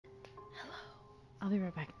I'll be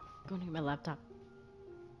right back. Going to get my laptop.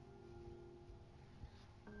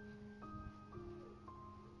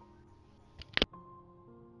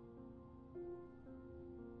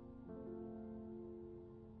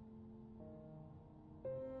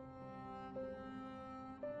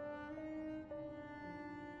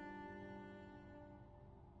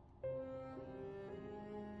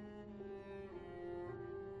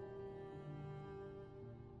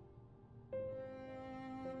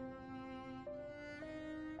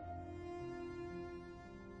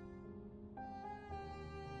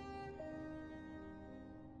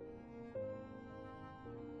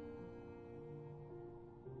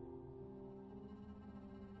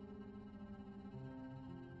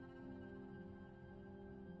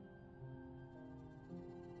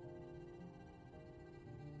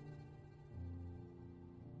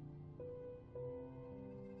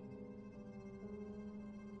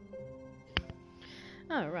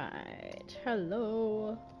 Alright,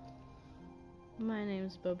 hello. My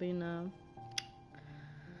name's Bobina.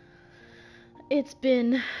 It's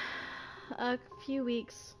been a few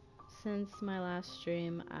weeks since my last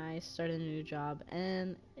stream. I started a new job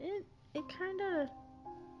and it kinda...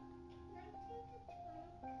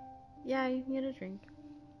 Yeah, you can get a drink.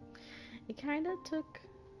 It kinda took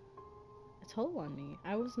a toll on me.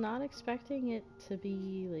 I was not expecting it to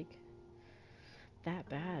be, like, that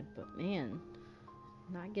bad, but man,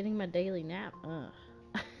 not getting my daily nap, ugh.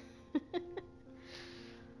 Do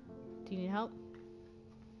you need help?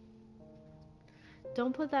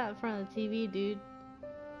 Don't put that in front of the TV, dude.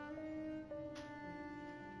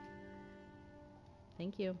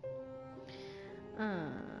 Thank you.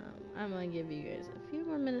 I'm gonna give you guys a few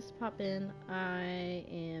more minutes to pop in. I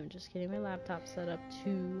am just getting my laptop set up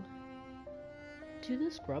to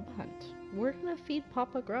this Grub Hunt. We're gonna feed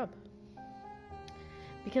Papa Grub.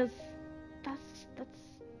 Because that's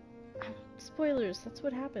spoilers, that's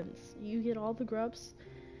what happens. You get all the grubs,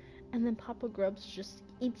 and then Papa Grubs just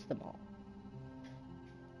eats them all.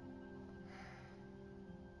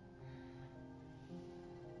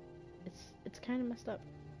 It's kind of messed up.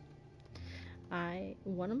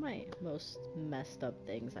 One of my most messed up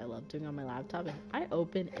things I love doing on my laptop is I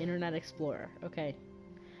open Internet Explorer, okay?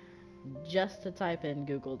 Just to type in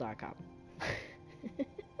google.com.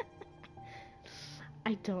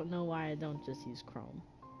 I don't know why I don't just use Chrome.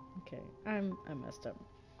 Okay, I messed up.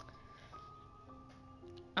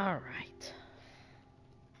 Alright.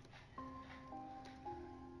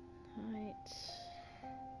 Alright.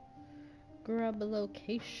 Grub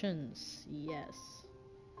locations, yes.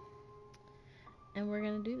 And we're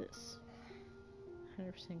gonna do this.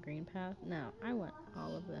 100% green path? No, I want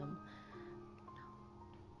all of them.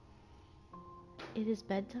 It is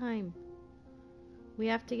bedtime. We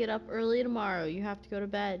have to get up early tomorrow. You have to go to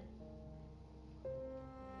bed.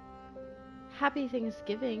 Happy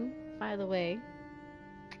Thanksgiving, by the way.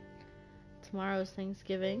 Tomorrow's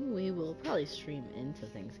Thanksgiving. We will probably stream into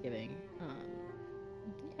Thanksgiving.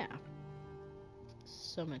 Yeah.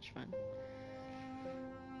 So much fun.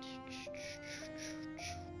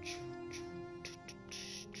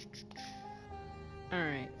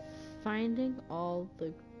 Alright. Finding all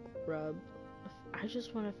the grub. I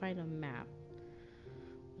just want to find a map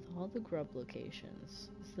with all the grub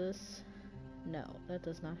locations. Is this? No, that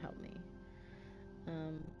does not help me.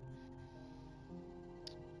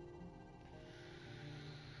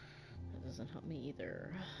 That doesn't help me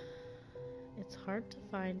either. It's hard to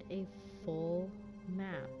find a full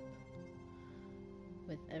map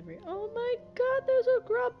with every... Oh my god, there's a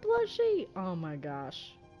grub plushie! Oh my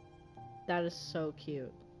gosh. That is so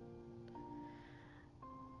cute.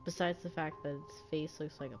 Besides the fact that its face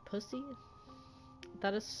looks like a pussy,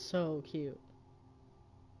 that is so cute.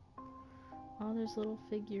 Oh, there's little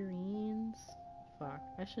figurines. Fuck,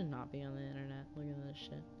 I should not be on the internet looking at this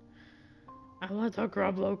shit. I want the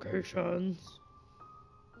grub locations.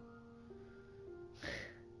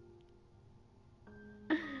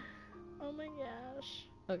 Oh my gosh.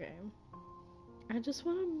 Okay. I just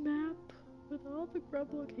want a map with all the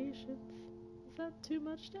grub locations. Is that too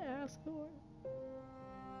much to ask for?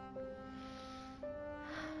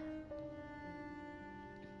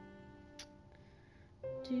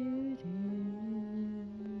 Do do.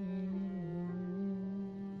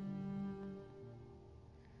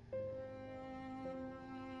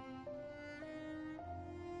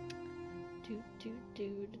 Do do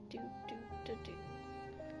do do do do do.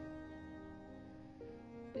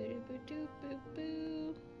 Boo boo doo boo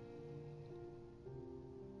boo.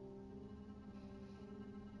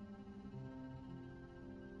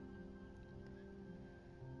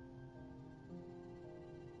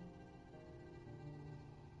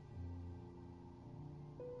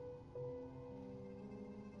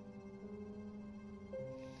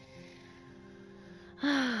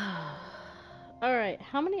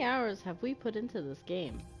 How many hours have we put into this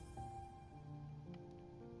game?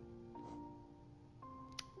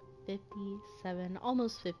 57,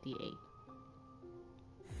 almost 58. Is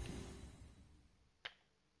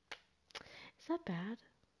that bad?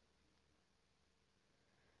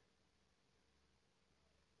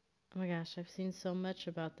 Oh my gosh, I've seen so much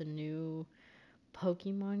about the new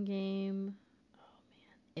Pokemon game. Oh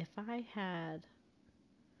man, if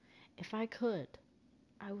I could,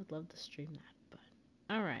 I would love to stream that. But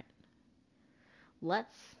all right,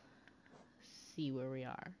 let's see where we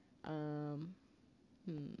are. Um,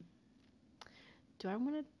 hmm. Do I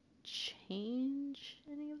want to change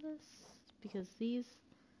any of this? Because these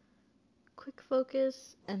quick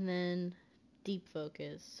focus and then deep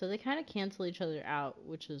focus, so they kind of cancel each other out,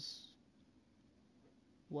 which is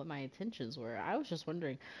what my intentions were. I was just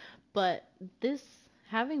wondering, but this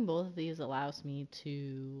having both of these allows me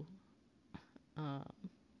to, um,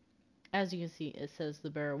 as you can see, it says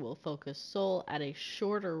the bearer will focus soul at a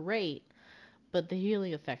shorter rate, but the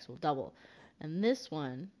healing effects will double. And this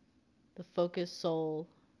one, the focus soul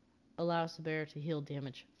allows the bearer to heal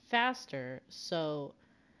damage faster. So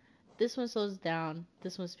this one slows down,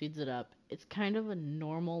 this one speeds it up. It's kind of a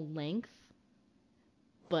normal length,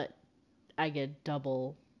 but I get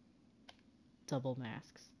double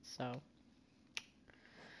masks. So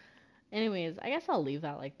anyways, I guess I'll leave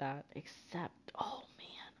that like that. Except, oh man,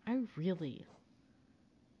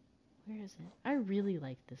 where is it? I really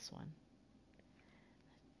like this one.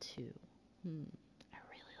 2. I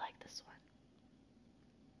really like this one.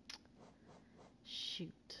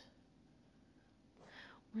 Shoot.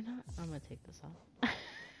 I'm gonna take this off.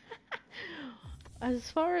 As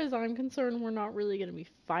far as I'm concerned, we're not really gonna be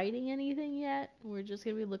fighting anything yet. We're just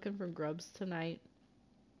gonna be looking for grubs tonight.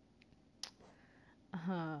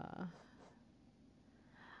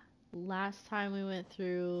 Last time we went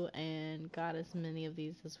through and got as many of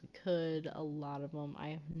these as we could. A lot of them, I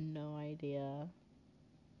have no idea.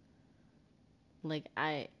 Like,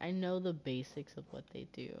 I know the basics of what they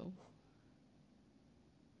do.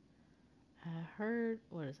 I heard,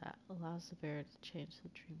 what is that? Allows the bear to change the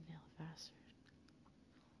dream nail faster.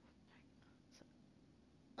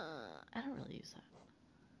 I don't really use that.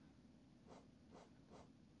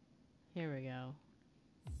 Here we go.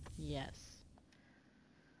 Yes.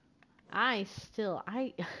 I just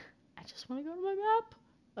want to go to my map.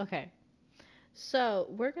 Okay. So,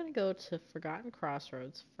 we're going to go to Forgotten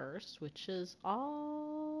Crossroads first, which is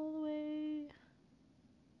all the way...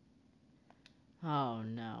 Oh,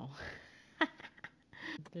 no.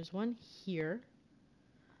 There's one here.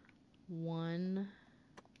 One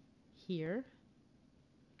here.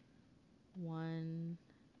 One...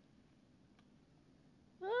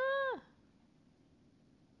 Ah!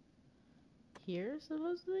 Here,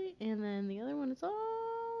 supposedly. And then the other one is all the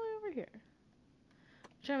way over here.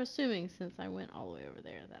 Which I'm assuming, since I went all the way over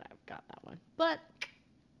there, that I've got that one. But,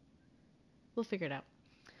 we'll figure it out.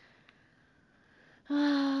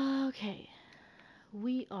 Okay.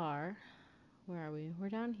 We are... Where are we? We're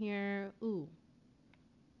down here. Ooh.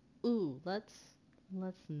 Let's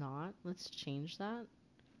not. Let's change that.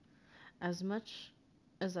 As much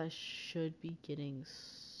as I should be getting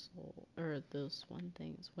soul... Or those one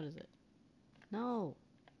things. What is it? No.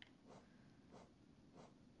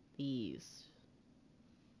 These.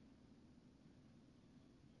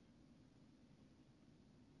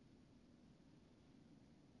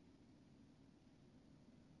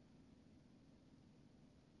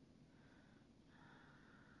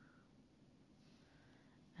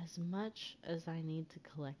 As much as I need to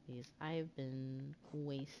collect these, I've been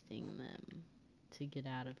wasting them to get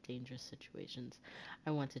out of dangerous situations.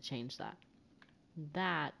 I want to change that.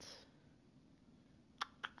 That,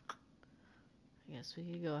 I guess we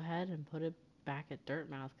could go ahead and put it back at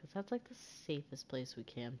Dirtmouth, because that's like the safest place we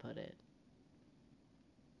can put it.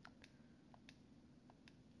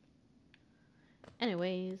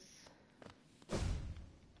 Anyways.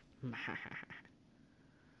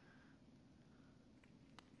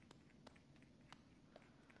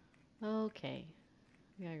 Okay.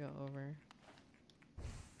 We gotta go over.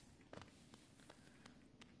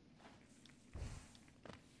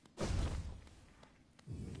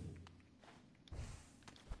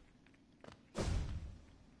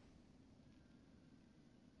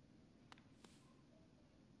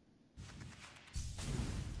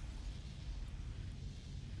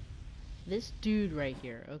 This dude right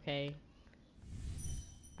here, okay?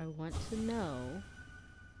 I want to know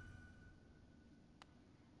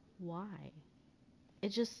why.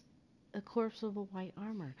 It's just a corpse of a white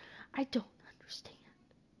armor. I don't understand.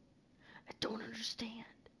 I don't understand.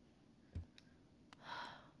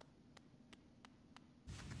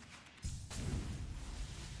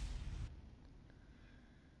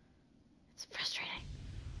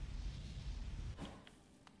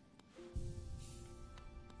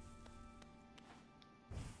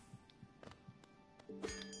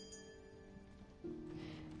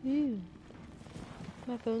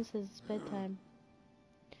 My phone says it's bedtime.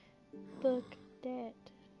 Book that.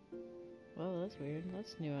 Well, that's weird.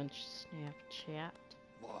 That's new on Snapchat.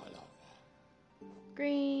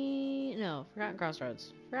 Green. No, Forgotten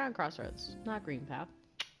Crossroads. Forgotten Crossroads, not Green Path.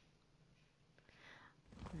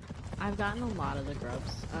 I've gotten a lot of the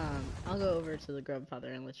grubs. I'll go over to the grub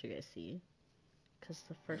father and let you guys see. Because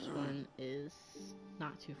the first one is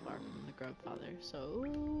not too far from the grub father. So,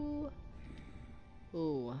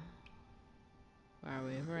 ooh. Where are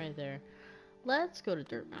we? We're right there. Let's go to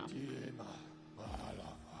Dirtmouth.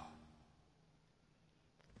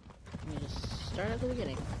 Let me just start at the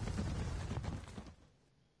beginning.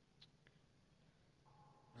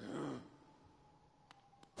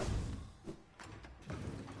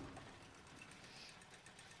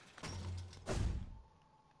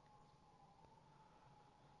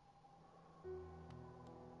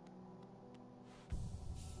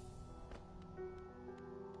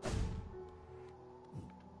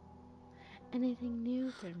 Anything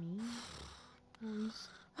new for me?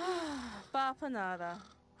 Bapanada.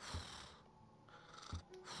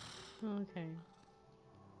 Okay.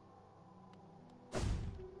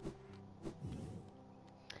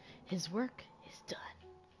 His work is done.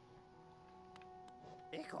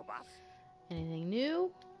 Anything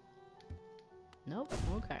new? Nope.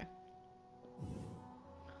 Okay.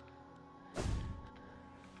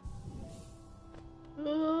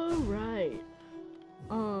 All right.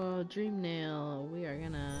 Dream Nail. We are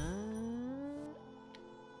gonna.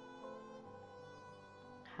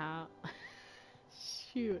 How?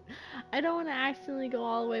 Shoot. I don't want to accidentally go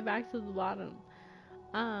all the way back to the bottom.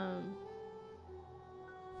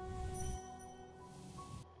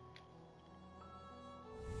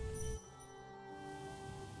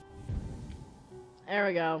 There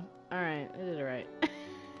we go. Alright, I did it right.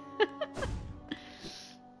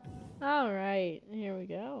 Alright, here we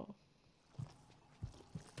go.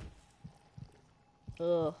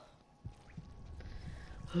 Ugh.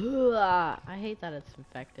 I hate that it's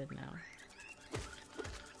infected now.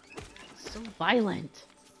 It's so violent.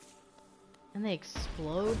 And they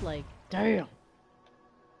explode like, damn.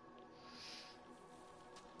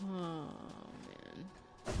 Oh, man.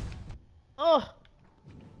 Oh!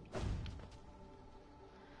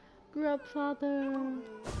 Grub father.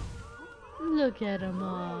 Look at them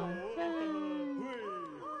all.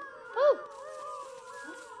 Oh!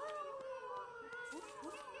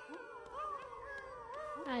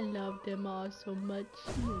 I love them all so much.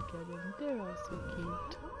 Look at them. They're all so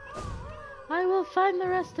cute. I will find the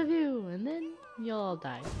rest of you, and then you'll all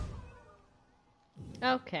die.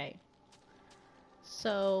 Okay.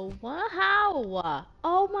 So, how?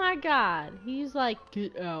 Oh my god. He's like,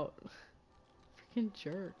 get out. Freaking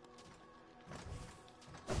jerk.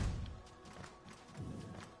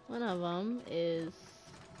 One of them is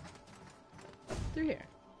through here.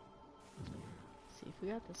 Let's see if we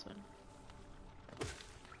got this one.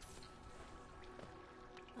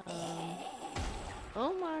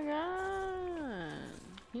 Oh my god.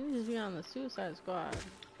 He needs to be on the Suicide Squad.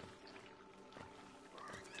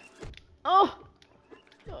 Oh!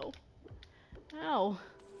 No. Ow.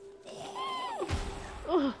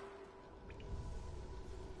 Oh.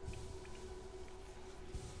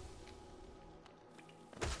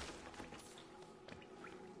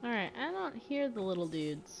 Alright, I don't hear the little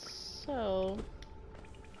dudes, so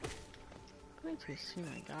I'm going to assume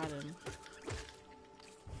I got him.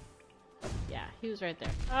 Yeah, he was right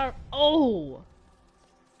there. Oh!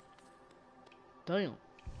 Damn.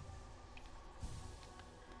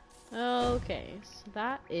 Okay, so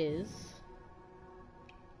that is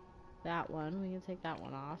that one. We can take that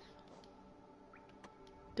one off.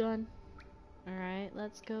 Done. Alright,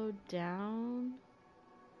 let's go down.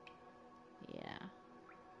 Yeah.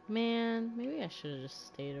 Man, maybe I should have just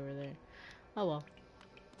stayed over there. Oh well.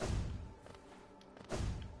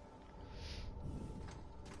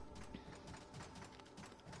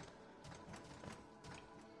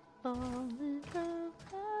 Falling from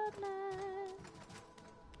the night.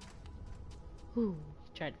 Ooh,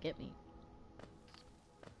 he tried to get me.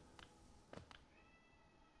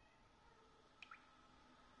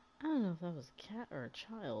 I don't know if that was a cat or a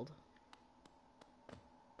child.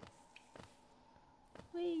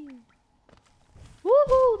 Whee!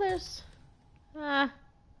 Woohoo! There's... Ah.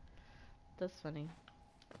 That's funny.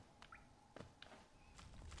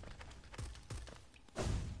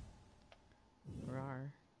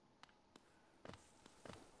 Rar.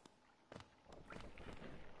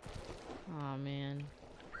 Aw, man.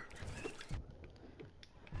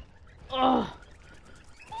 Ugh!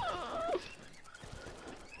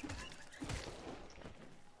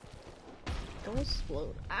 Don't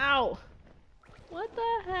explode. Ow! What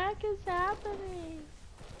the heck is happening?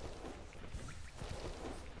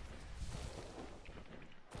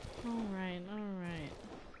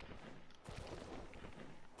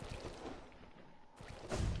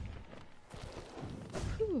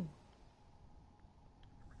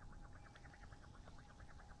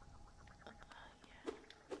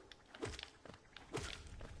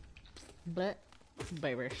 But,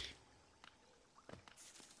 babish.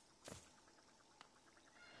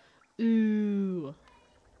 Ooh.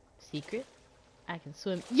 Secret? I can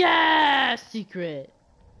swim. Yeah! Secret!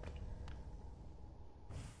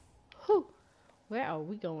 Whew. Where are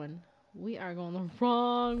we going? We are going the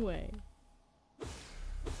wrong way.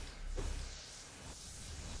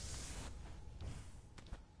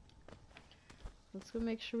 Let's go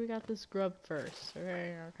make sure we got this grub first.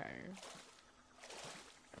 Okay, okay.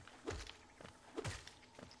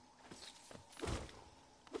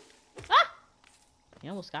 Ah! He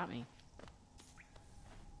almost got me.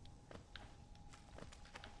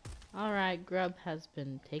 Alright, grub has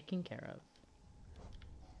been taken care of.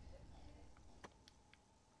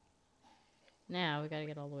 Now we gotta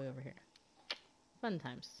get all the way over here. Fun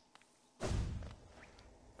times.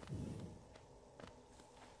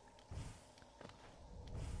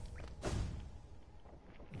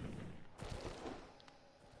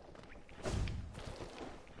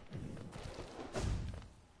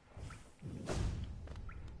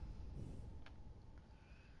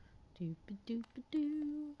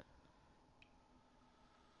 Doop-a-doop-a-doo.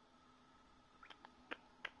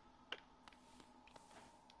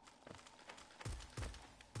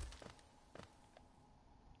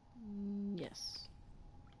 Yes.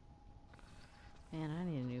 Man, I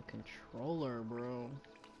need a new controller, bro.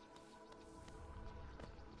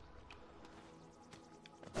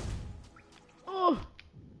 Oh!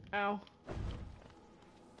 Ow.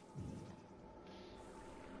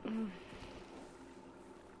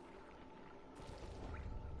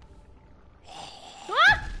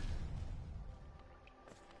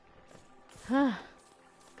 Ah!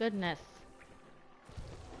 Goodness.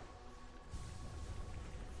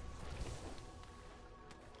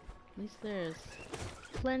 At least there's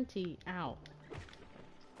plenty out.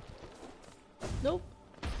 Nope.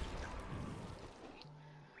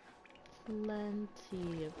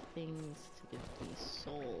 Plenty of things to give me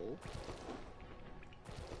soul.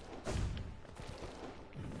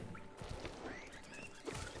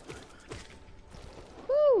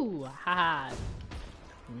 Woo! Haha!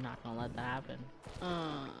 I'm not gonna let that happen.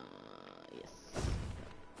 Yes.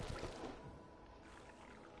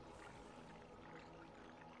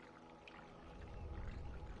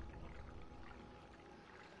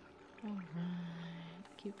 Alright,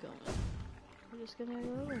 keep going. We're just gonna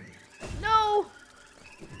go over. No!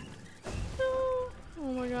 No!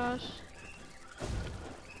 Oh my gosh.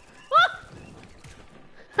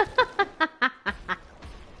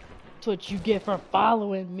 That's what you get for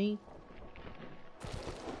following me.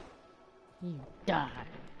 You die.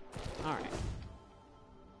 Alright.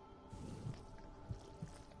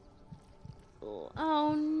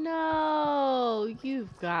 Oh no!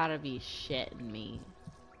 You've gotta be shitting me.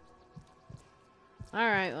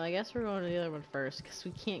 Alright, well I guess we're going to the other one first, because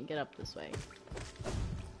we can't get up this way.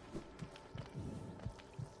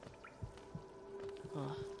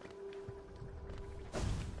 Ugh.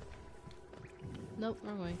 Nope,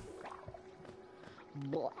 wrong way.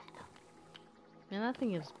 Blah. Man, that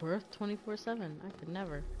thing gives birth 24/7. I could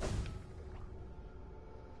never.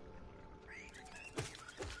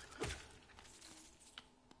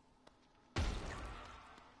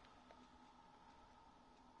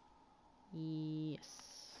 Yes.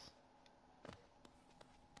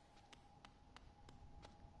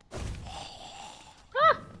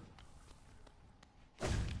 Ah!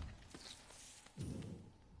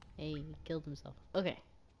 Hey, he killed himself. Okay.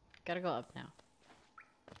 Gotta go up now.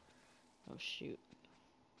 Oh, shoot.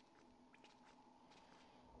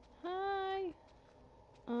 Hi.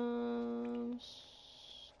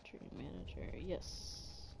 Stream manager. Yes.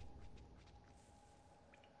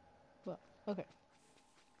 Well, okay.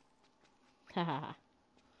 Haha.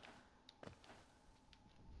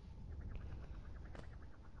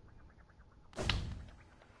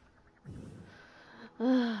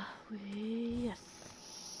 Yes.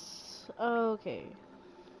 Okay.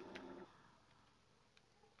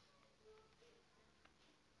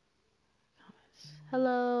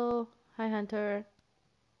 Hello. Hi, Hunter.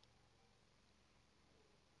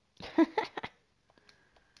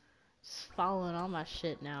 Just following all my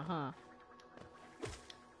shit now, huh?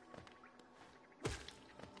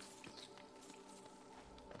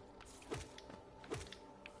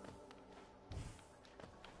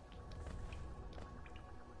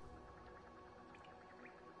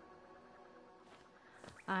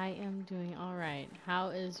 I am doing alright. How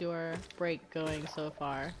is your break going so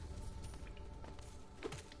far?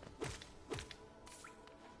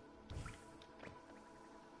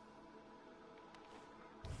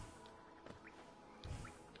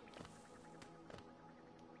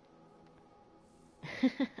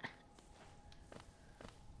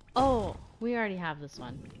 Oh, We already have this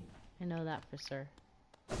one. I know that for sure.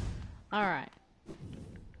 Alright.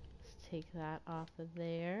 Let's take that off of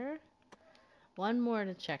there. One more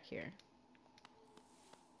to check here.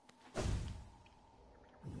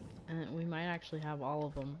 And we might actually have all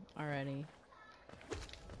of them already.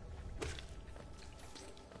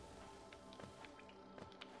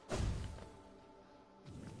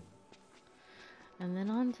 And then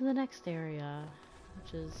on to the next area,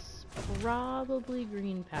 which is probably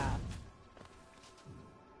green path.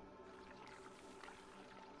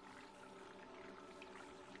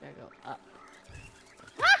 Gotta go up.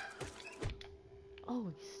 Ah!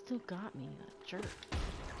 Oh, he still got me, that jerk.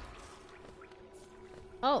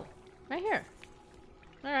 Oh, right here.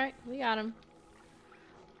 Alright, we got him.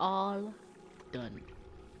 All done.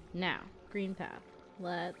 Now, green path.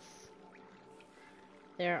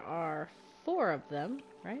 There are 4 of them,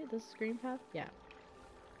 right? This is green path? Yeah.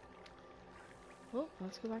 Oh,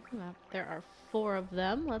 let's go back to the map. There are 4 of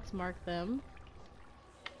them. Let's mark them.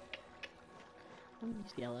 I'm gonna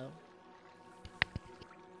use yellow.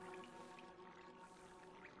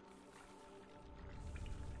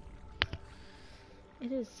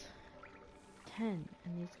 It is 10,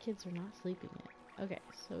 and these kids are not sleeping yet. Okay,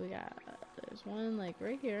 so we got, there's one like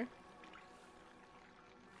right here.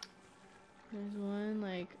 There's one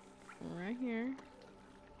like right here.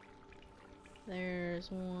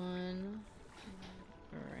 There's one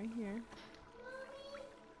right here.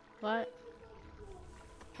 What?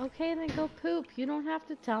 Okay, then go poop. You don't have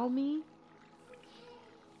to tell me.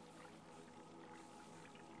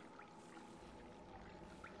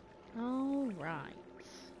 Alright.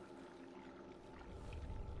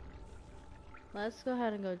 Let's go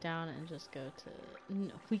ahead and go down and just go to...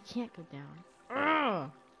 No, we can't go down. Ugh!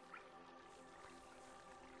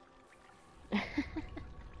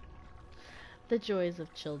 The joys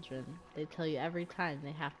of children. They tell you every time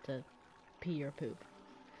they have to pee or poop.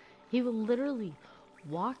 He will literally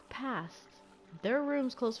walk past... Their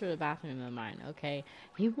room's closer to the bathroom than mine, okay?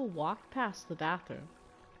 He will walk past the bathroom,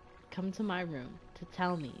 come to my room, to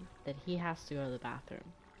tell me that he has to go to the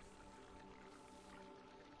bathroom.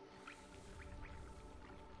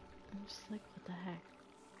 I'm just like, what the heck?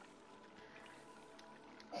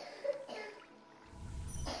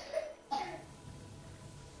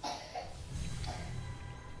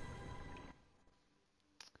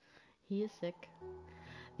 He is sick.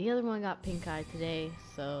 The other one got pink eye today,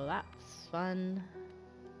 so that's fun.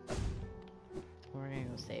 We're gonna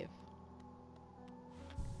go save.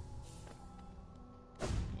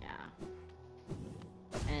 Yeah.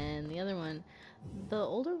 And the other one, the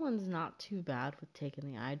older one's not too bad with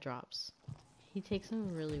taking the eye drops. He takes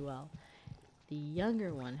them really well. The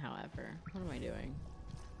younger one, however, what am I doing?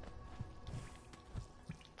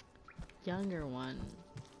 Younger one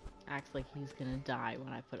acts like he's gonna die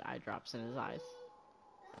when I put eye drops in his eyes.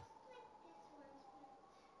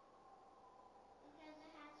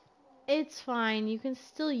 It's fine, you can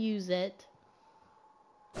still use it.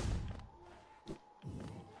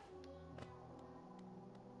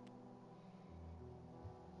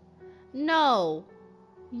 No!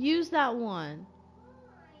 Use that one.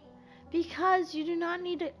 Because you do not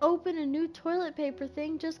need to open a new toilet paper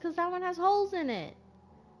thing just because that one has holes in it.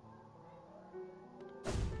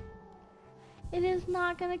 It is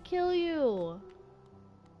not gonna kill you.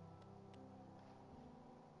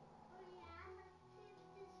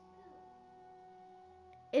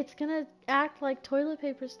 It's gonna act like toilet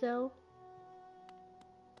paper still.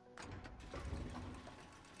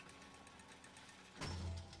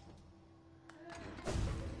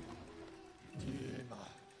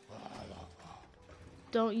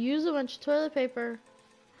 Don't use a bunch of toilet paper.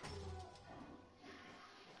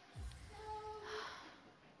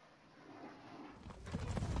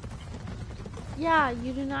 Yeah,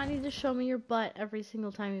 you do not need to show me your butt every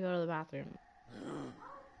single time you go to the bathroom.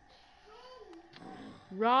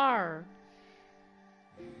 Rawr.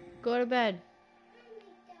 Go to bed.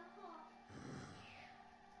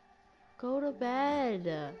 Go to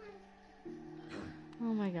bed.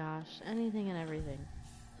 Oh my gosh, anything and everything.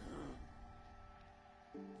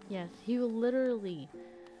 Yes, he will literally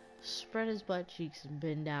spread his butt cheeks and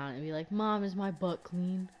bend down and be like, Mom, is my butt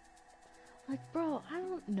clean? Like, bro, I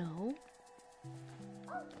don't know.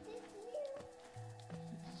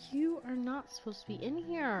 You are not supposed to be in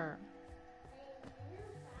here.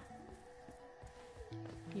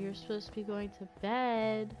 You're supposed to be going to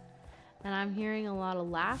bed. And I'm hearing a lot of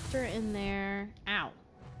laughter in there. Ow.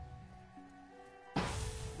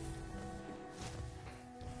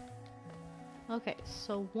 Okay,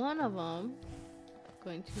 so one of them,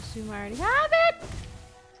 going to assume I already have it.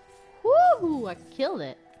 Woohoo! I killed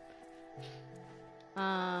it.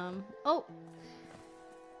 Oh!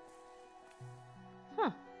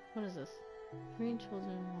 Huh. What is this? Bring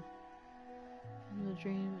children from the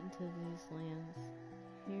dream into these lands.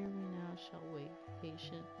 Here we now shall wait,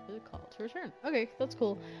 patient for the call to return. Okay, that's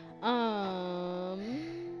cool.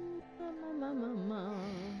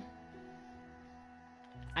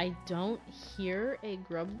 I don't hear a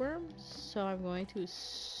grub worm, so I'm going to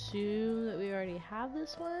assume that we already have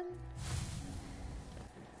this one.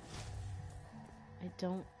 I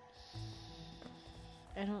don't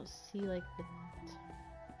see like the.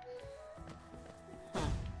 Huh.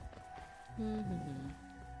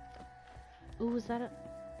 Ooh, is that a?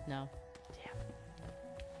 No. Damn.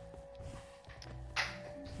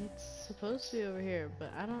 It's supposed to be over here,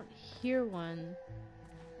 but I don't hear one.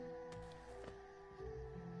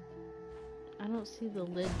 I don't see the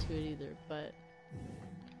lid to it either, but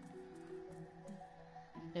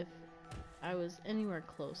if I was anywhere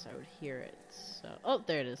close, I would hear it. So, oh,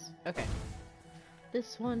 there it is. Okay.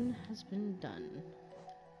 This one has been done.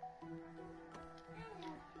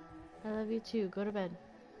 I love you too. Go to bed.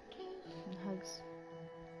 And hugs.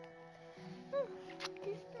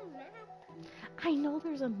 I know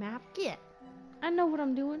there's a map. Get. I know what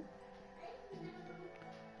I'm doing.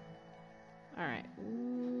 Alright.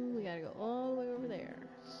 We gotta go all the way over there.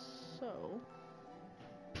 So.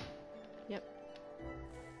 Yep.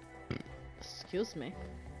 Excuse me.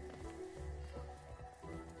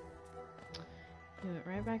 We went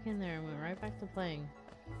right back in there and went right back to playing.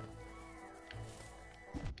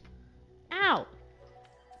 Ow!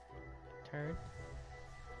 Turd.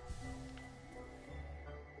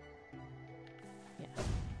 Yeah.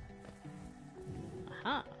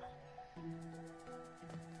 Aha!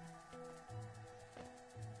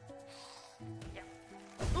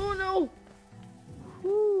 Oh no!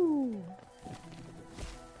 Whoo!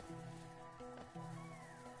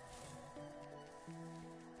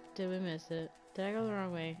 Did we miss it? Did I go the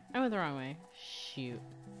wrong way? I went the wrong way. Shoot.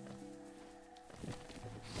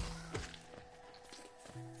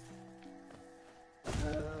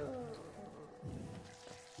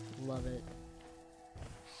 Love it.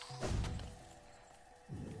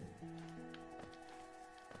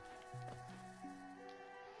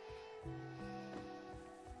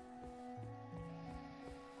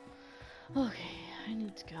 Okay, I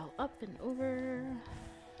need to go up and over.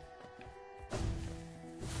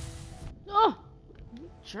 Oh! You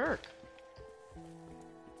jerk. You're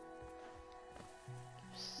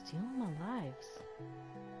stealing my lives.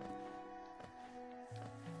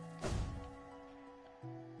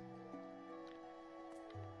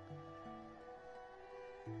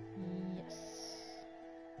 Yes.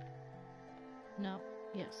 No.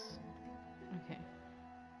 Yes. Okay.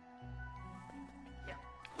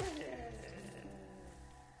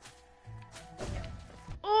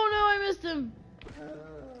 Oh no, I missed him!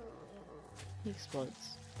 He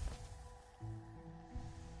explodes.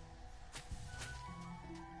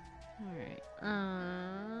 Alright.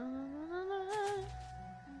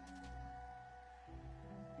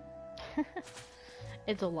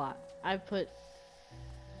 It's a lot. I put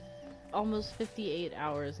almost 58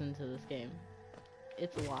 hours into this game.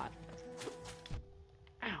 It's a lot.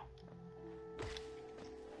 Ow.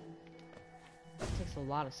 It takes a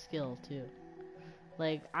lot of skill, too.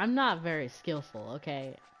 Like, I'm not very skillful,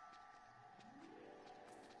 okay?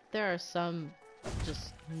 There are some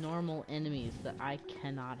just normal enemies that I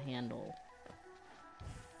cannot handle.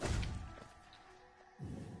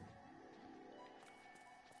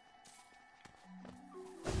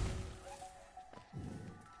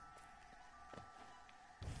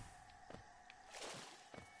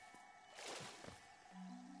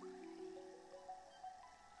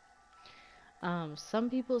 Some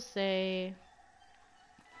people say,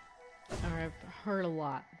 or I've heard a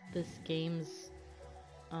lot, this game's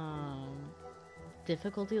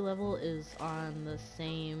difficulty level is on the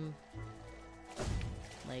same,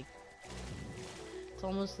 like, it's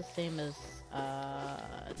almost the same as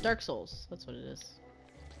Dark Souls. That's what it is.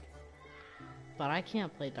 But I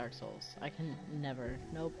can't play Dark Souls. I can never.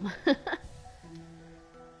 Nope.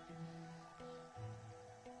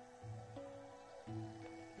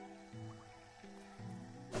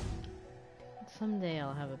 Someday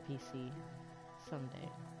I'll have a PC. Someday.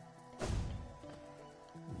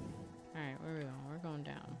 Alright, where are we going? We're going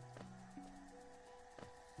down.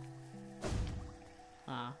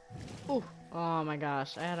 Ah. Ooh. Oh my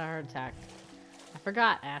gosh, I had a heart attack. I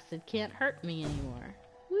forgot acid can't hurt me anymore.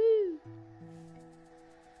 Woo!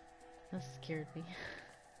 That scared me.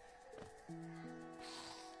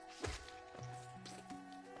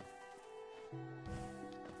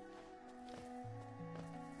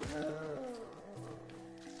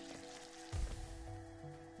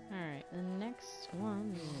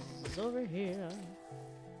 is over here.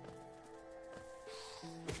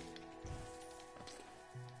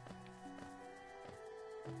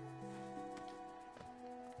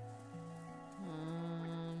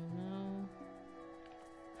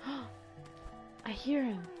 No. I hear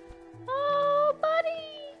him. Oh,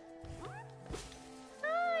 buddy!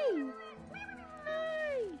 Hi!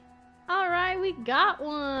 Hi! Alright, we got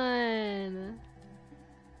one!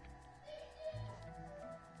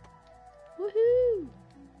 Woohoo!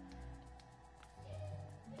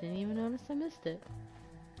 Didn't even notice I missed it.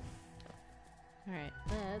 Alright,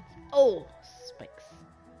 let's... Oh! Spikes.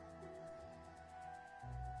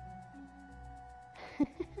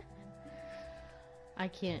 I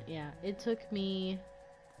can't, yeah. It took me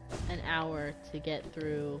an hour to get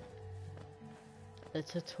through the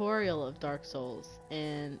tutorial of Dark Souls,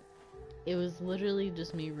 and it was literally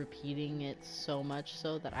just me repeating it so much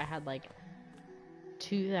so that I had like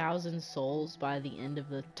 2,000 souls by the end of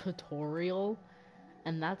the tutorial,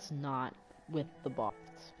 and that's not with the boss.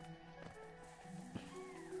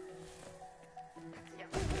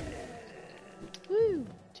 Woo!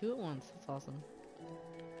 2 at once, that's awesome.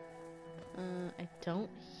 I don't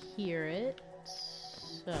hear it,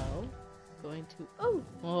 so going to...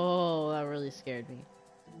 Oh, that really scared me.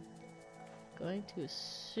 Going to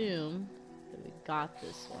assume that we got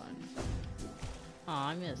this one. Aw,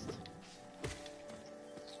 I missed.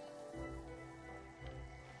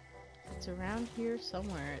 It's around here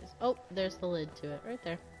somewhere. Oh, there's the lid to it, right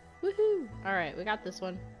there. Woohoo! Alright, we got this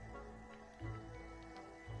one.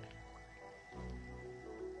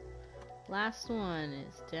 Last one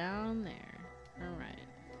is down there. Alright.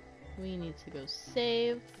 We need to go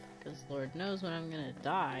save, because Lord knows when I'm gonna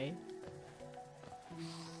die.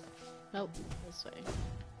 Nope, this way.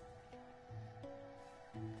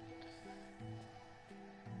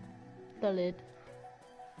 The lid.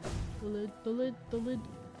 The lid, the lid, the lid.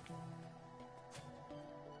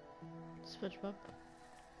 SpongeBob.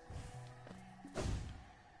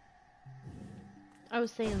 I was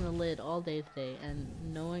saying the lid all day today, and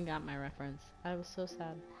no one got my reference. I was so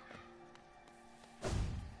sad.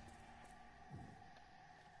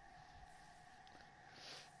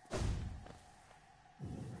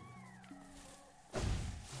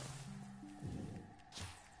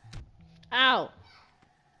 Ow!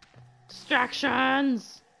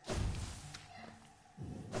 Distractions!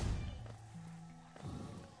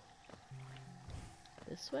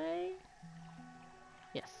 This way?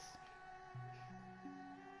 Yes.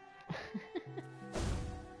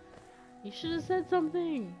 You should have said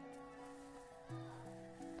something!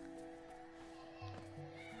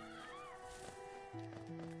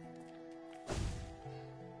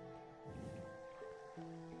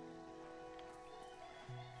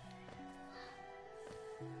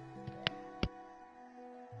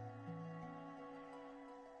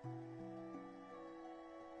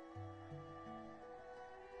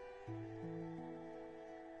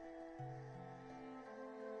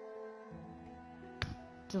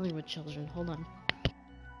 Dealing with children, hold on.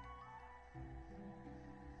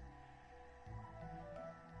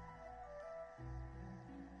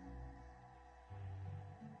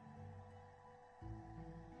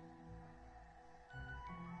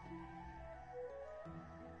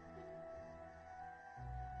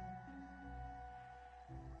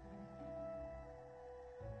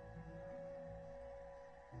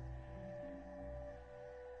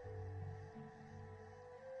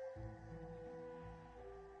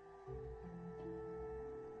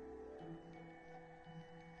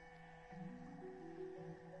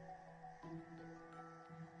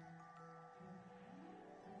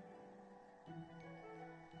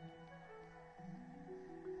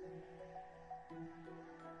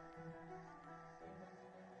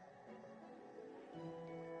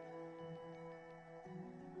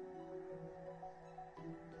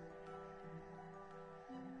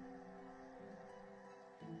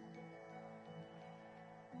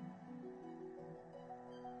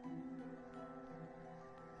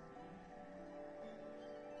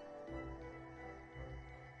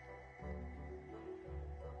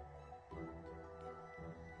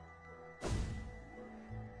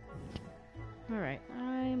 Alright,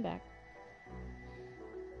 I'm back.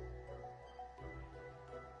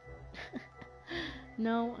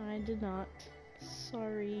 No, I did not.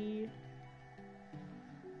 Sorry.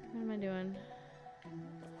 What am I doing?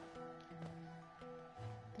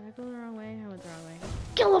 Did I go the wrong way? I went the wrong way.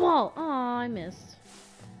 Kill them all! Aw, I missed.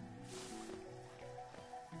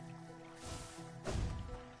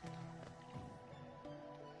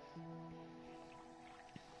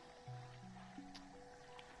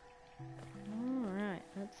 Alright,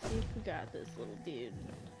 let's see if we got this little dude.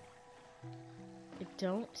 I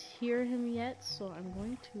don't hear him yet, so I'm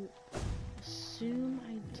going to assume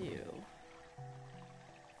I do.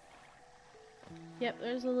 Yep,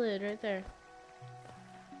 there's a lid right there.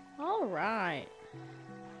 Alright.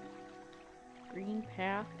 Green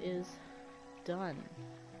path is done.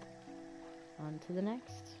 On to the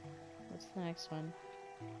next. What's the next one?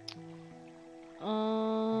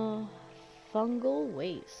 Fungal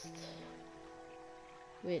waste.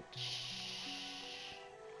 Which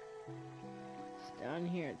is down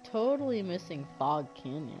here. Totally missing Fog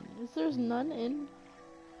Canyon. There's none in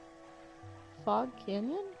Fog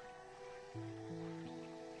Canyon?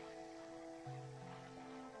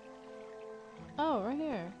 Oh, right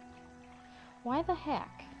here. Why the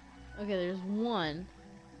heck? Okay, there's one.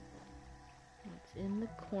 It's in the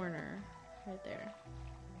corner. Right there.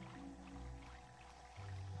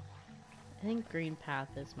 I think Green Path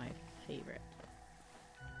is my favorite.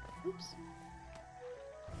 Oops.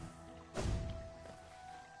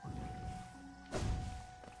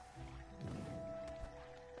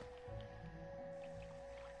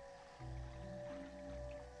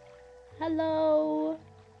 Hello!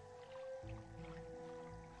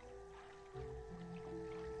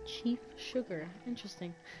 Chief Sugar.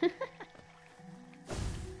 Interesting.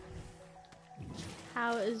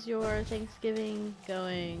 How is your Thanksgiving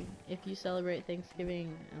going? If you celebrate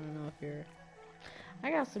Thanksgiving, I don't know if you're...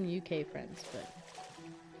 I got some UK friends, but...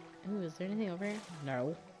 Ooh, is there anything over here?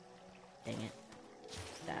 No. Dang it.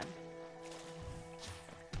 Sad.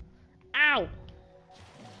 Ow!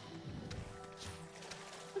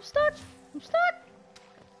 I'm stuck! I'm stuck!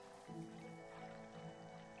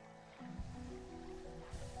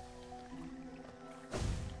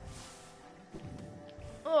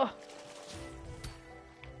 Ugh!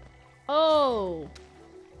 Oh!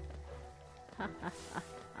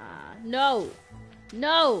 No!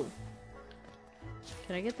 No!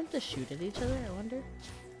 Can I get them to shoot at each other, I wonder?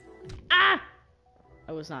 Ah!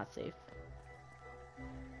 I was not safe.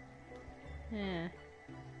 Yeah.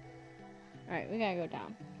 Alright, we gotta go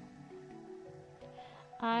down.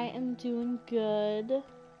 I am doing good.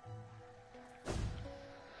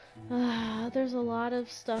 There's a lot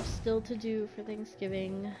of stuff still to do for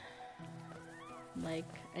Thanksgiving. Like,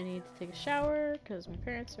 I need to take a shower because my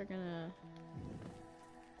parents are gonna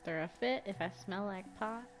throw a fit if I smell like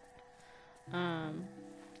pot. I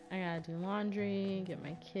gotta do laundry, get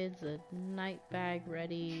my kids a night bag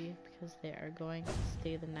ready because they are going to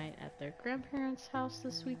stay the night at their grandparents' house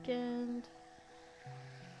this weekend.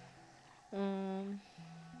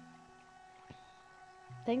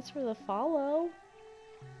 Thanks for the follow.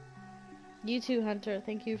 You too, Hunter.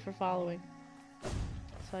 Thank you for following. I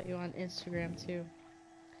saw you on Instagram too.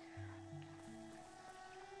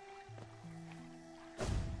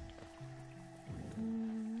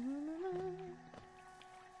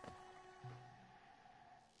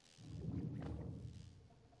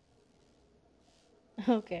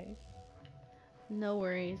 Okay. No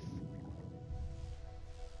worries.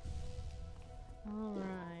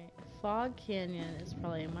 Alright. Fog Canyon is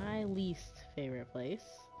probably my least favorite place.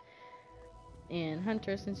 And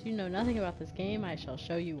Hunter, since you know nothing about this game, I shall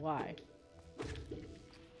show you why.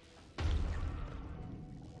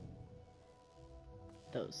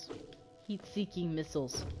 Those heat-seeking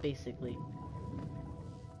missiles, basically.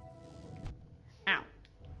 Ow.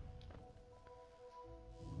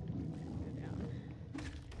 Go down.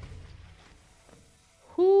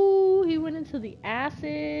 Whoo, he went into the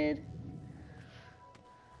acid.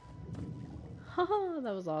 Haha,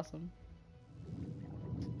 that was awesome.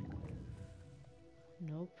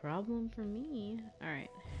 No problem for me. Alright,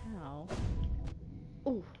 how?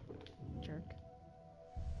 Oh, jerk.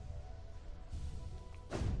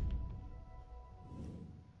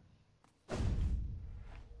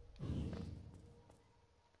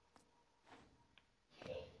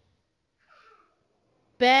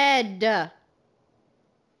 Bed!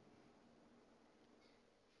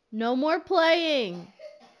 No more playing!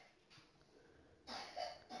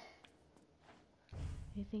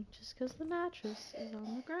 I think just because the mattress is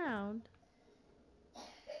on the ground.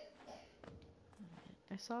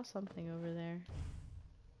 I saw something over there.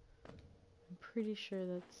 I'm pretty sure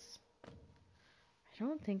that's... I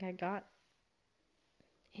don't think I got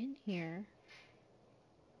in here.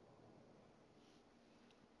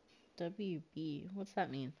 WB. What's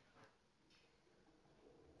that mean?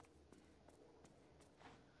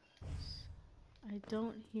 I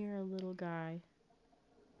don't hear a little guy.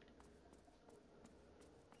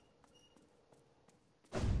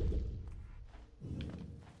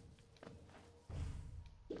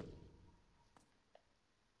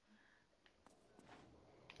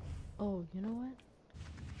 Oh, you know what?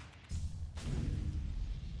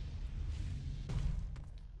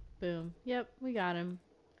 Boom. Yep, we got him.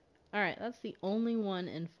 Alright, that's the only one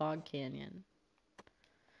in Fog Canyon.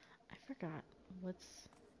 I forgot what's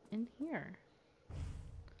in here.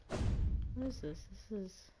 What is this? This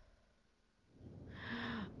is...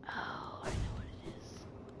 Oh, I know what it is.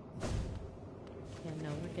 Yeah,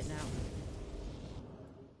 no, we're getting out.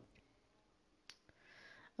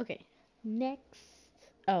 Okay, next.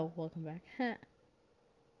 Oh, welcome back.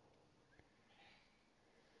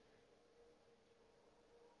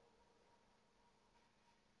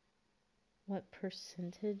 What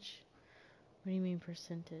percentage? What do you mean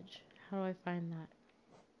percentage? How do I find that?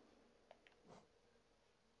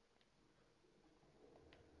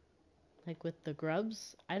 Like with the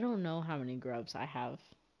grubs? I don't know how many grubs I have.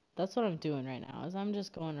 That's what I'm doing right now, is I'm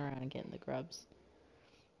just going around and getting the grubs.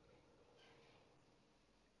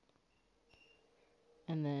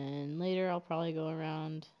 And then later I'll probably go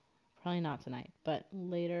around, probably not tonight, but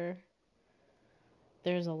later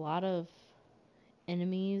there's a lot of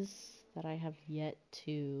enemies that I have yet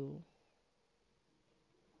to...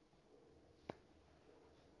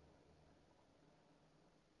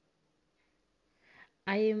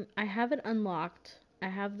 I have it unlocked. I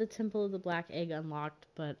have the Temple of the Black Egg unlocked,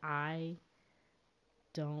 but I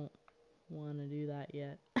don't want to do that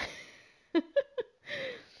yet. To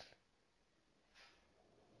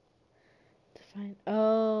find...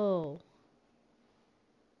 Oh!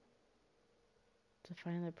 To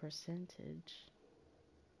find the percentage.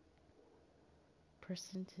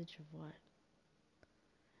 Percentage of what?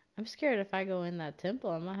 I'm scared if I go in that temple,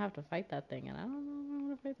 I'm gonna have to fight that thing, and I don't know if I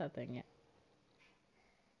want to fight that thing yet.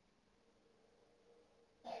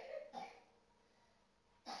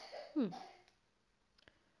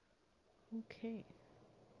 Okay.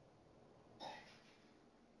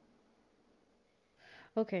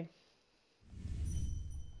 Okay.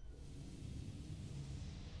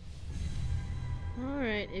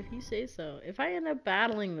 Alright, if you say so. If I end up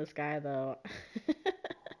battling this guy, though...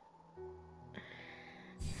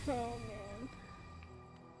 Oh,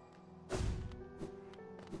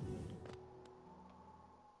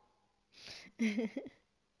 man.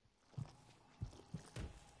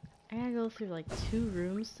 I gotta go through, like, 2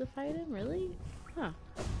 rooms to fight him? Really? Huh.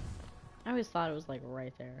 I always thought it was, like,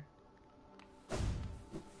 right there.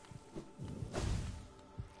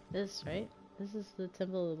 This, right? This is the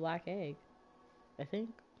Temple of the Black Egg. I think.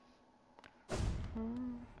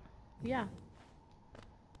 Yeah.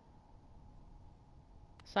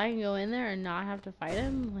 So I can go in there and not have to fight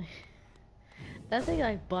him? Like, that thing,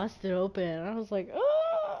 like, busted open. And I was like,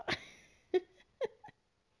 oh!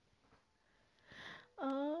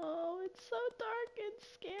 Oh, it's so dark and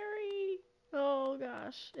scary. Oh,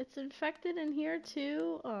 gosh. It's infected in here,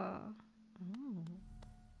 too? Oh.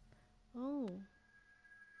 Oh.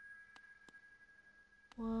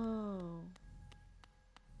 Whoa.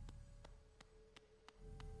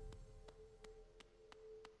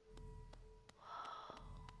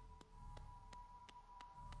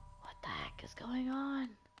 What the heck is going on?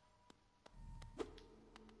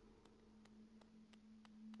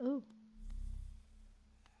 Ooh.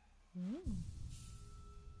 Ooh.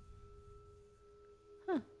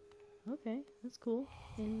 Huh. Okay, that's cool.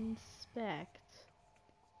 Inspect.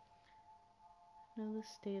 Know the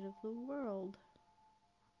state of the world.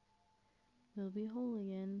 Will be whole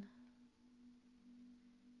again.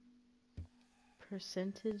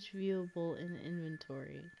 Percentage viewable in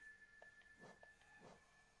inventory.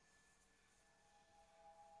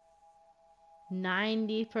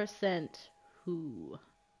 90%. Who?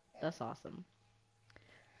 That's awesome.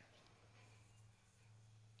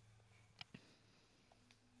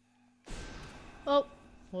 Oh!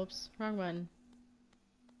 Whoops. Wrong button.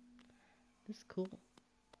 This is cool.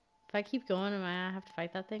 If I keep going, am I gonna have to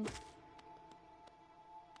fight that thing?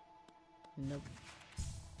 Nope.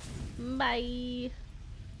 Bye!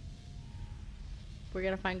 We're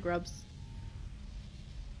gonna find grubs.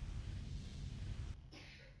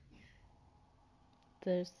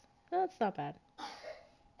 That's not bad.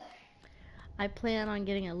 I plan on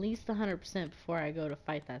getting at least 100% before I go to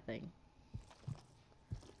fight that thing.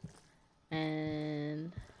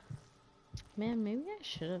 And... Man, maybe I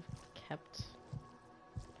should have kept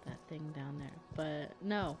that thing down there. But,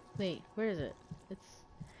 no. Wait, where is it? It's...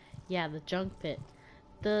 Yeah, the junk pit.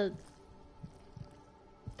 The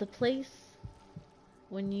place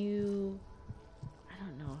when you... I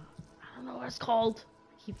don't know what it's called.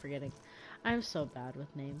 I keep forgetting. I'm so bad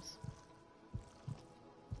with names.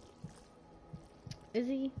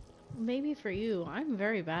 Izzy, maybe for you, I'm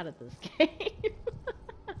very bad at this game.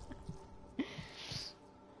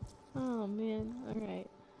 Oh man, alright.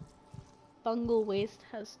 Fungal waste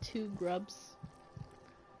has 2 grubs.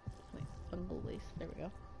 Wait, fungal waste, there we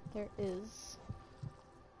go. There is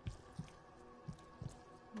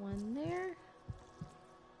one there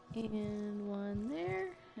and one there,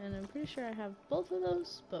 and I'm pretty sure I have both of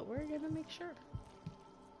those, but we're gonna make sure.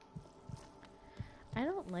 I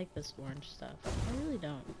don't like this orange stuff. I really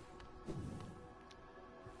don't.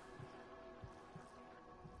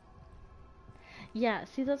 Yeah,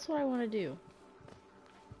 see, that's what I want to do.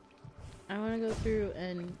 I want to go through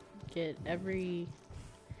and get every,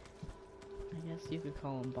 I guess you could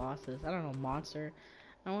call them bosses. I don't know, monster.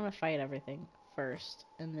 I want to fight everything first,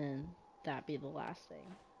 and then that be the last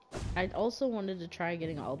thing. I also wanted to try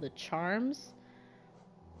getting all the charms,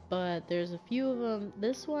 but there's a few of them.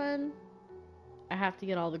 This one, I have to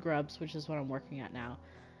get all the grubs, which is what I'm working at now.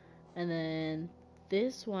 And then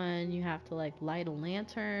this one, you have to like light a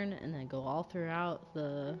lantern and then go all throughout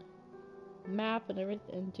the map and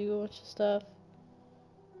everything and do a bunch of stuff.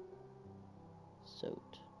 So,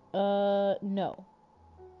 no.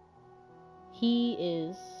 He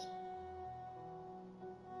is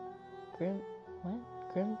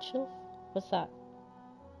Grimchilf? What's that?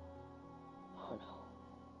 Oh no.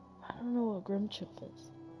 I don't know what Grimchilf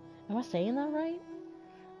is. Am I saying that right?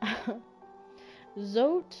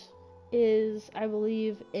 Zote is, I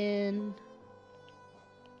believe, in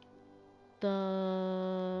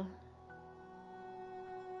the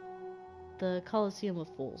Colosseum of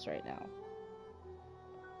Fools right now.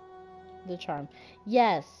 The charm.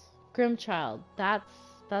 Yes, Grimchild.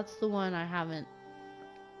 That's the one I haven't.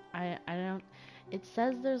 I don't. It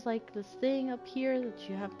says there's like this thing up here that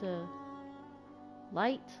you have to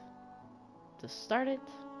light to start it,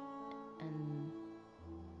 and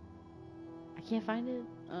I can't find it.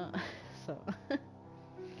 So.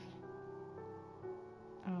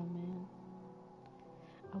 Oh man.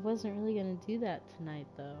 I wasn't really gonna do that tonight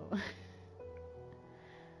though. That's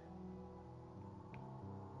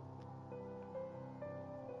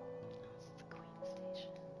the Queen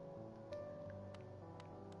Station.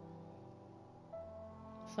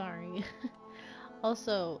 Sorry.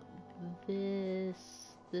 Also, this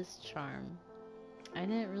charm. I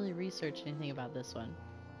didn't really research anything about this one.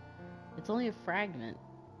 It's only a fragment.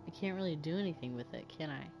 I can't really do anything with it, can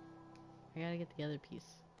I? I gotta get the other piece.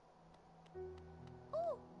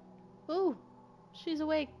 Ooh! She's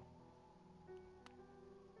awake!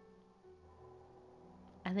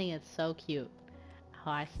 I think it's so cute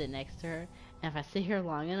how I sit next to her, and if I sit here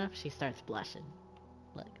long enough, she starts blushing.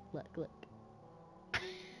 Look, look, look.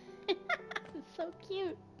 It's so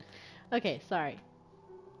cute. Okay, sorry.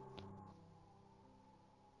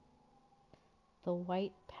 The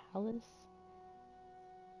White Palace?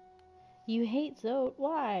 You hate Zote?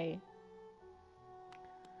 Why?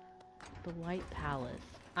 The White Palace.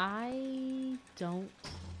 I don't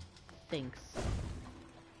think so.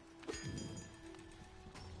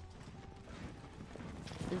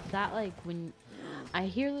 Is that like when... I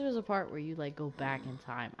hear there's a part where you like go back in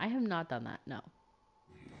time. I have not done that, no.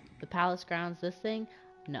 The palace grounds, this thing?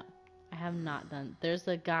 No. I have not done... There's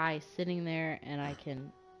a guy sitting there and I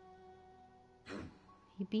can...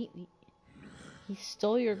 He beat me. He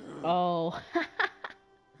stole your... Oh.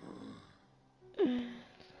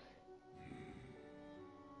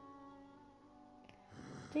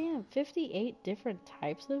 Damn, 58 different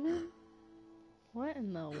types of him? What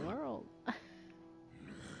in the world?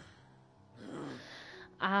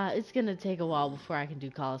 It's gonna take a while before I can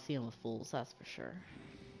do Colosseum of Fools, that's for sure.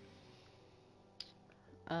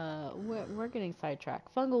 We're getting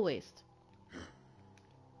sidetracked. Fungal waste.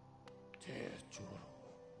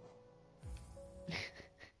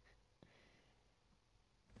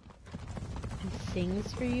 He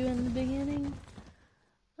sings for you in the beginning?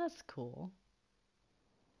 That's cool.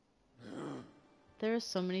 There are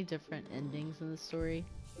so many different endings in the story.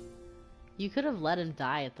 You could have let him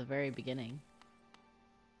die at the very beginning.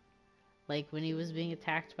 Like when he was being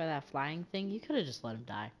attacked by that flying thing, you could have just let him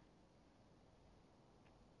die.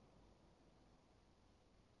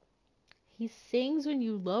 He sings when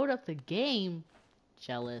you load up the game.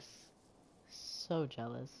 Jealous. So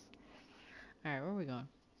jealous. Alright, where are we going?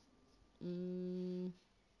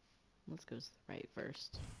 Let's go to the right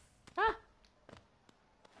first. Ah!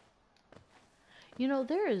 You know,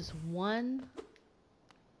 there is one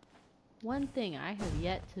thing I have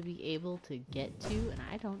yet to be able to get to, and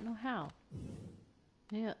I don't know how.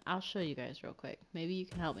 Yeah, I'll show you guys real quick. Maybe you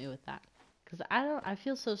can help me with that. Because I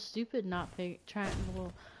feel so stupid not trying...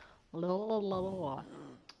 I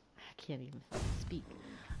can't even speak.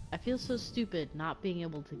 I feel so stupid not being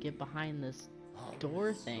able to get behind this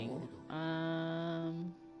door thing. I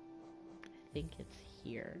think it's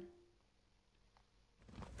here.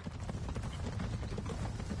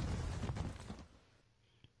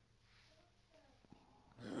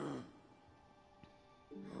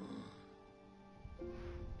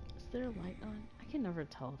 there a light on? I can never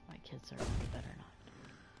tell if my kids are in bed or not.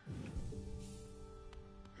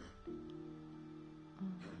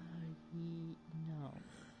 No.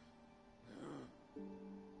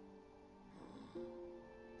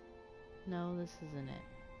 No, this isn't it.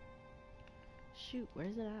 Shoot,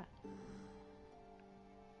 where's it at?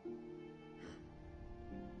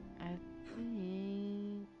 I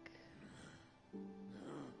think...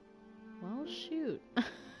 Well, shoot.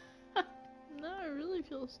 No, I really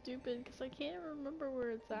feel stupid because I can't remember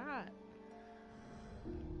where it's at.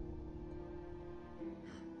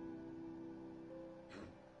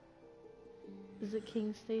 Is it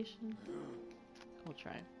King Station? We'll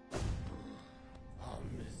try.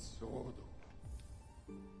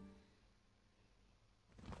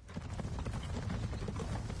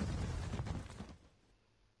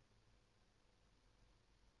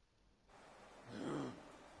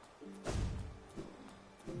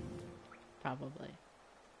 Probably.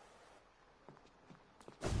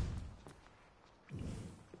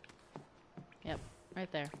 Yep,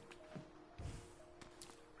 right there.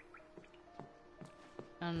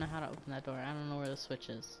 I don't know how to open that door. I don't know where the switch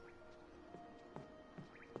is.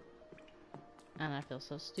 And I feel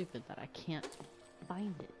so stupid that I can't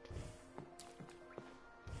find it.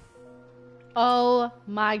 Oh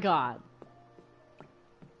my god.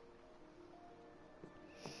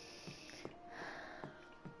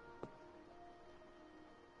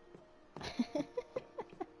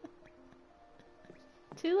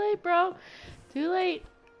 Too late, bro. Too late.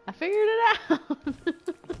 I figured it out.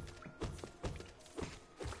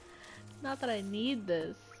 Not that I need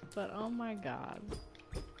this, but oh my god.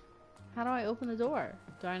 How do I open the door?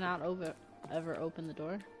 Do I not ever open the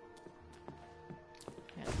door?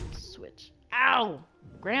 Yeah, switch. Ow!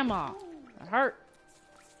 Grandma! That hurt.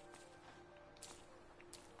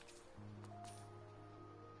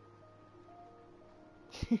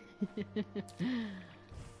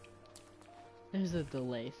 There's a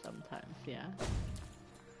delay sometimes, yeah.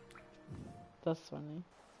 That's funny.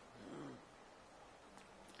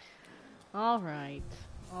 Alright.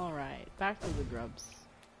 Alright. Back to the grubs.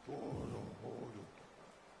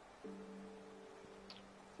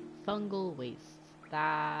 Fungal waste.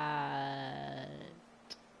 That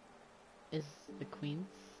is the Queen's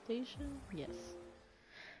Station? Yes.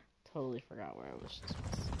 Totally forgot where I was just.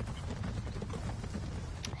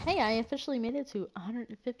 Hey, I officially made it to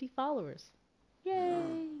 150 followers.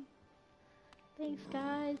 Yay! Thanks,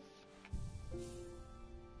 guys.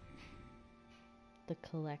 The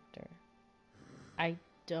collector. I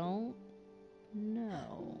don't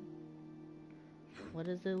know. What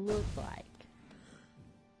does it look like?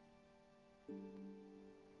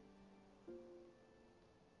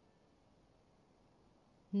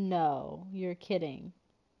 No, you're kidding.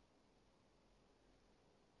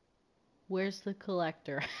 Where's the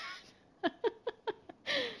collector?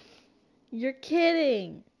 You're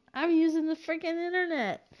kidding. I'm using the freaking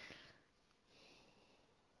internet.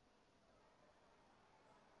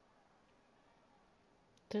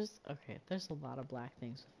 There's a lot of black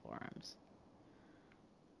things with forearms.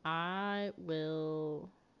 I will...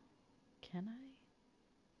 Can I?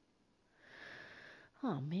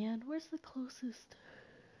 Oh man, where's the closest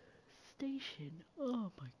station?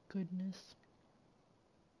 Oh my goodness.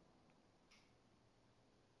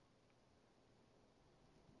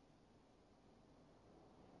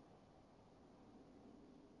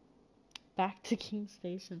 Back to King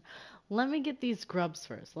Station. Let me get these grubs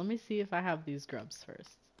first. Let me see if I have these grubs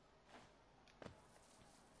first.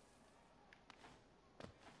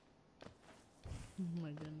 Oh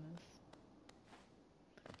my goodness.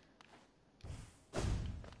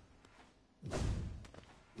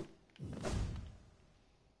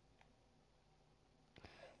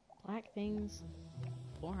 Black things,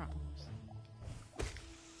 forearms.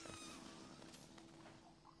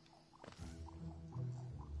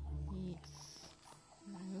 Yes.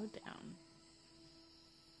 Go down.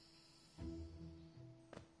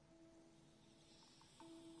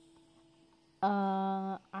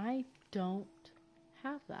 I don't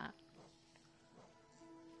have that.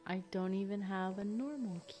 I don't even have a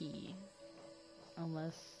normal key.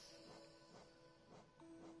 Unless...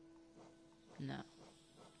 No.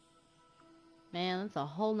 Man, that's a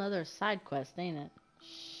whole nother side quest, ain't it?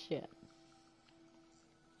 Shit.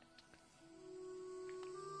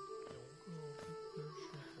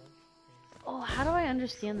 Oh, how do I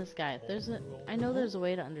understand this guy? I know there's a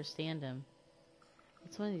way to understand him.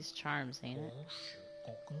 It's one of these charms, ain't it?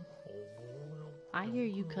 I hear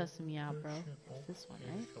you cussing me out, bro. It's this one,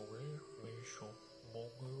 right?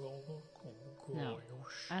 No,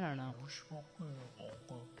 I don't know.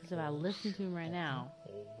 Because if I listen to him right now,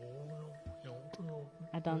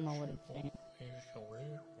 I don't know what he's saying.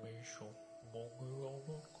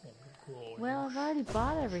 Well, I've already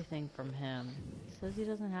bought everything from him. He says he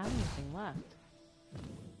doesn't have anything left.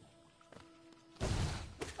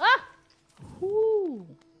 Ah! Whoo!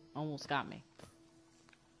 Almost got me.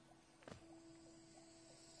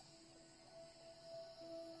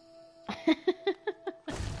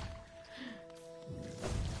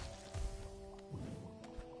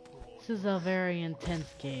 This is a very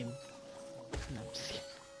intense game. No, I'm just kidding.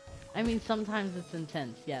 I mean, sometimes it's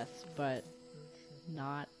intense, yes, but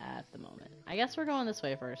not at the moment. I guess we're going this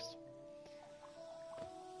way first.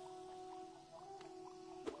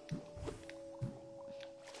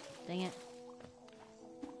 Dang it.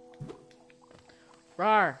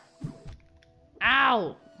 Rawr!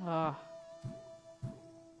 Ow! Ugh.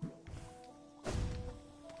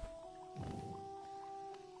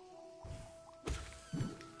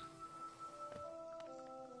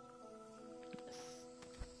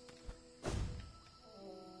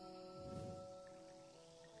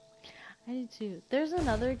 I do too. There's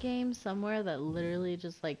another game somewhere that literally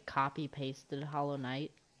just like copy pasted Hollow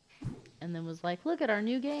Knight and then was like, look at our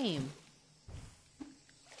new game.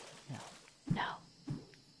 No. No.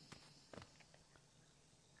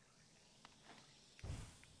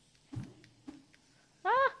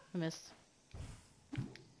 Ah! I missed.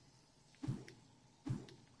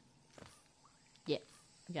 Yeah.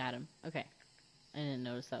 Got him. Okay. I didn't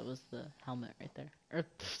notice that was the helmet right there. Or,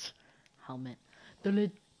 helmet. The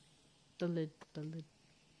lid. The lid. The lid.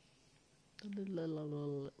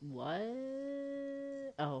 What?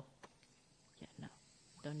 Oh. Yeah, no.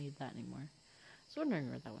 Don't need that anymore. I was wondering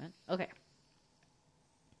where that went. Okay.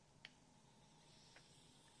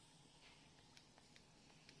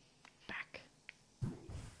 Back.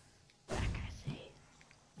 Back, I see.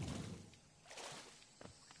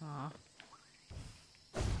 Aw.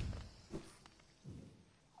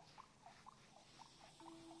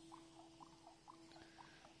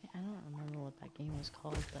 I don't remember what that game was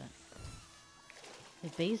called, but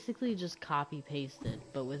it basically just copy pasted,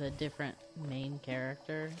 but with a different main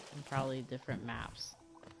character and probably different maps.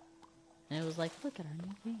 And it was like, look at our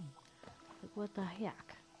new game. Like, what the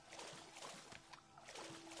heck?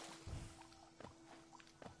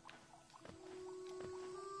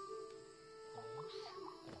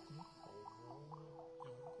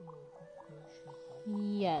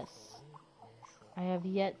 Yes. I have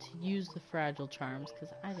yet to use the fragile charms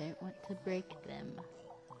because I don't want to break them.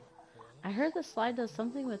 I heard the slide does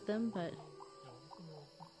something with them, but...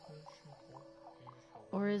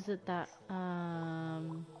 Or is it that, I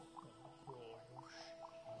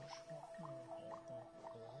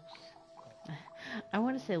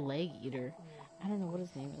want to say Leg Eater. I don't know what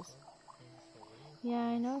his name is. Yeah,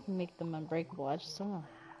 I know I can make them unbreakable. I just don't know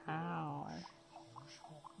how.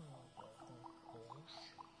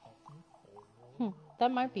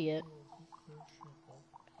 That might be it.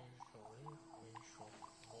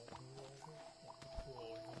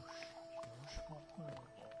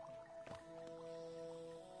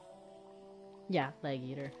 Yeah, Leg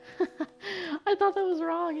Eater. I thought that was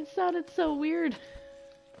wrong. It sounded so weird.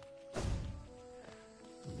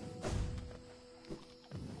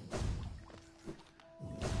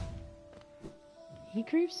 He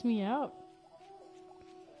creeps me out.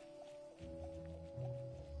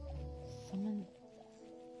 Summon.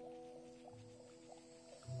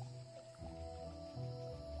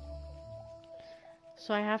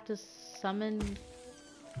 So I have to summon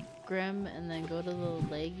Grim and then go to the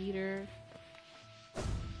Leg Eater.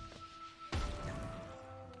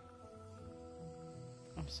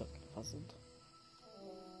 I'm so puzzled.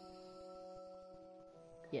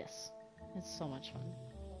 Yes, it's so much fun.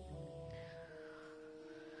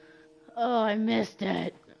 Oh, I missed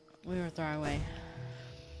it. We were throwing away.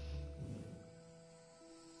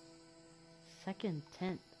 Second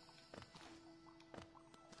tent.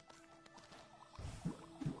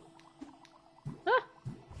 Ah!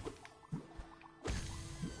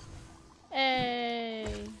 Hey!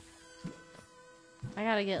 I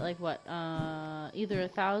gotta get like what? Either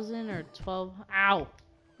 1,000 or 12. Ow!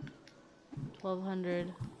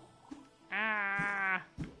 1,200. Ah!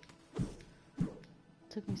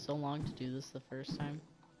 Took me so long to do this the first time.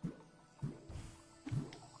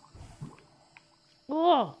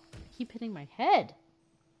 Oh! I keep hitting my head.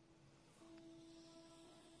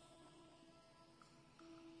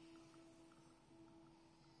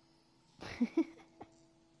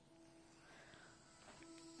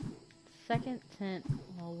 Second tent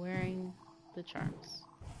wearing the charms.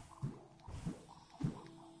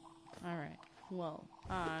 Alright. Well,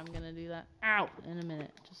 I'm gonna do that. Ow! In a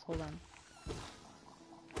minute. Just hold on.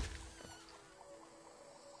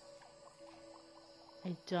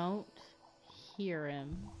 I don't hear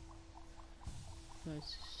him. I'm gonna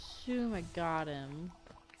assume I got him.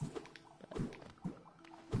 But...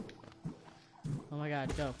 Oh my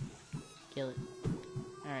god, go. Kill it.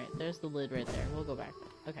 Alright, there's the lid right there. We'll go back.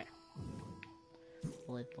 Okay.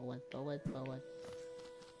 The lid.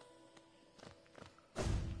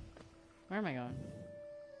 Where am I going?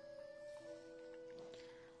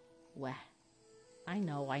 Wah. I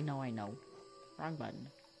know. Wrong button.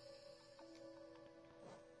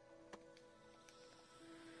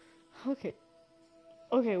 Okay.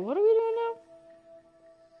 Okay, what are we doing now?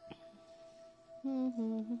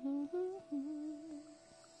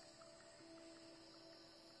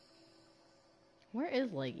 Where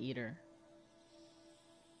is Lake Eater?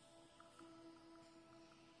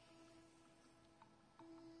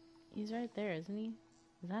 He's right there, isn't he?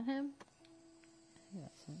 Is that him? I think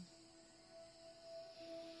that's him.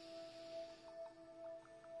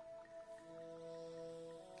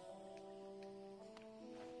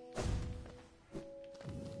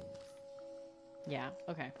 Yeah,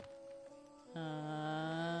 okay.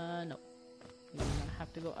 No. We don't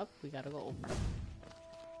have to go up, we gotta go over.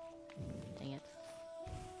 Dang it.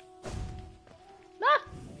 Ah!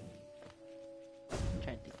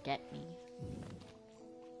 Tried to get me.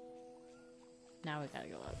 Now we gotta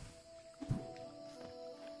go up.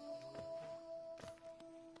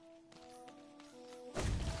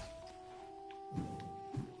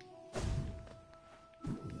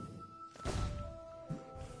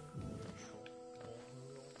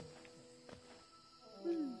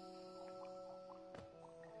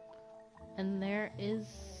 And there is...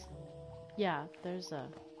 Yeah, there's a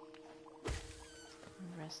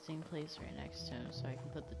resting place right next to him, so I can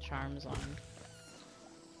put the charms on.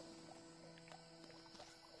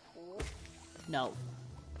 No.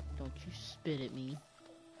 Don't you spit at me.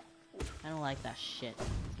 I don't like that shit.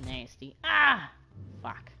 It's nasty. Ah!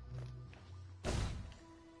 Fuck.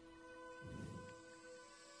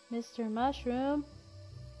 Mr. Mushroom?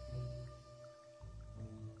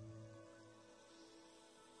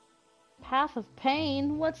 Path of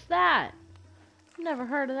Pain? What's that? Never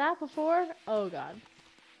heard of that before. Oh god.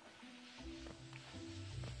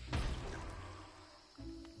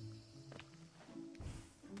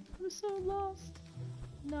 I'm so lost.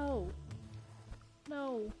 No.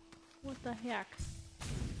 No. What the heck?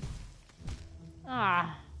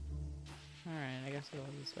 Ah. Alright, I guess we'll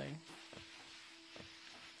go this way.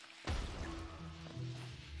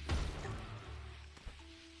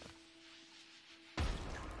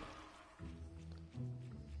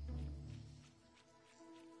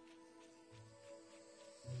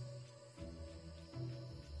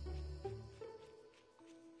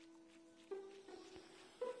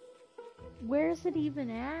 Where's it even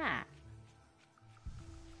at?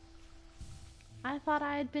 I thought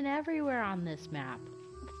I had been everywhere on this map.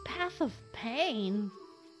 The Path of Pain?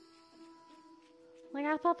 Like,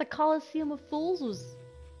 I thought the Coliseum of Fools was...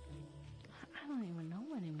 I don't even know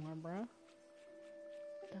anymore, bro.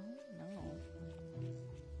 Don't know.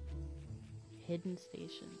 Hidden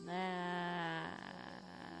Station.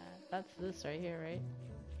 That's this right here, right?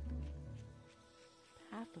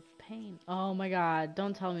 Path of Pain. Oh my god,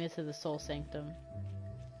 don't tell me it's in the Soul Sanctum.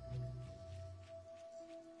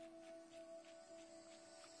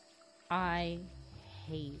 I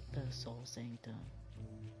hate the Soul Sanctum.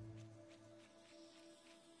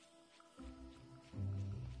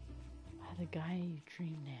 By the guy you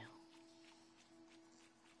dream now.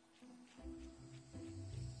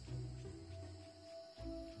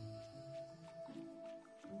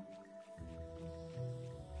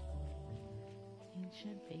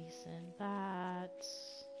 Ancient basin, that's...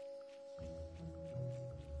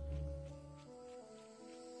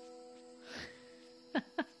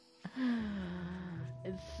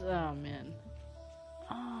 It's, oh man.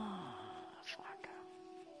 Oh, fuck.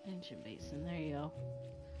 Ancient basin, there you go.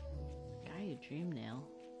 Guy you dream nail.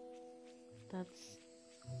 That's...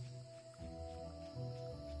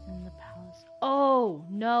 in the palace. Oh,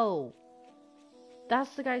 no!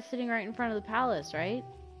 That's the guy sitting right in front of the palace, right?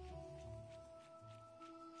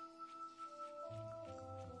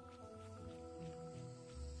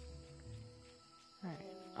 Alright,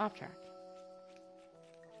 off track.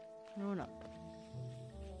 Going up.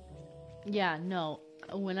 Yeah, no.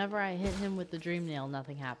 Whenever I hit him with the dream nail,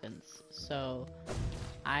 nothing happens. So,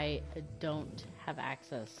 I don't have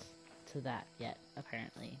access to that yet,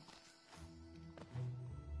 apparently.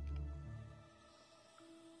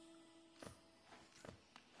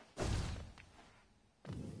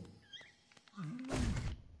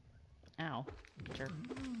 Ow. fucker.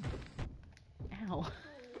 Ow.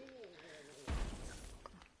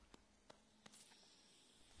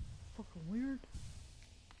 Fucking weird.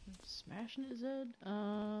 Smashing his head.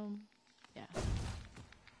 Yeah.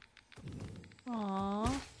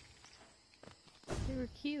 Aww. They were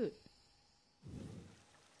cute.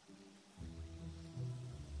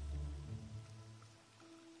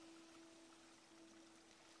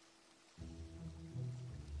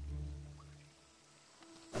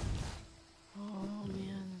 Oh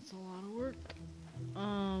man, that's a lot of work.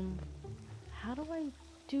 How do I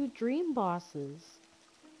do dream bosses?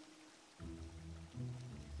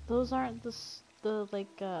 Those aren't the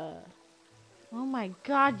like, oh my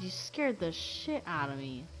god, you scared the shit out of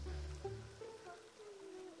me.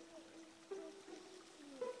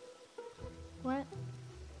 What?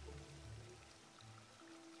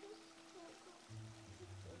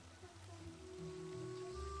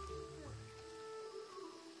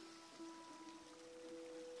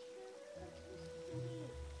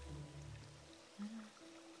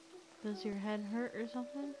 Does your head hurt or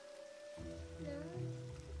something? No,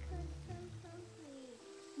 because I'm hungry.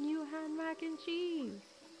 You had mac and cheese.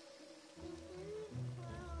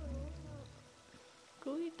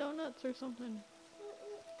 Go eat donuts or something.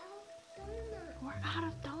 We're out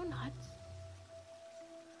of donuts.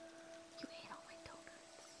 You ate all my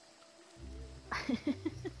donuts.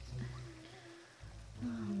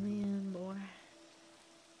 Oh man, boy.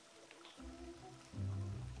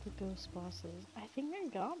 The ghost bosses. I think I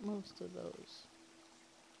got most of those.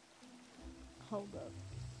 Hold up.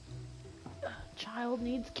 Child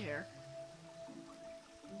needs care.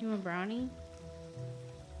 You want a brownie?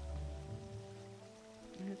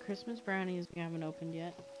 Christmas brownies we haven't opened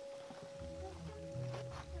yet.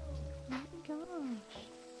 Oh my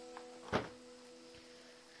gosh.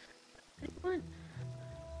 What?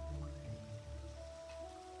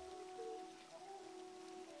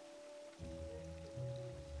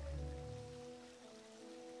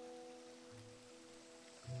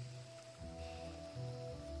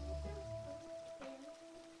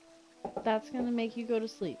 That's gonna make you go to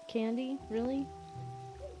sleep. Candy? Really?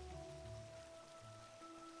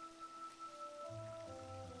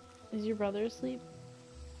 Is your brother asleep?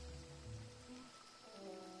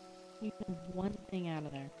 You need one thing out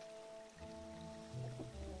of there.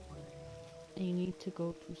 And you need to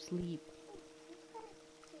go to sleep.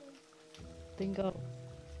 Then go.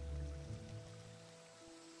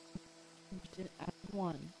 Add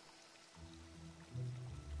one.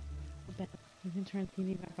 You can turn the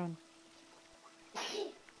TV back on.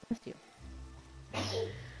 Bless you.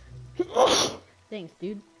 Thanks,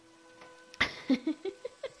 dude.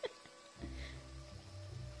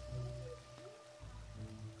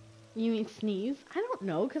 You mean sneeze? I don't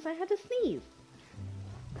know, because I had to sneeze.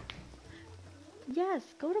 Yes,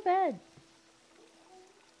 go to bed.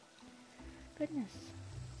 Goodness.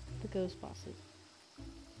 The ghost bosses.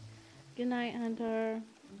 Good night, Hunter.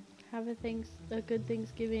 Have a good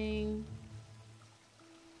Thanksgiving.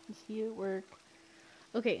 See you at work.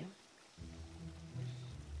 Okay.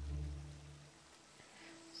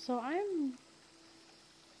 So I'm...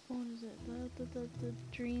 What is it? The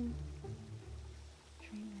dream...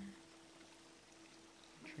 Dreamer.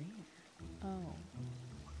 Oh.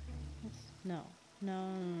 No.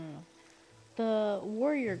 The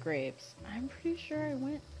warrior graves. I'm pretty sure I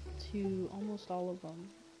went to almost all of them.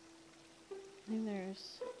 I think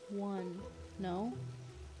there's one. No?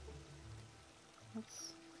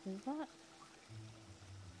 Is that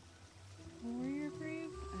a warrior grave?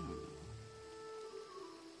 I don't know.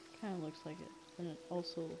 Kind of looks like it, and it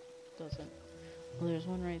also doesn't. Well, there's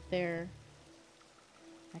one right there.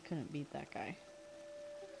 I couldn't beat that guy.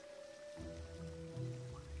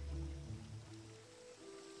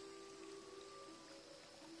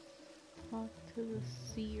 Talk to the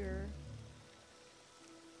seer.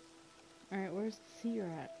 Alright, where's the seer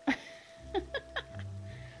at?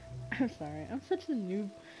 I'm sorry, I'm such a noob.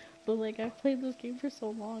 But like, I've played this game for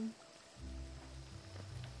so long.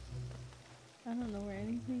 I don't know where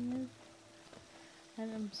anything is.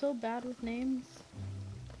 And I'm so bad with names.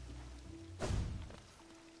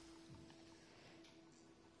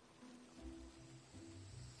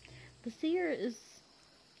 The seer is...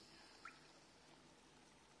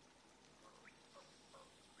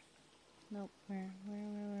 Nope, where?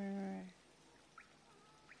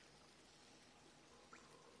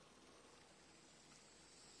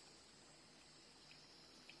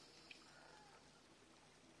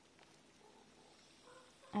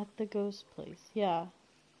 At the ghost place, yeah.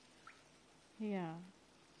 Yeah.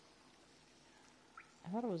 I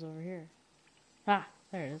thought it was over here. Ah,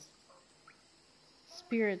 there it is.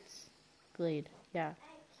 Spirits Glade, yeah.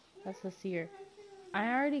 That's the seer.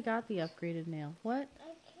 I already got the upgraded nail. What?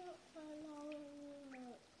 I can't find all of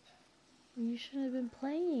it. You shouldn't have been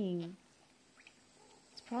playing.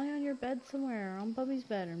 It's probably on your bed somewhere, or on Bubby's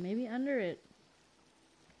bed, or maybe under it.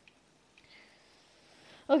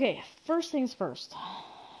 Okay, first things first.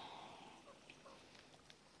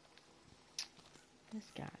 This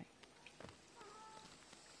guy.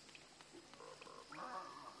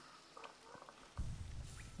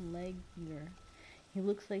 Leg eater. He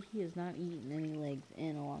looks like he has not eaten any legs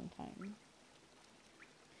in a long time.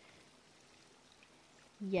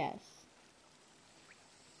 Yes.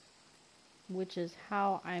 Which is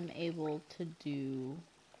how I'm able to do...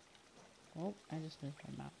 Oh, I just missed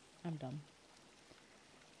my mouth. I'm dumb.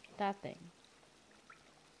 That thing.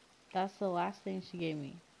 That's the last thing she gave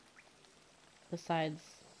me. Besides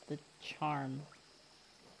the charm.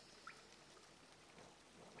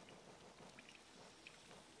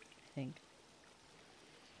 I think.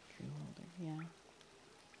 Dream holder, yeah.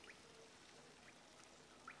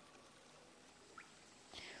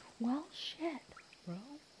 Well, shit, bro.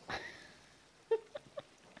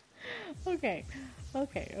 Okay.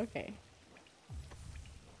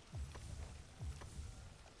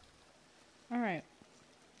 Alright.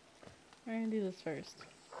 We're gonna do this first.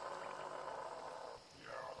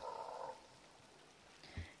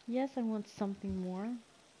 Yes, I want something more.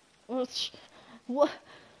 What?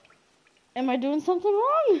 Am I doing something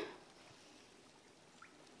wrong?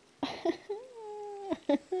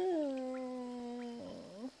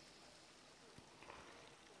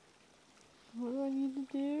 What do I need to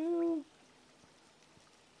do?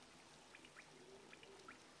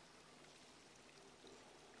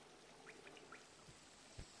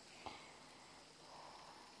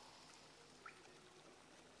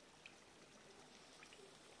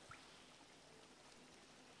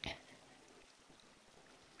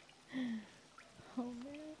 Oh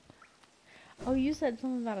man. Oh, you said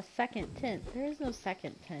something about a second tent. There is no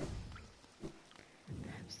second tent. I'm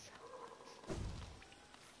so lost.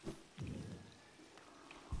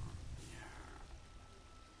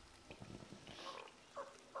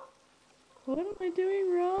 What am I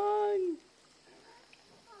doing wrong?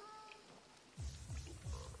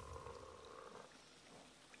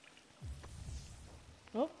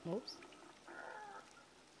 Oh, oops.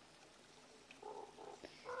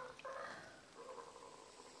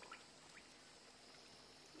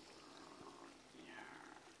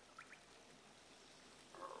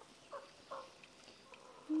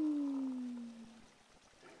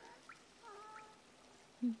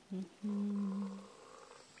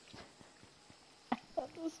 I thought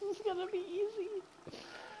this was gonna be easy.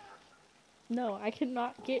 No, I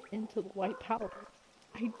cannot get into the white powder.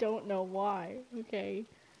 I don't know why, okay?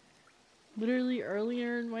 Literally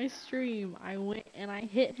earlier in my stream, I went and I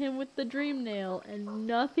hit him with the dream nail and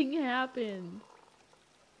nothing happened.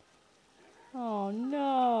 Oh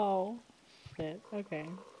no. Shit, okay.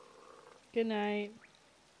 Good night.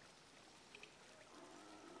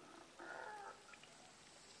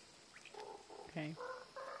 Okay.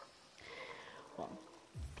 Well.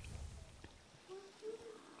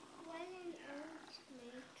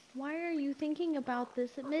 Why are you thinking about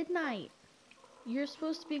this at midnight? You're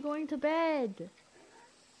supposed to be going to bed.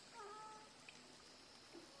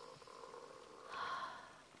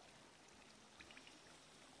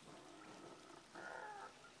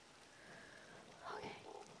 Okay.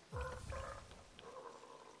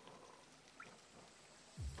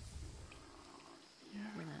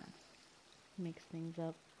 I'm gonna mix things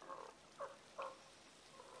up.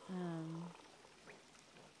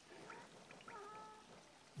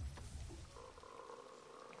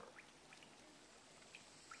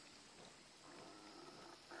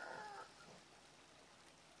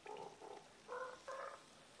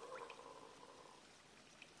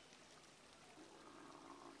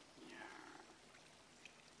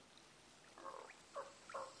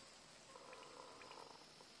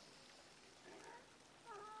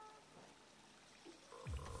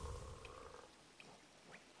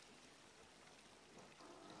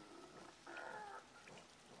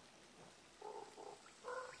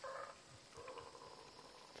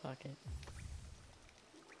 Fuck it.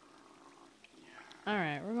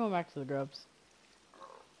 Alright, we're going back to the grubs.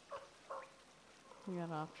 We got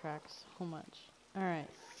off track so much. Alright,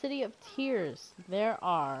 City of Tears. There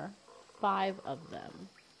are 5 of them.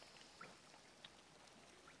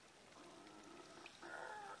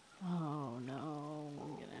 Oh no,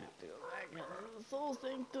 I'm gonna have to go back into the Soul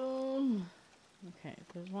Sanctum. Okay,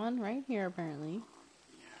 there's one right here apparently.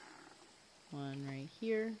 One right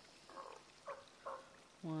here.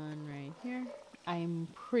 One right here. I'm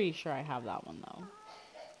pretty sure I have that one though.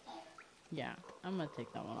 Yeah, I'm gonna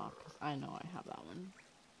take that one off because I know I have that one.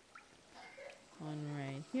 One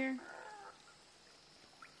right here.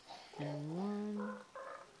 And one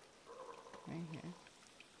right here.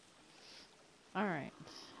 Alright.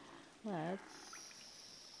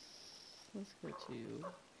 Let's go to, let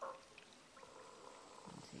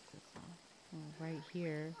me take this off. Oh, right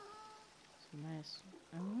here. So nice.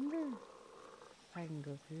 I wonder if I can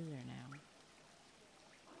go through there now.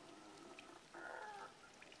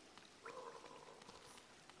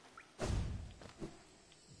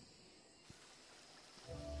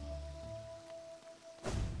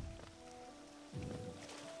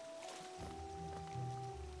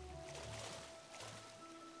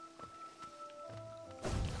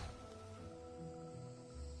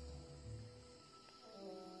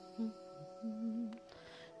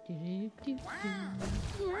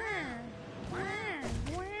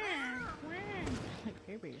 Like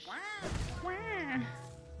babies.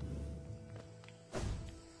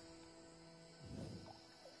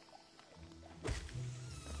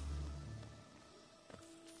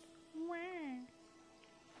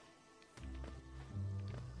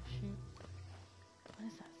 Shoot. What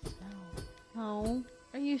is that smell? Oh,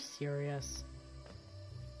 are you serious?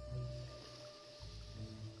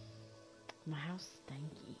 My house is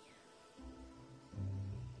stanky.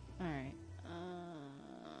 Alright.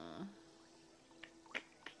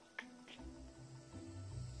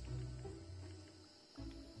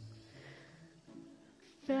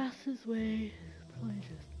 Fastest way is probably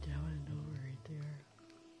just down and over right there.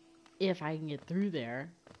 If I can get through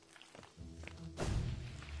there.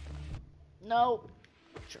 No.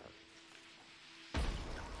 Sure.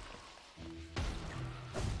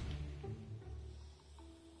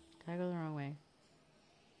 Did I go the wrong way?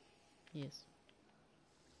 Yes.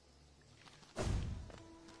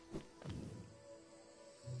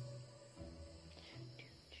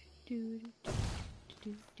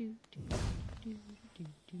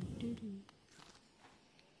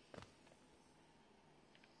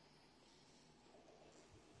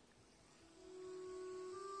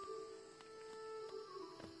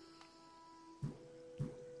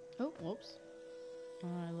 Oh, whoops.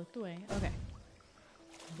 I looked away. Okay.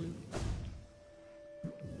 Blue.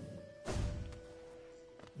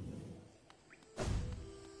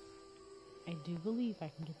 I do believe I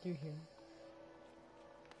can get through here.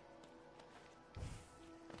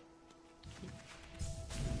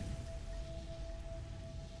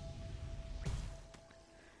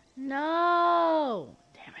 No!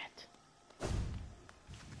 Damn it.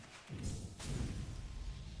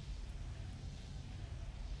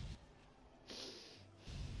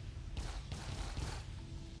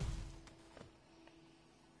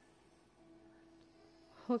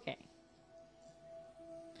 Okay.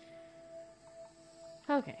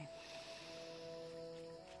 Okay.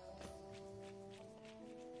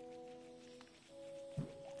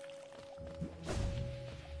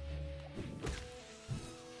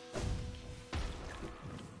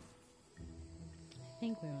 I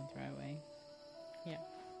think we went the right way. Yeah.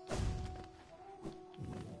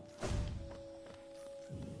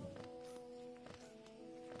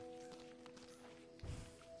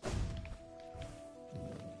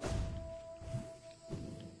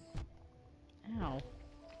 Ow.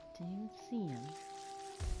 Didn't even see him.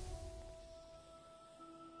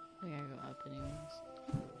 We gotta go up anyways.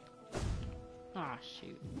 Ah,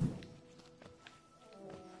 shoot.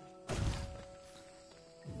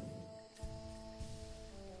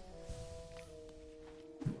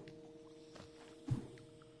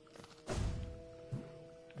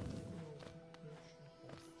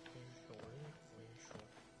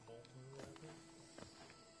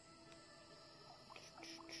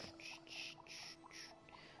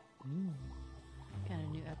 Ooh. Got a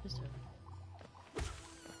new episode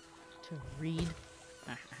to read.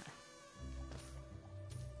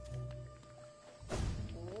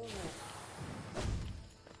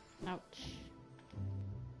 Ouch.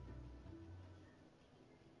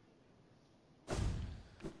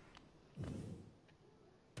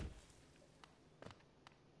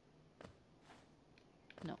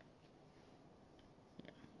 No.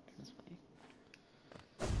 Yeah, this way.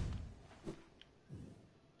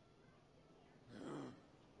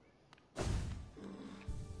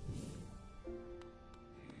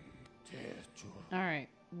 Alright,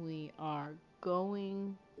 we are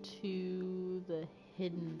going to the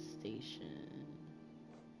hidden station.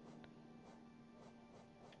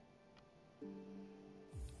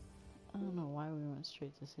 I don't know why we went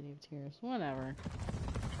straight to City of Tears. Whatever.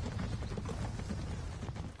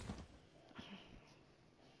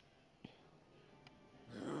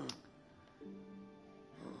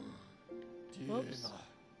 Whoops.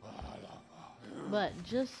 But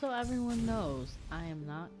just so everyone knows, I am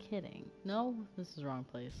not kidding. No, this is the wrong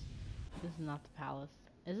place. This is not the palace.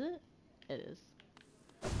 Is it? It is.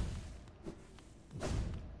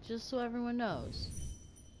 Just so everyone knows.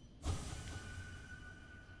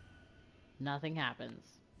 Nothing happens.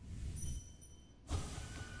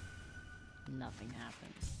 Nothing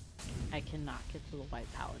happens. I cannot get to the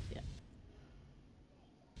White Palace yet.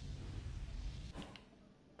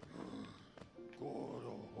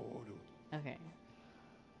 Okay.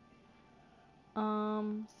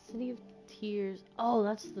 City of Tears. Oh,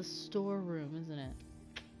 that's the storeroom, isn't it?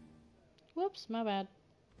 Whoops, my bad.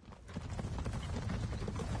 I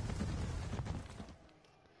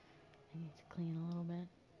need to clean a little bit.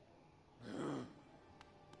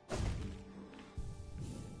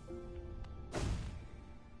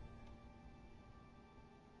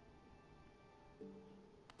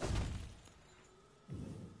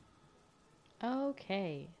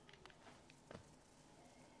 Okay.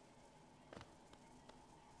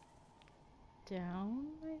 Down,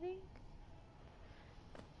 I think?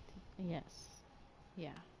 Yes.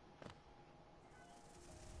 Yeah.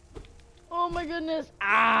 Oh my goodness!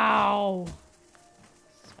 Ow!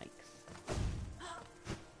 Spikes.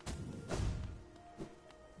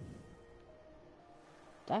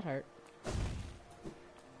 That hurt.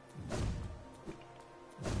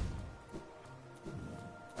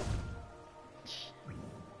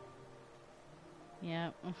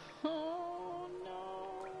 Yeah. Oh no!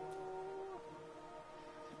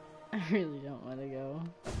 I really don't want to go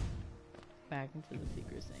back into the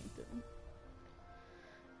secret sanctum.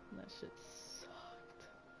 That shit sucked.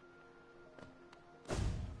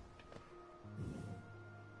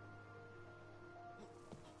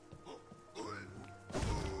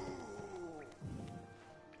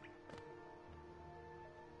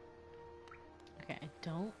 Okay, I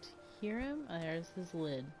don't hear him. Oh, there's his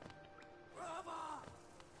lid.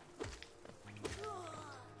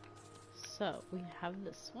 So, we have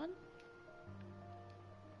this one.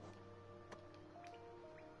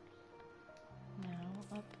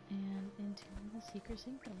 Now, up and into the secret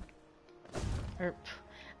sanctum. Am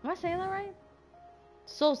I saying that right?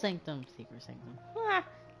 Soul Sanctum, Secret Sanctum. Ah!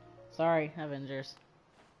 Sorry, Avengers.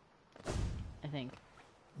 I think.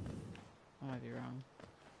 I might be wrong.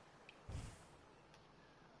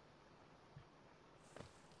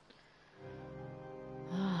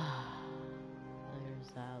 There's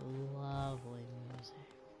that lovely music.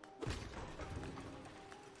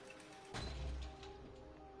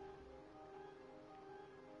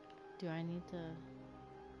 Do I need to...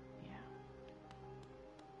 Yeah.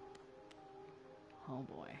 Oh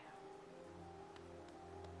boy.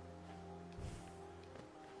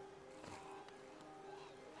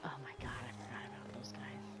 Oh my god, I forgot about those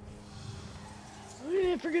guys. I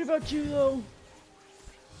didn't forget about you though.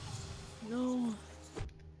 No.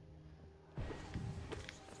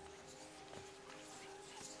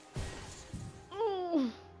 Oh.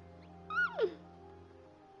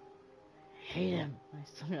 Hate him. I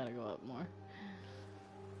still gotta go up more.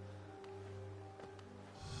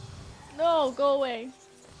 No, go away.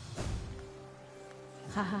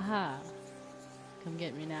 Ha ha ha. Come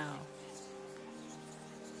get me now.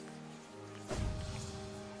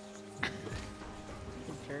 You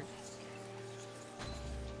jerk.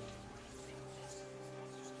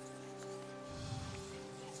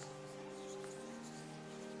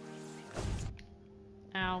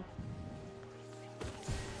 Ow.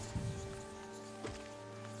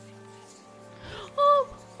 Oh!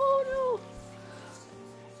 Oh no!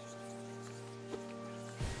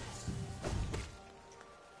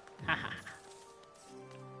 Haha.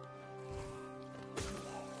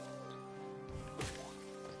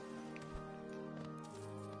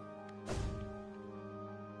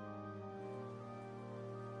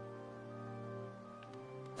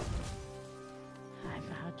 I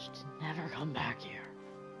vowed to never come back here.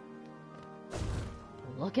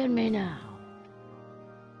 Look at me now.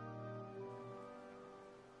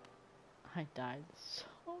 I died so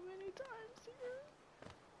many times here.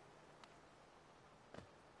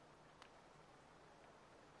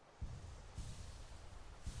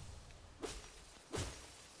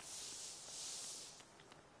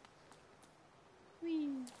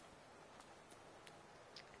 Whee.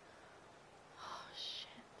 Oh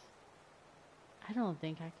shit. I don't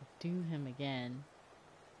think I could do him again.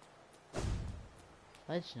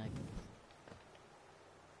 Fudge nuggets.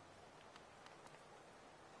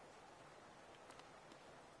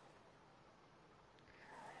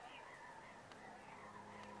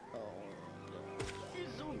 Oh no.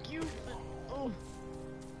 He's so cute, but oh.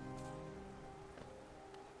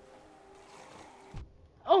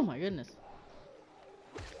 Oh my goodness.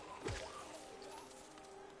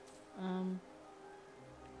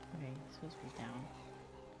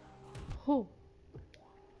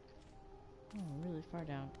 Oh, really far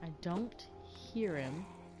down. I don't hear him.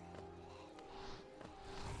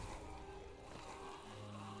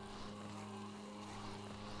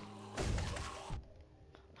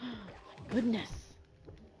 Goodness.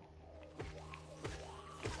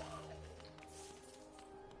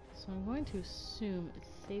 So I'm going to assume it's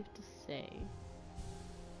safe to say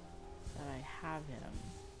that I have him.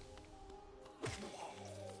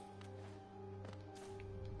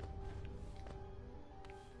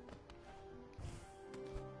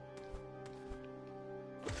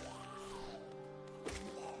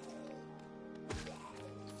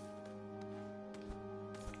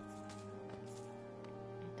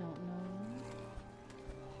 I don't know.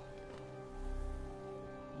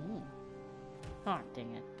 Ooh. Oh,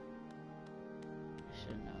 dang it. I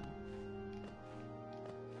should have known.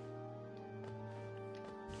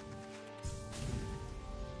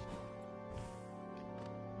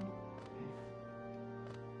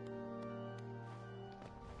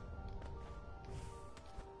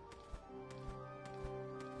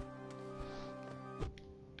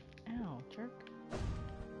 Ow, jerk.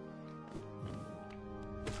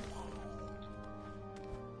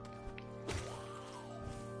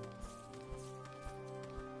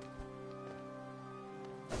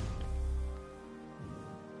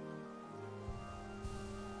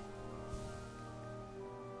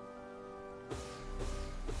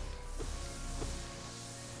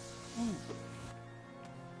 Mm. Yeah.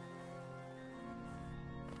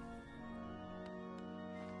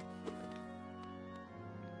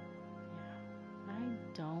 I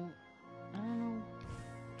don't know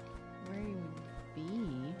where he would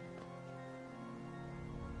be.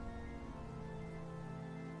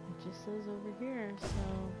 It just says over here, so.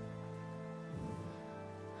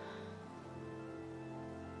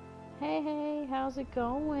 Hey, how's it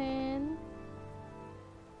going?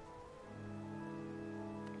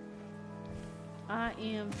 I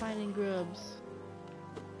am finding grubs.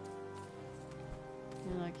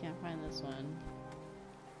 No, I can't find this one.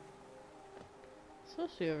 It's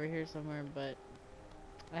supposed to be over here somewhere, but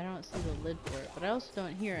I don't see the lid for it. But I also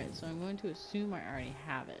don't hear it, so I'm going to assume I already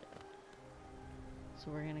have it.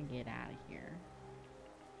 So we're gonna get out of here.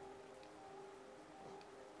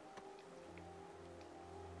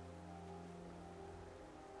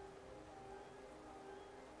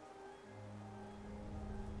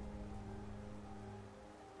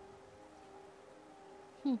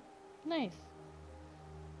 Nice.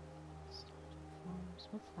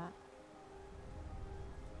 What's that?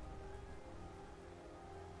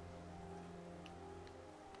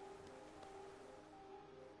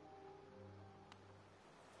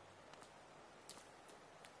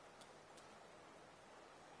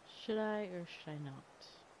 Should I or should I not?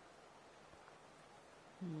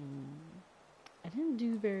 I didn't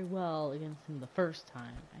do very well against him the first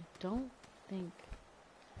time. I don't think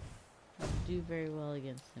I'll do very well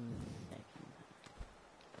against him the second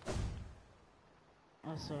time.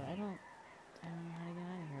 Also, I don't know how to get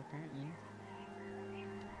out of here, apparently.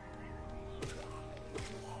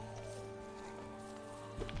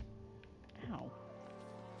 Ow.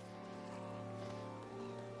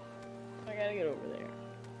 I gotta get over there.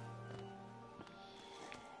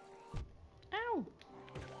 Ow!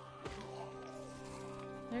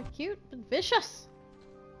 They're cute, but vicious!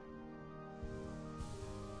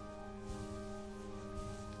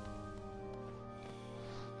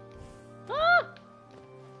 Ah!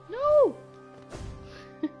 No!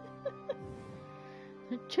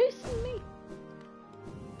 They're chasing me!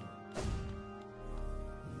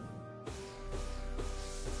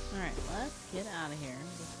 Alright, let's get out of here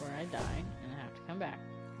before I die and I have to come back.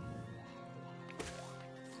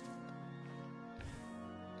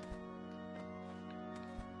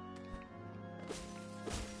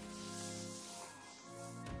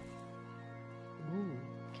 Ooh,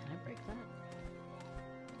 can I break that?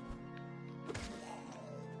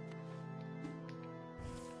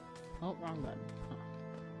 Oh, wrong button.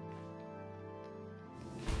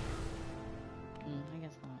 Huh. I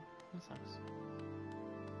guess not. That sucks.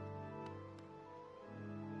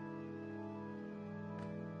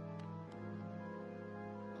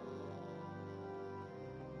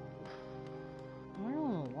 Am I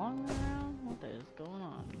going a long way around? What is going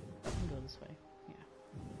on? I can go this way. Yeah.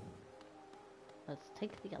 Let's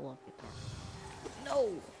take the elevator. No!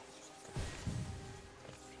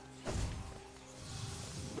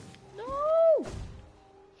 No! Let's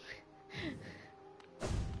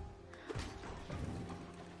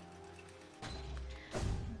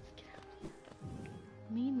get out of here.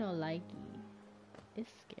 Me no likey.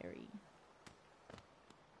 It's scary.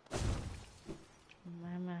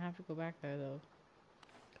 I'm gonna have to go back there though.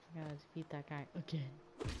 I gotta defeat that guy again.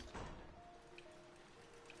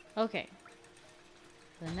 Okay.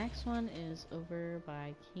 The next one is over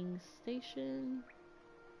by King's Station.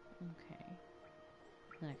 Okay.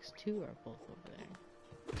 The next two are both over there.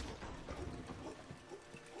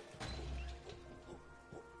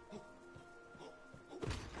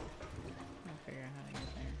 I'll figure out how to get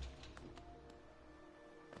there.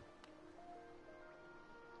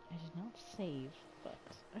 I did not save, but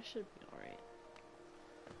I should be alright.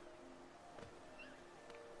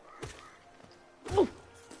 Oh!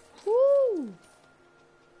 Woo!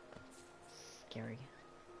 Scary.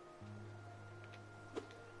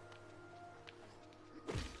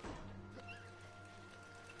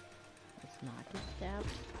 Let's not get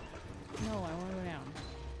stabbed. No, I want to go down.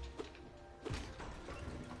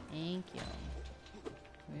 Thank you.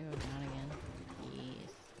 Can we go down again?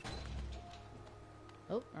 Yes.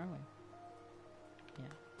 Oh, are we?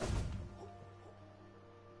 Yeah.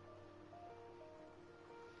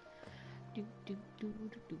 Do do do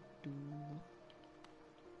do do do.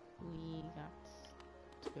 We got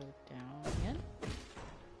to go down again.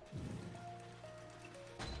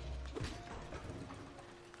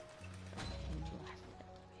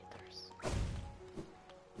 Elevators.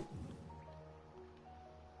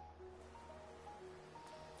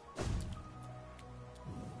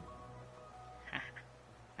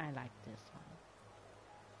 I like this one.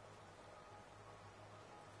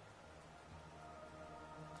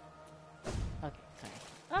 Okay, sorry.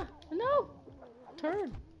 Ah, no! Turn!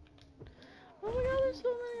 Oh my god, there's so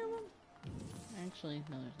many of them! Actually,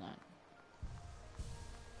 no, there's not.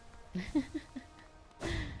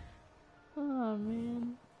 Oh,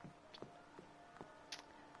 man.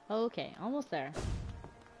 Okay, almost there. Oh,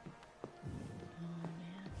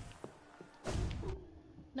 man.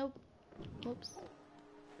 Nope. Whoops.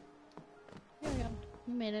 There we go.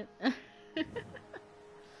 We made it. Okay.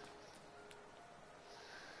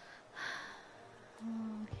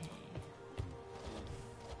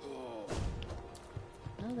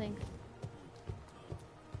 No thanks.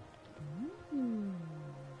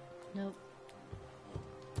 Nope.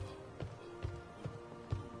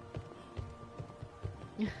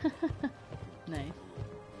 Nice.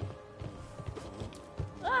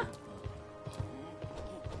 Ah!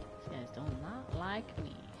 These guys do not like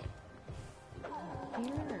me.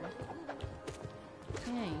 Here.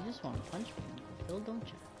 Yeah, you just want to punch me, Phil, don't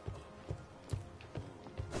you?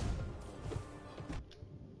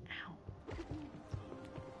 Ow.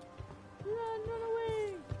 Run away!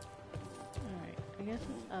 Alright, I guess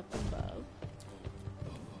it's up above.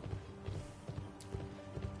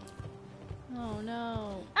 Oh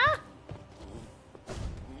no. Ah!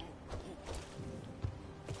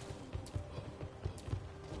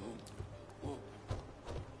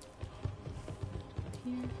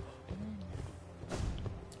 Here and then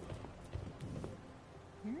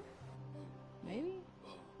here? Maybe?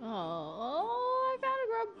 Oh, I found a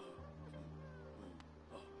grub.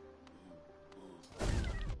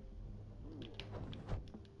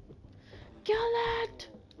 Kill it!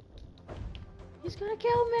 He's gonna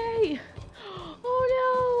kill me! Oh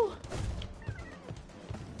no!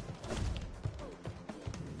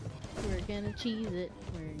 We're gonna cheese it.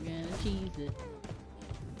 We're gonna cheese it.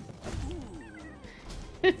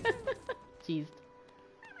 Cheesed.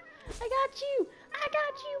 I got you! I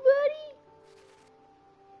got you, buddy!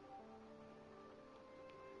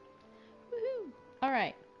 Woohoo!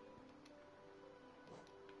 Alright.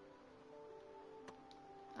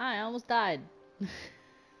 I almost died.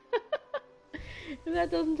 If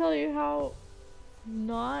that doesn't tell you how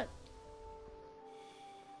not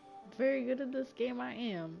very good at this game I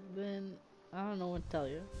am, then I don't know what to tell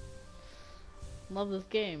you. Love this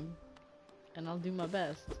game, and I'll do my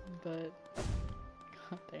best, but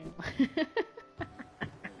god damn.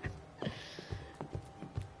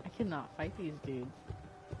 I cannot fight these dudes.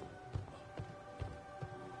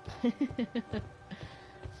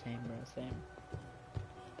 Same bro, same.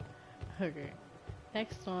 Okay,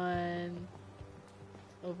 next one.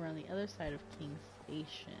 Over on the other side of King's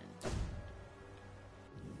Station.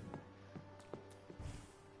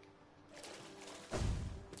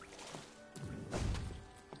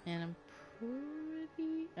 And I'm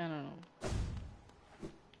pretty... I don't know.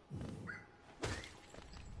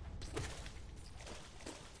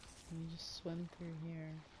 Let me just swim through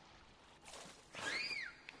here.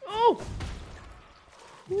 Oh!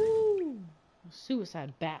 Woo! A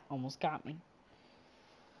suicide bat almost got me.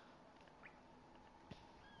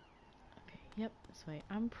 Yep, this way.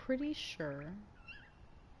 I'm pretty sure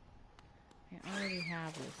I already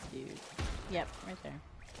have this dude. Yep, right there.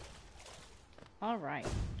 Alright.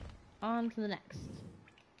 On to the next.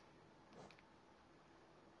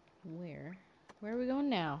 Where are we going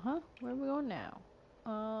now, huh? Where are we going now?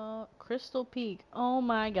 Crystal Peak. Oh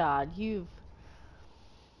my god, you've...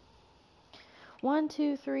 1,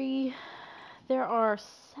 2, 3... There are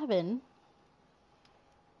 7.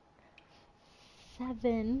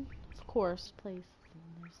 7. Of course, place.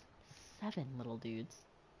 There's 7 little dudes.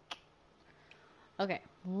 Okay,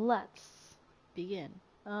 let's begin.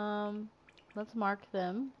 Let's mark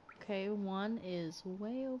them. Okay, 1 is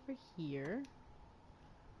way over here.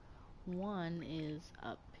 1 is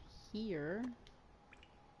up here.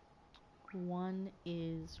 1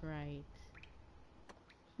 is right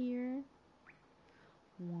here.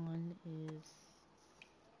 1 is,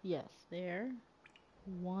 yes, there.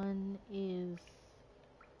 1 is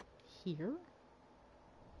here.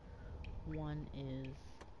 1 is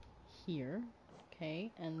here.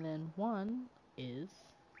 Okay, and then 1 is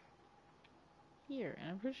here.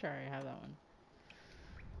 And I'm pretty sure I have that one.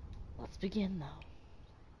 Let's begin though.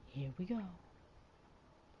 Here we go.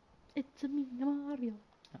 It's a me, Mario.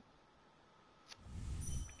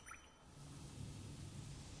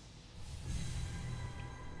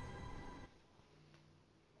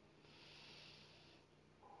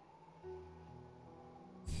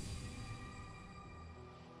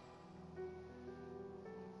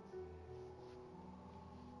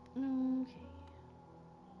 No. Okay.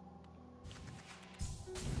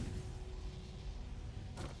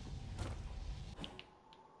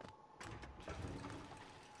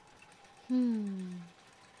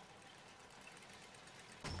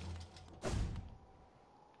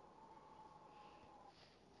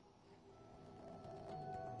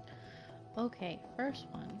 Okay, first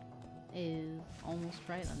one is almost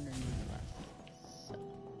right underneath us. So,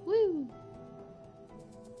 woo!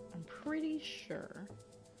 I'm pretty sure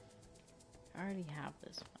I already have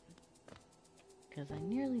this one. Because I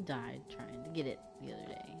nearly died trying to get it the other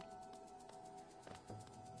day.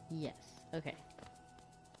 Yes, okay.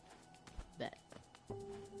 Bet.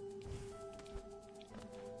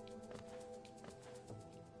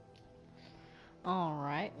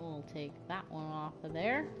 Alright, we'll take that one off of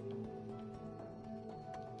there.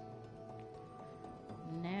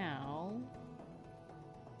 Now...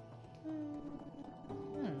 I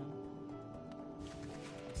don't know.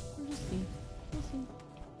 We'll just see. We'll see.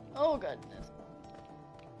 Oh, goodness.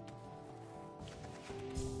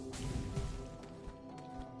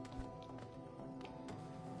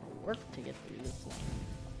 Work to get through this one.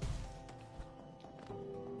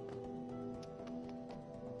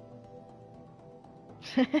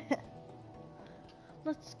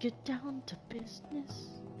 Let's get down to business.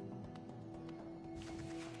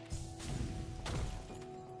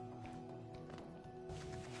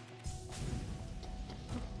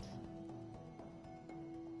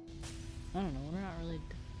 I don't know, we're not really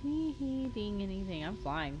defeating anything. I'm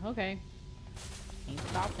flying. Okay. Ain't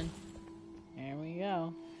stopping. There we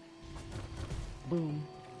go. Boom.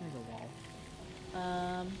 There's a wall.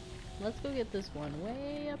 Let's go get this one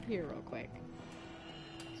way up here real quick.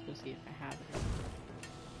 Let's go see if I have it.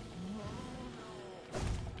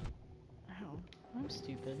 Ow. I'm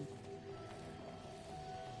stupid.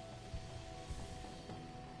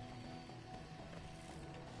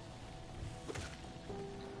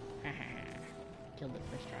 Killed it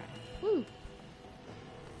first try. Woo!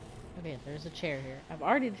 Okay, there's a chair here. I've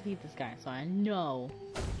already defeated this guy, so I know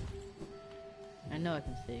I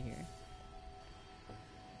can stay here.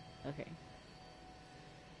 Okay.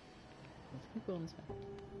 Let's keep going this way.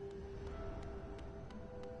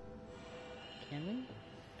 Can we?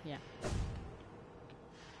 Yeah.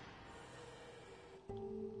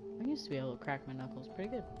 I used to be able to crack my knuckles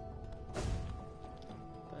pretty good.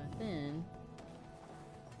 But then...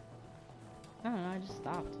 I don't know, I just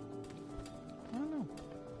stopped. I don't know.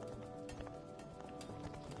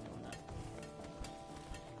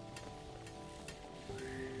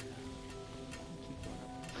 Keep going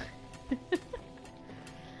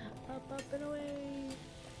up. Up and away.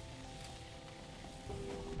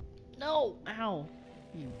 No! Ow!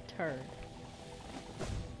 You turd.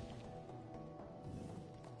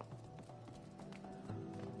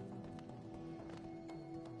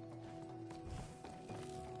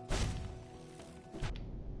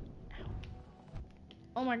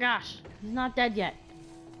 Oh my gosh, he's not dead yet.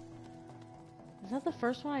 Is that the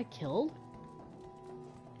first one I killed?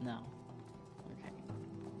 No. Okay.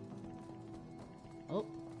 Oh,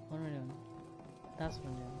 what am I doing? That's what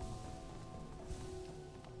I'm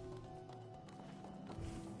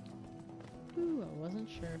doing. Ooh, I wasn't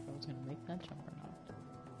sure if I was gonna make that jump or not.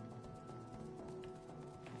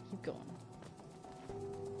 Keep going.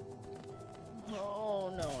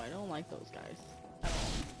 Oh no, I don't like those guys.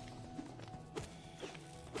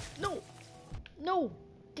 No! No!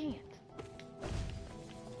 Dang it.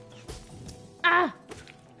 Ah!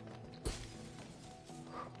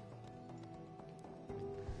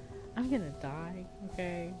 gonna die,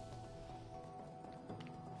 okay?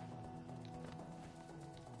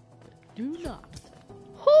 Do not.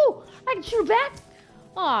 Whoo! I can shoot back!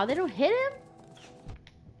 Aw, they don't hit him?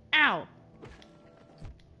 Ow!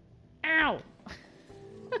 Ow!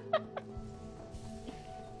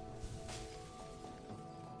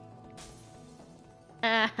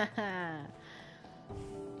 I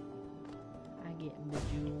get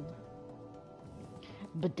bejeweled.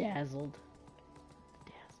 Bedazzled.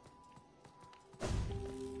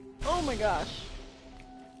 Oh my gosh.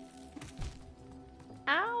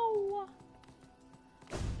 Ow!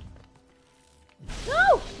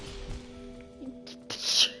 No!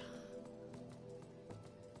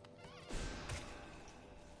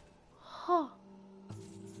 Huh.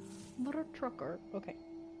 What a trucker. Okay.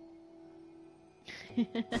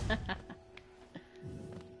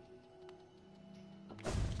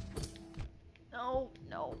 No,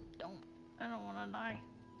 no, don't. I don't want to die.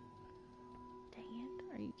 Dang it.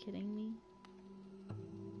 Are you kidding me?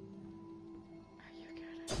 Are you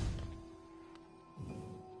kidding?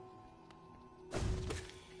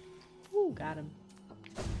 Ooh, got him.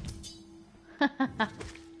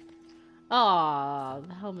 Aw,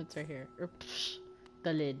 the helmet's right here. Or, psh,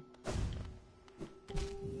 the lid.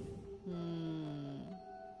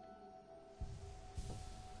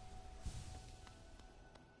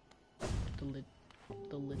 The lid.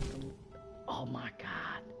 The lid. The lid. Oh my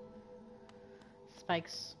god.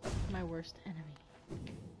 Spike's my worst enemy.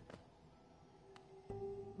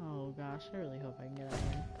 Oh gosh, I really hope I can get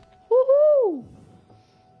iron. Woohoo!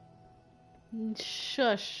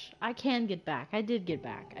 Shush. I can get back. I did get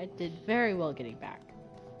back. I did very well getting back.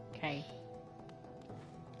 Okay.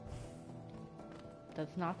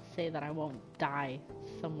 That's not to say that I won't die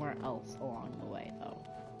somewhere else along the way, though.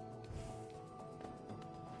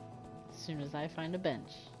 As soon as I find a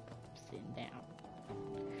bench, I'm sitting down.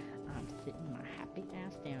 I'm sitting my happy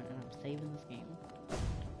ass down and I'm saving this game.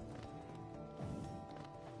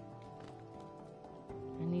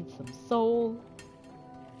 I need some soul.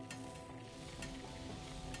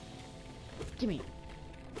 Gimme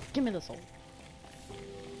the soul.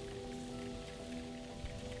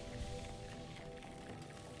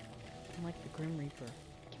 I'm like the Grim Reaper.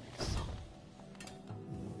 Give me the soul.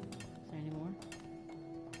 Is there any more?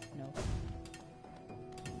 No.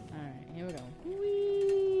 Alright, here we go. Whee!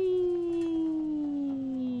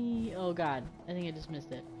 Oh god, I think I just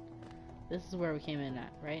missed it. This is where we came in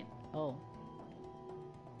at, right? Oh.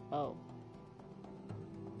 Oh.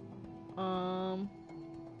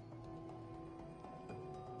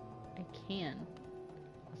 I can.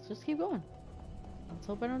 Let's just keep going. Let's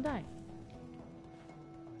hope I don't die.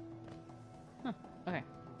 Huh, okay.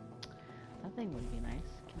 That thing would be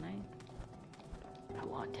nice. Can I? I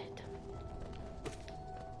want it.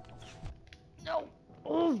 No!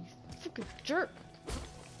 Oh, you freaking jerk!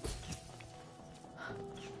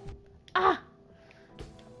 Ah!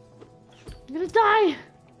 I'm gonna die!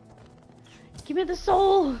 Give me the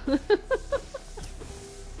soul!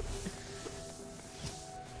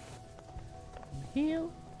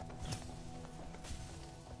 Heal.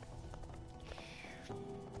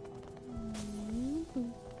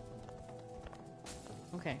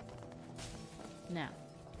 Okay. Now.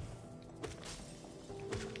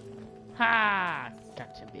 Ha!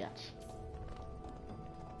 Gotcha, bitch.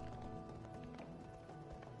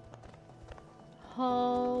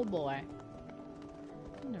 Oh boy.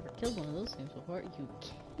 I've never killed one of those things before. You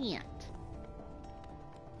can't.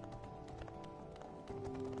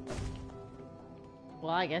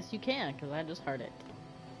 Well, I guess you can, because I just heard it.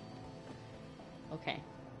 Okay.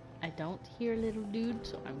 I don't hear little dude,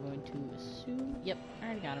 so I'm going to assume... Yep, I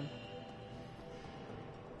already got him.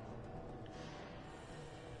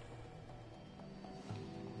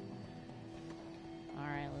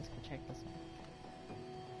 Alright, let's go check this one.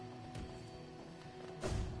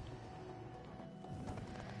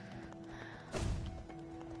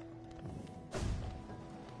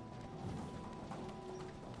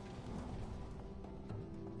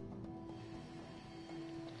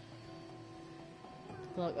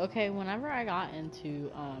 Look, okay, whenever I got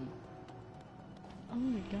into, oh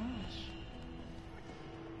my gosh.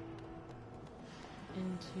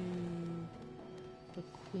 Into the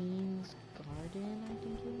Queen's Garden, I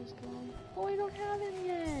think it was called. Oh, I don't have him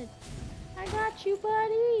yet. I got you,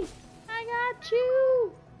 buddy. I got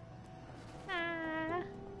you. Ah.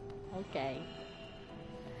 Okay.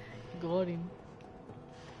 Got him.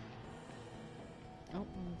 Oh,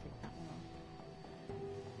 let me take that one off.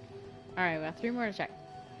 Alright, we have 3 more to check.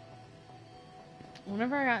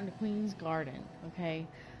 Whenever I got into Queen's Garden, okay,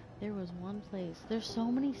 there was one place. There's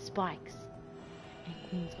so many spikes in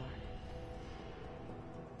Queen's Garden.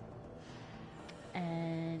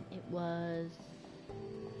 and it was,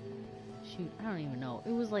 shoot, I don't even know.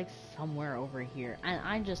 It was like somewhere over here, and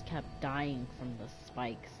I just kept dying from the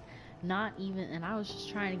spikes. Not even, and I was just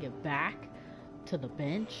trying to get back to the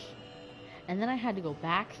bench, and then I had to go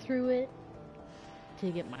back through it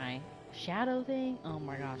to get my shadow thing. Oh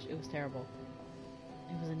my gosh, it was terrible.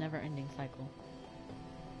 It was a never-ending cycle.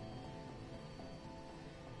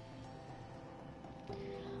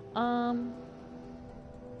 I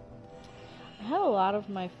had a lot of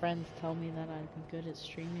my friends tell me that I'd be good at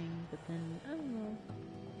streaming, but then, I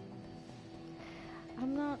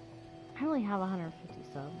don't know. I only have 150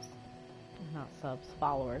 subs. Not subs,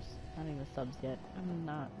 followers. Not even subs yet. I'm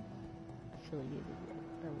not affiliated yet,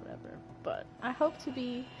 or whatever. But I hope to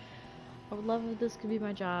be. I would love if this could be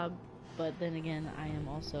my job, but then again, I am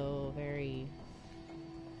also very...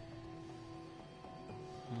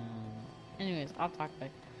 anyways, off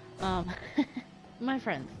topic. My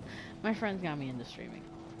friends. My friends got me into streaming.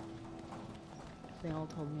 They all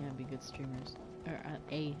told me I'd be good streamers. Or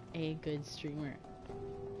a good streamer. I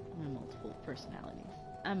have multiple personalities.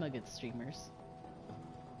 I'm a good streamer.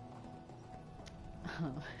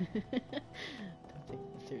 Don't take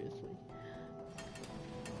me seriously.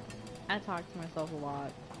 I talk to myself a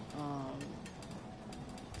lot.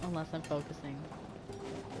 Unless I'm focusing.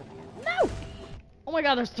 No! Oh my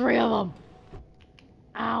god, there's 3 of them!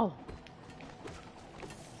 Ow!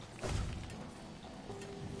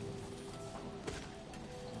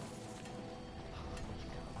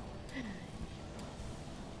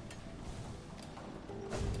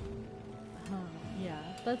 Yeah,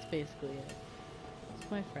 that's basically it.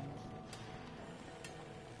 It's my friends.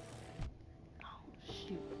 Oh,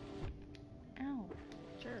 shoot. Ow.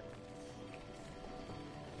 Jerk.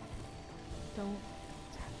 Don't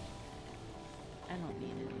tap me. I don't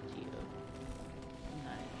need any geo. I'm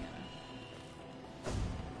not even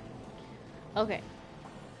gonna. Okay.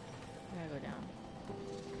 I gotta go down.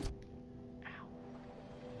 Ow.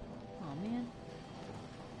 Oh man.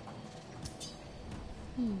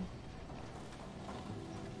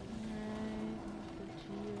 Alright, the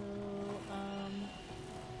geo,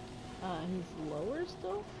 he's lower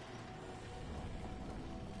still?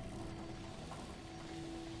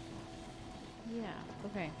 Yeah,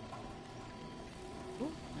 okay.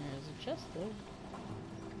 Ooh, there's a chest though.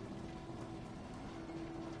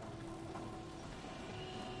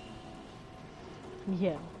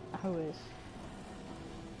 Yeah, I wish.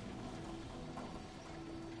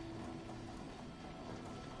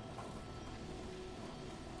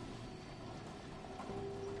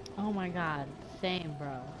 Oh my god, same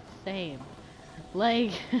bro, same.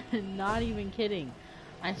 Like, not even kidding.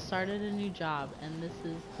 I started a new job and this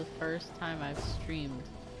is the first time I've streamed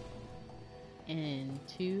in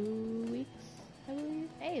 2 weeks, I believe.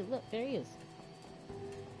 Hey, look, there he is.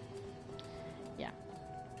 Yeah,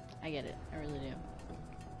 I get it, I really do.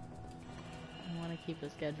 I want to keep a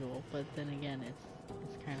schedule, but then again, it's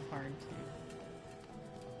kind of hard to.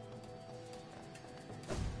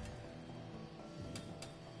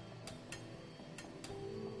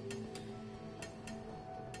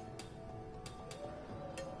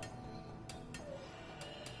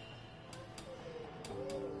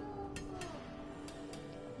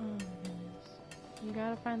 Oh goodness. You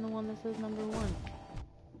gotta find the one that says number 1.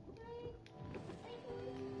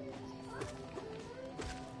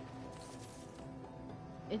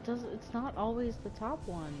 It's not always the top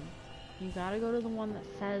one. You gotta go to the one that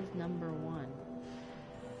says number 1.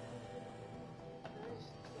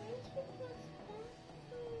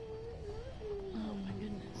 Oh my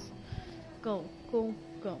goodness. Go, go,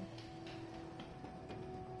 go.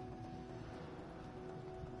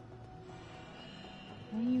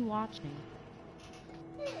 What are you watching?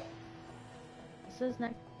 It says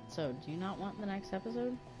next episode. Do you not want the next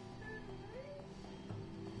episode?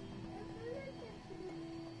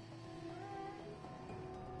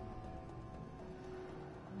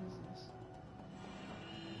 What is this?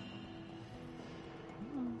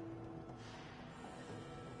 Oh.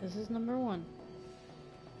 This is number 1.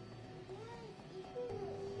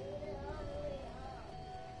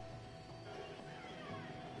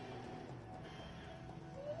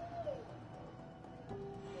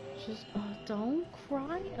 Just, don't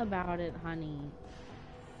cry about it, honey.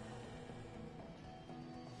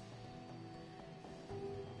 It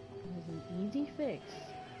was an easy fix.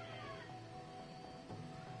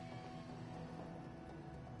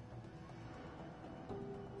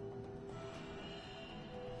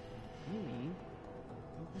 Maybe.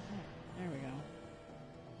 What the heck? There we go.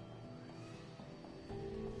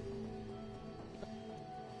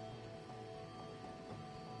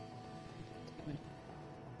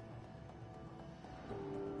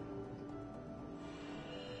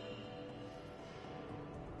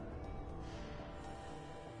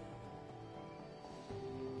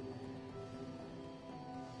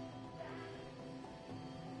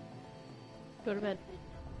 Go to bed.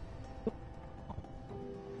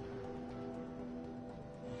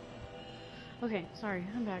 Okay, sorry,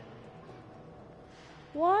 I'm back.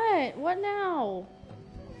 What? What now?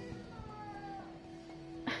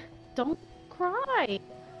 Don't cry.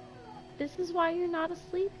 This is why you're not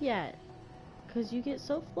asleep yet. 'Cause you get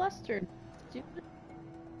so flustered. Stupid.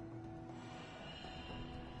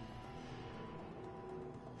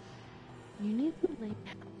 You need to lay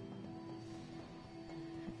down.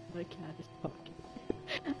 My cat is talking.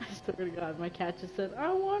 I swear to God, my cat just said,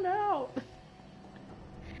 I want out.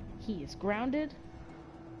 He is grounded.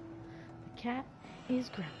 The cat is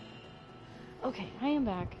grounded. Okay, I am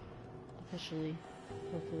back. Officially.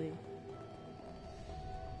 Hopefully.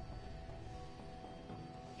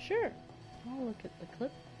 Sure. I'll look at the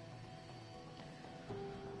clip.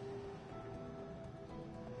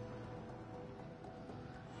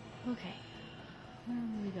 Okay. Where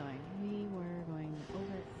were we going? We were going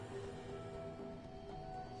over...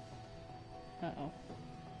 Uh-oh.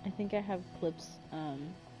 I think I have clips, I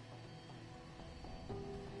don't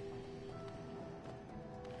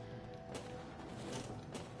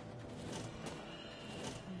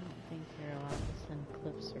think you're allowed to send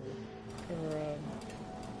clips or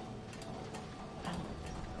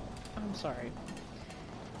I'm sorry.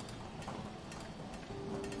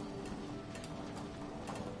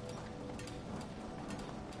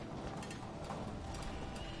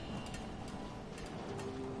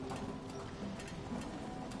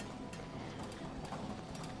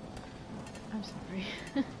 I'm sorry.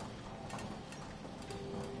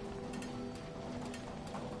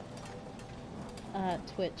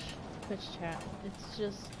 Twitch chat. It's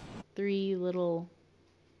just 3 little...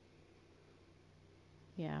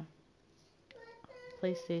 Yeah.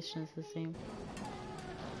 PlayStation is the same.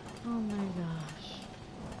 Oh my gosh.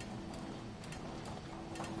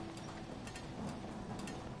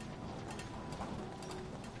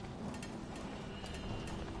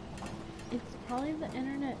 It's probably the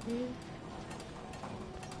internet, dude.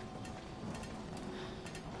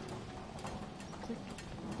 Click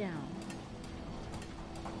down.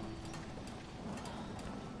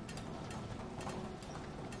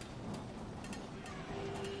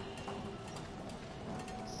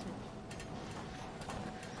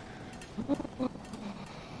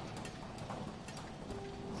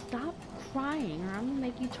 Stop crying or I'm gonna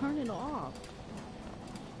make you turn it off.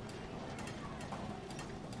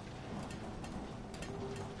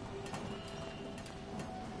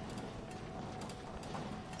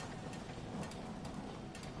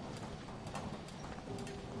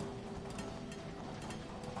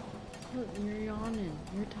 Look, you're yawning,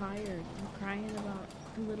 you're tired, you're crying about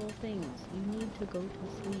little things. You need to go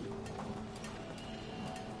to sleep.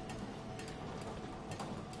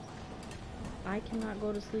 I cannot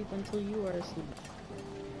go to sleep until you are asleep.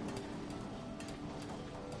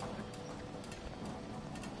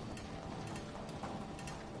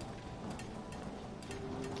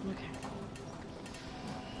 Okay.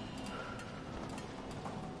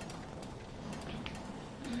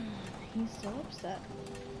 He's so upset.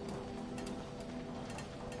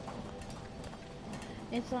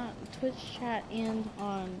 It's on Twitch chat and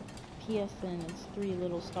on PSN. It's 3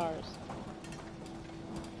 little stars.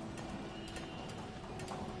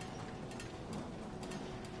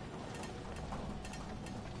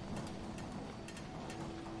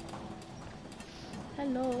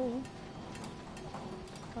 Hello.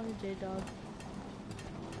 Hi, J-Dog.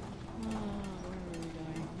 Where were we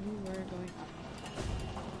going? We were going up.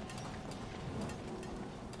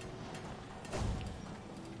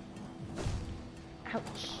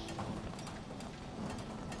 Ouch.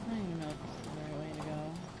 I don't even know if this is the right way to go.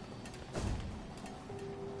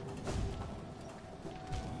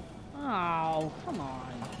 Oh, come on.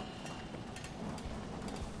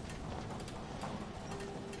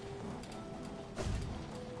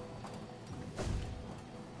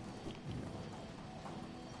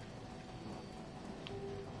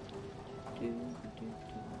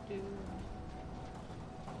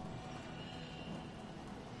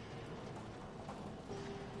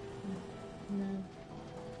 No,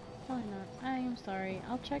 probably not. I am sorry.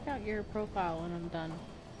 I'll check out your profile when I'm done.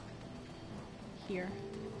 Here.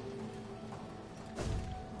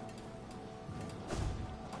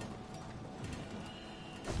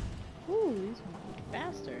 Ooh, these ones are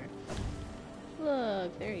faster.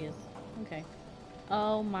 Look, there he is. Okay.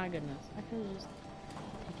 Oh my goodness. I could have just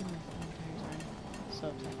taken this the entire time. So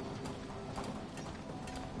upset.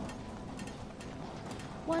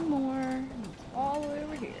 One more. And it's all the way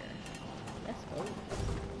over here. Let's go.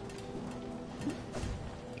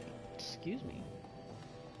 Excuse me.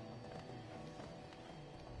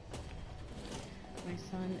 My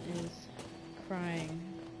son is crying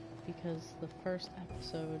because the first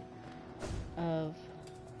episode of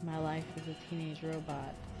My Life as a Teenage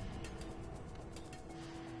Robot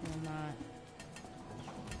will not.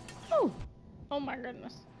 Oh! Oh my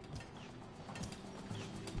goodness.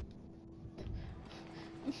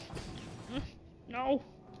 No!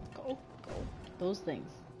 Go, go. Those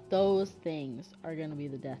things are gonna be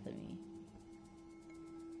the death of me.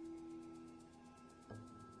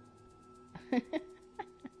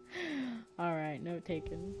 Alright, note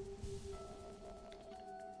taken.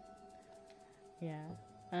 Yeah.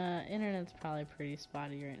 Internet's probably pretty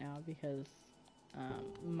spotty right now because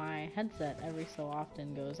my headset every so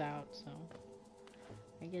often goes out, so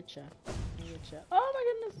I getcha. I getcha. Oh my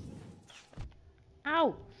goodness!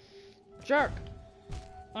 Ow! Jerk!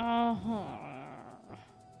 No,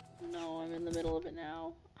 I'm in the middle of it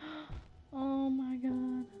now. Oh my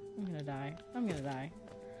god. I'm gonna die. I'm gonna die.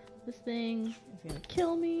 This thing is gonna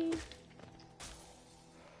kill me.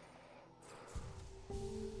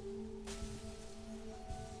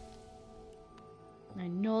 I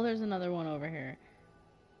know there's another one over here.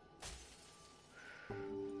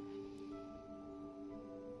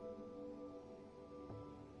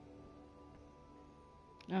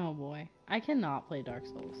 Oh boy. I cannot play Dark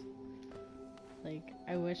Souls. Like,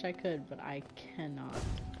 I wish I could, but I cannot.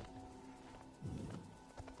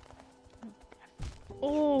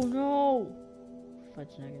 Oh no!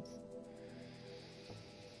 Fudge nuggets.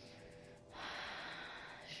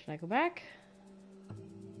 Should I go back?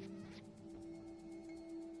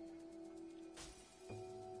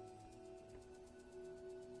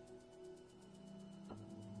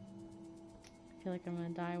 I feel like I'm gonna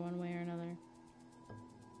die one way or another.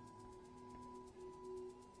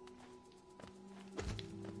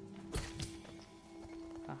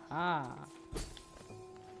 Haha.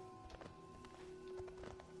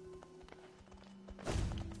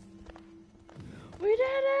 We did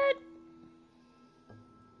it!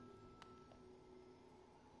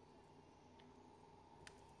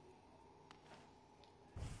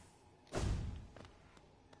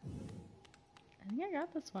 I think I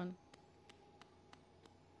got this one.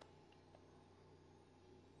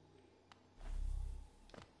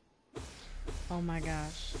 Oh my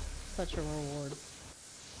gosh. Such a reward.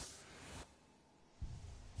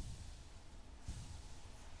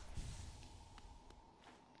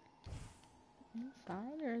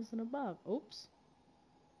 Inside or is it above? Oops.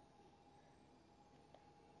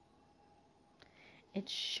 It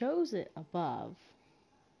shows it above.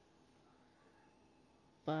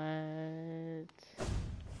 But I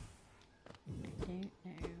don't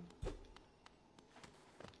know.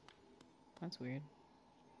 That's weird.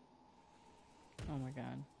 Oh my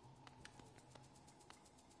god.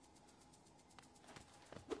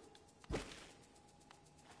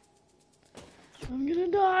 I'm gonna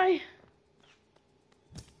die!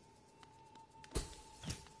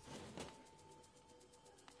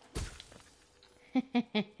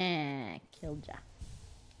 Killed ya.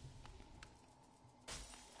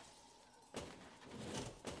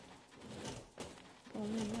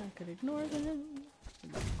 Only I could ignore them.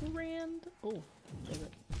 Grand. Oh, is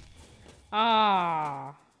it?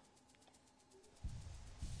 Ah!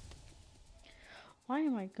 Why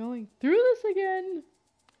am I going through this again?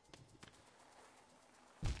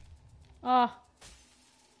 Ah.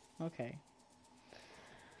 Okay.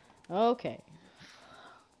 Okay.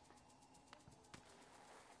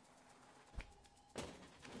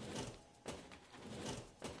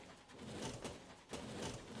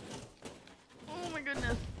 Oh my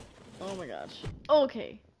goodness. Oh my gosh.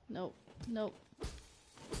 Okay. Nope. Nope.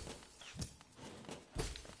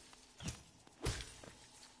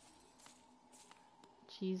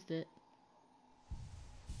 Cheesed it.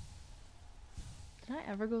 Did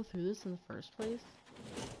I ever go through this in the first place?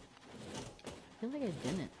 I feel like I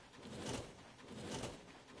didn't.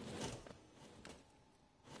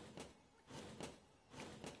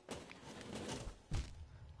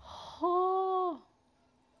 Oh!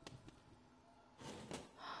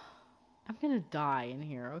 I'm gonna die in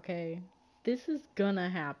here, okay? This is gonna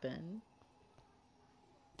happen.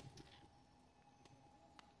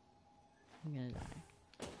 I'm gonna die.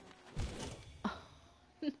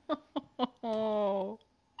 No!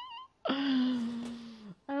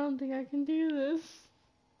 I don't think I can do this.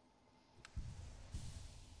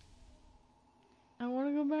 I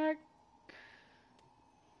wanna go back.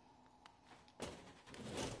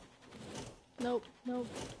 Nope, nope.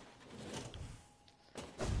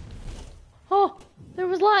 Oh! There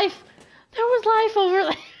was life! There was life over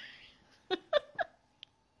there!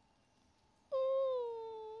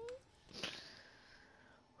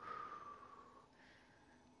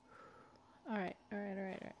 Alright, alright,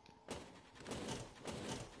 alright, alright.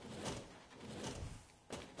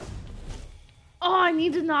 I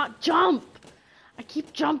need to not jump. I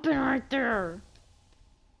keep jumping right there.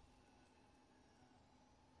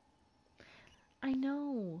 I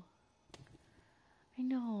know. I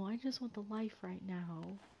know. I just want the life right now.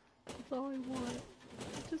 That's all I want.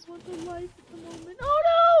 I just want the life at the moment. Oh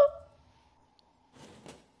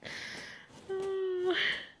no!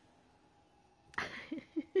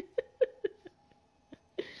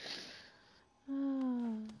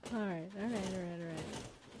 Alright.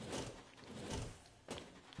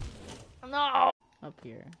 No! Up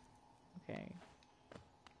here. Okay.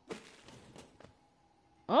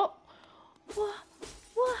 Oh! What?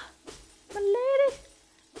 What? My lady?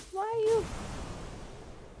 Why are you?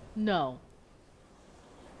 No.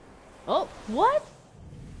 Oh, what?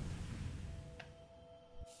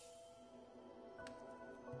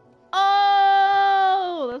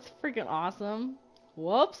 Oh! That's freaking awesome.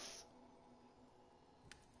 Whoops.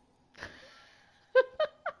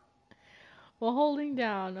 While holding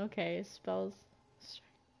down, okay, spells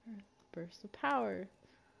burst of power.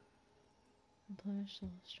 Replenish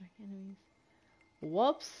soul, strike enemies.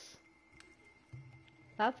 Whoops.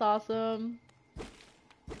 That's awesome.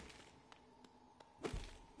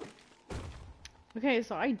 Okay,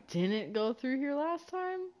 so I didn't go through here last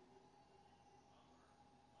time.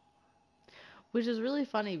 Which is really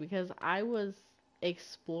funny because I was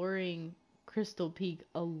exploring Crystal Peak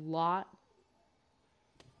a lot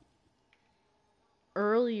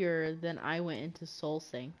earlier than I went into Soul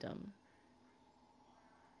Sanctum.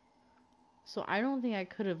 So I don't think I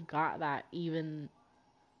could have got that even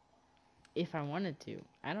if I wanted to.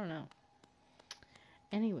 I don't know.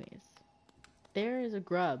 Anyways, there is a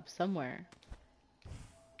grub somewhere.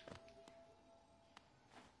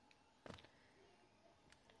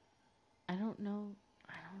 I don't know,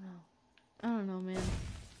 man.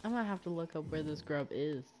 I'm gonna have to look up where this grub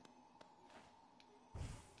is.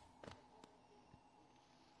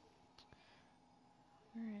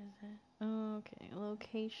 Where is it? Okay,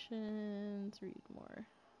 locations, read more.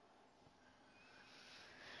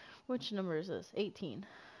 Which number is this? 18.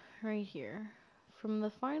 Right here. From the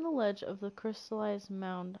final edge of the crystallized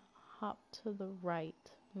mound, hop to the right.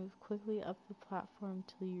 Move quickly up the platform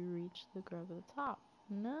till you reach the grub at the top.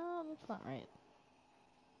 No, that's not right.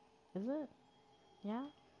 Is it? Yeah?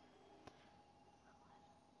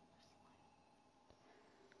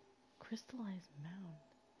 Crystallized mound.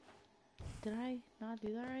 Did I not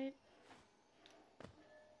do that right?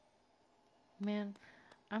 Man,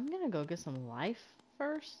 I'm gonna go get some life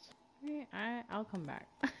first. Okay, I'll come back.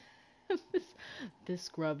 this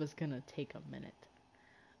scrub is gonna take a minute.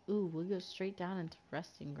 Ooh, we'll go straight down into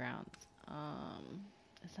resting grounds.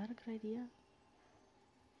 Is that a good idea?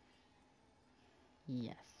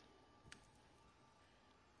 Yes.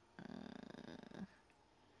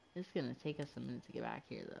 It's gonna take us a minute to get back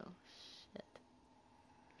here though. Shit.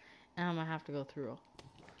 And I'm gonna have to go through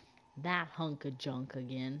that hunk of junk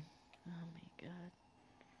again. Oh my god.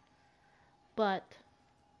 But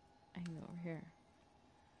I can go over here.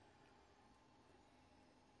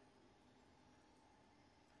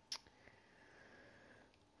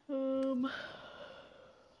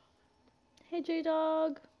 Hey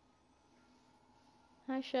J-Dog.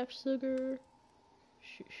 Hi Chef Sugar.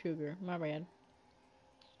 Sugar, my bad.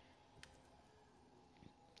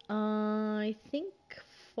 I think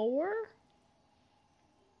 4?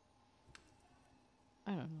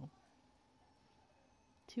 I don't know.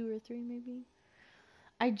 2 or 3 maybe?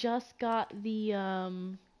 I just got the,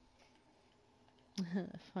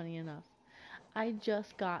 funny enough. I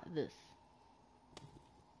just got this.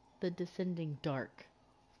 The Descending Dark.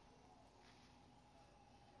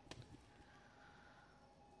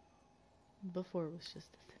 Before it was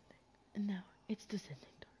just Descending. And now it's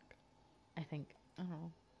Descending Dark. I think. I don't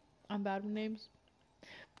know. I'm bad with names.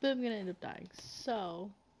 But I'm gonna end up dying.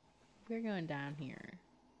 So, we're going down here.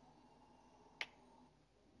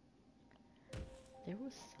 There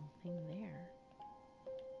was something there.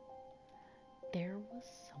 There was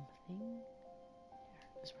something.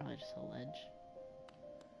 It's probably just a ledge.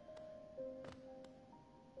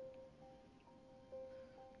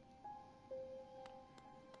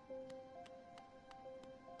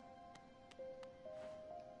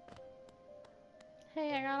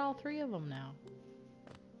 Hey, I got all 3 of them now.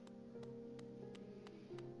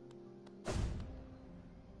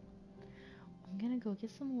 I'm gonna go get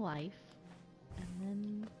some life, and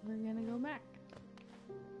then we're gonna go back.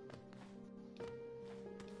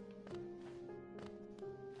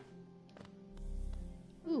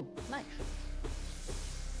 Ooh, life.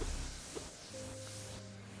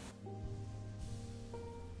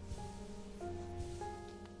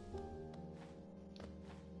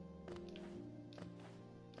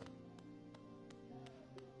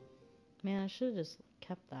 Man, I should have just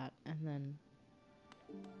kept that and then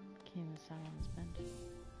came and sat on this bench.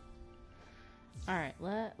 Alright,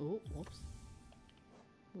 whoops.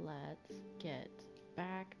 Let's get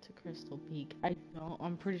back to Crystal Peak.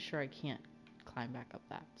 I'm pretty sure I can't climb back up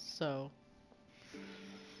that. So,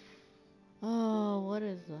 oh, what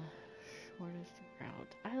is the shortest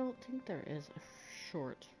route? I don't think there is a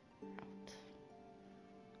short route.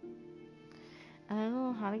 And I don't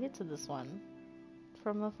know how to get to this one.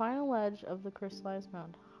 From the final edge of the crystallized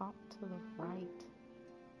mound, hop to the right.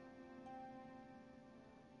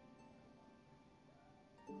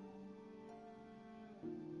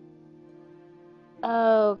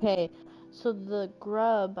 Okay, so the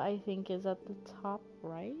grub, I think, is at the top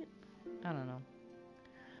right? I don't know.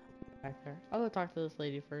 Back there. I'll go talk to this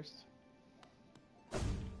lady first.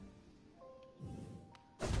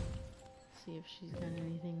 See if she's got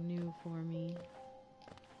anything new for me.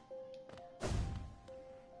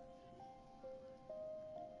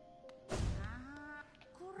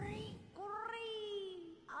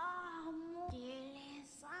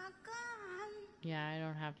 Yeah, I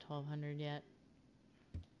don't have 1200 yet.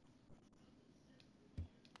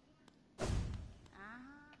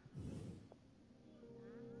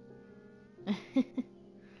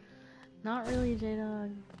 Not really, J-Dog.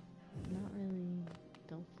 Not really.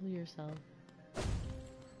 Don't fool yourself.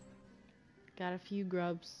 Got a few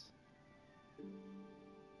grubs.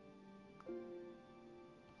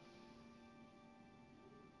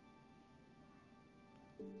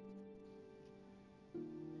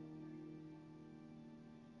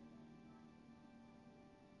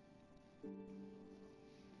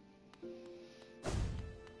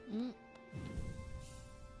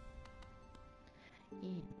 Yeah,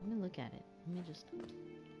 let me look at it. Let me just...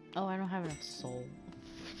 Oh, I don't have enough soul.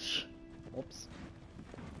 Whoops.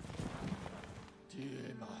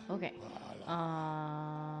 Okay.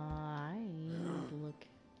 I need to look.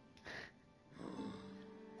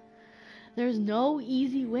 There's no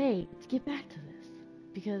easy way to get back to this.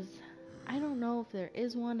 Because I don't know if there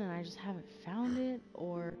is one and I just haven't found it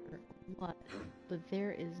or what. But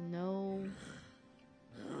there is no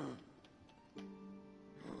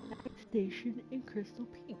station in Crystal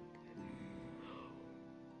Peak.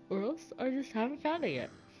 Or else I just haven't found it yet.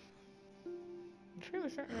 I'm fairly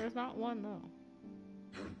certain there's not one though.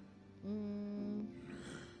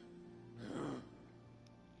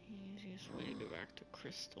 Easiest way to get back to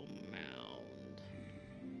Crystal Mound.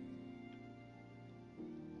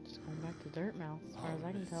 Just going back to Dirt Mouth as far as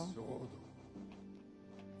I can tell.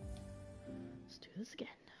 Let's do this again.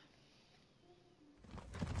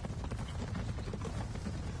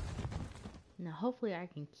 Now hopefully I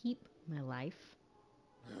can keep my life.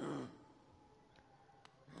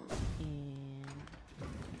 And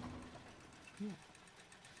yeah.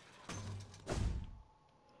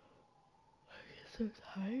 I get so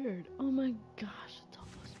tired. Oh my gosh, it's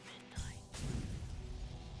almost midnight.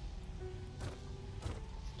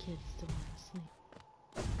 This kid's still not asleep.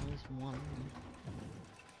 At least one of them.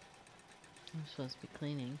 I'm supposed to be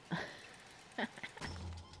cleaning.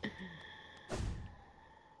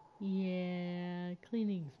 Yeah,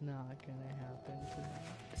 cleaning's not gonna happen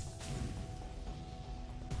tonight.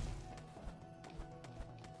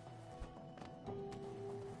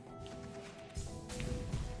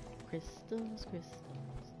 Crystals,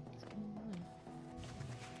 crystals. Let's go on.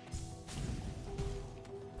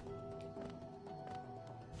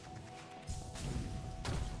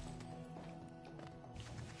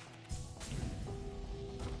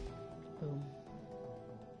 Boom.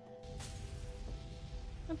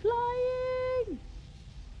 I'm flying!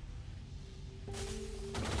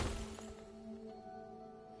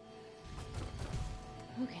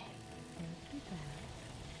 Okay, let's do that.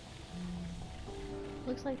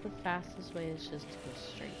 Looks like the fastest way is just to go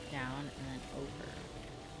straight down and then over.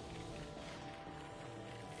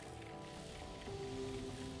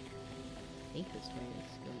 I think this way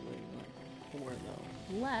is the way we went before though.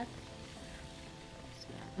 Left.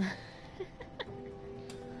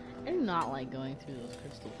 I do not like going through those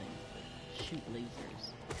crystal things that shoot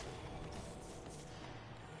lasers.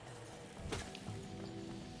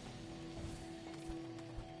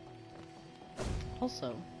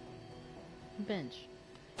 Also, bench.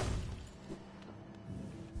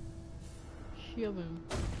 Shiobin.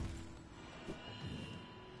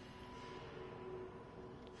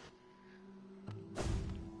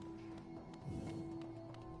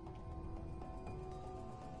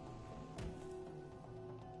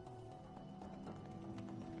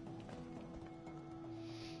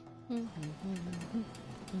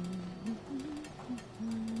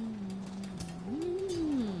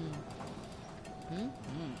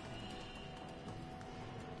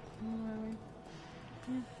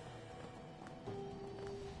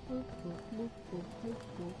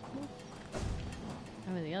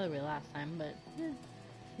 I went the other way last time, but same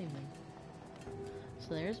thing.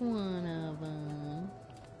 So there's one of them.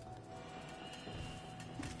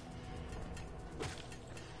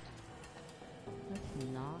 Let's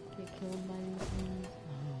not get killed by these things.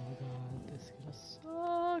 Oh god, this is gonna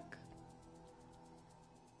suck.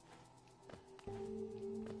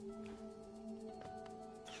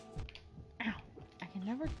 Ow! I can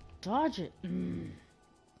never dodge it.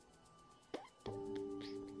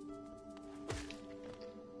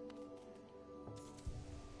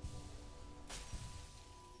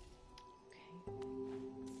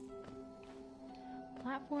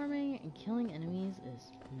 Platforming and killing enemies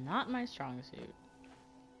is not my strong suit.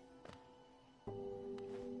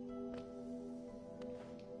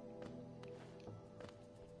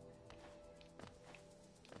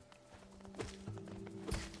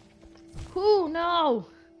 Ooh, no!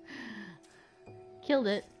 Killed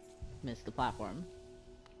it. Missed the platform.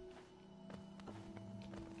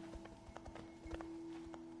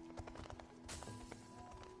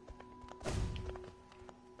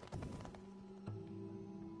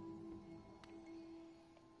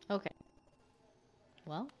 Okay.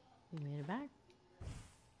 Well, we made it back.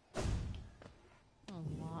 A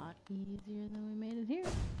lot easier than we made it here.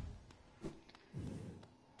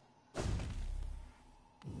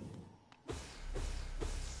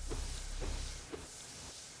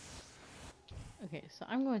 Okay, so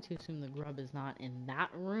I'm going to assume the grub is not in that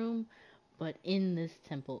room, but in this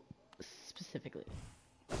temple specifically.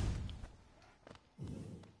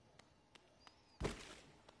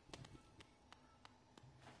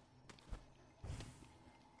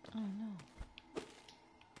 Oh no.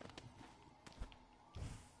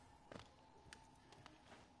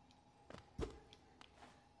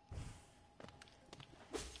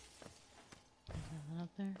 There's nothing up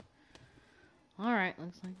there. Alright,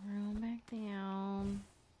 looks like we're going back down.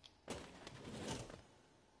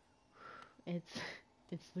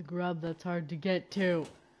 It's the grub that's hard to get to.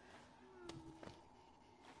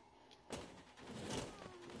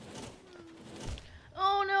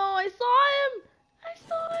 Oh no, I saw him! I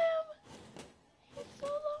saw him! He's so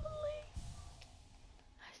lonely.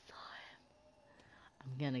 I saw him.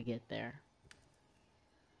 I'm gonna get there.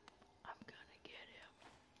 I'm gonna get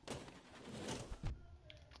him.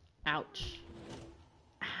 Ouch.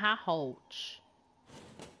 Ouch.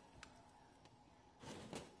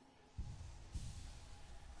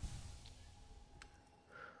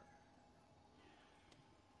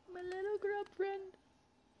 My little grub friend.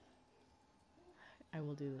 I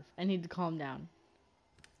will do this. I need to calm down.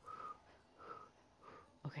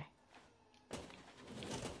 Okay.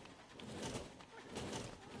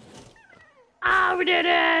 Ah, we did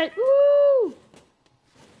it! Woo!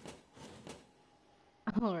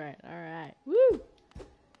 Alright, alright. Woo!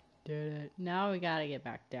 Did it. Now we gotta get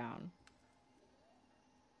back down.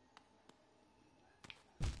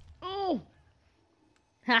 Oh!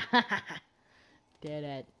 Ha ha ha ha! Did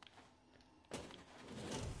it.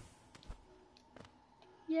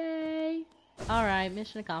 Yay! Alright,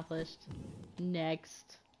 mission accomplished.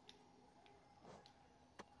 Next.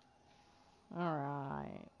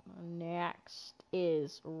 Alright. Next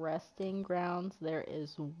is resting grounds. There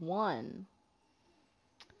is one.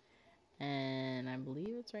 And I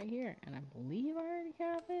believe it's right here. And I believe I already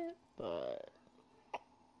have it, but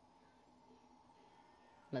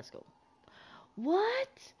let's go.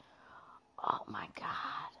 What? Oh my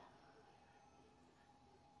god.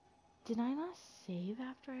 Did I not save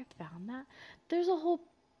after I found that? There's a whole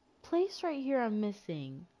place right here I'm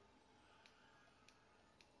missing.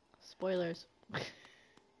 Spoilers.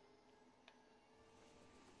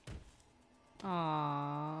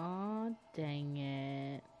 Aw, dang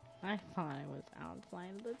it. I thought I was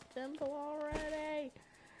outside the temple already.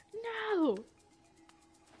 No!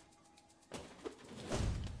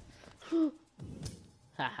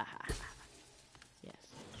 Ha ha ha. Yes.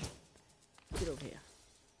 Get over here.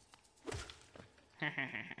 Ha ha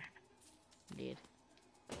ha ha. Dead.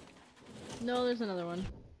 No, there's another one.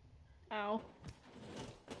 Ow.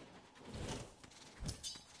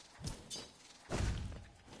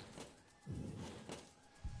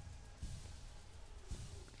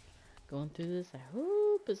 Going through this, I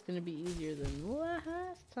hope it's gonna be easier than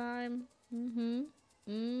last time.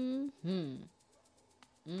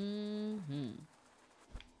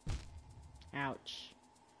 Ouch.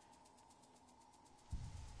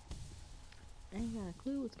 I ain't got a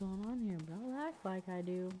clue what's going on here, but I'll act like I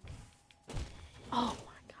do. Oh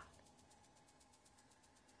my god.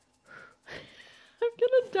 I'm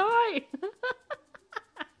gonna die.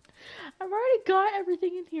 I've already got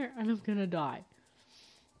everything in here, and I'm gonna die.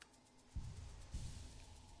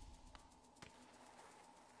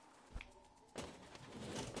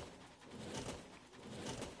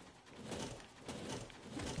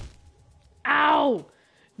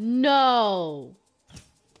 No!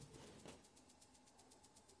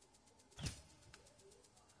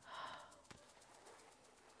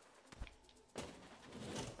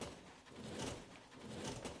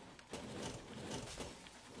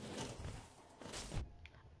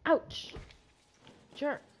 Ouch!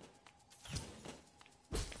 Jerk.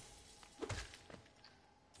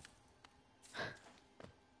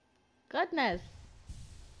 Goodness!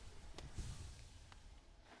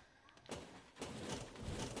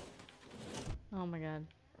 Oh my god.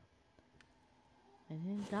 I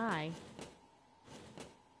didn't die.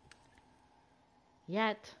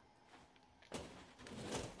 Yet.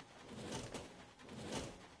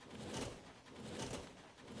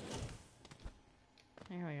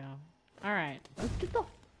 There we go. Alright, let's get the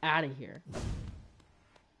out of here.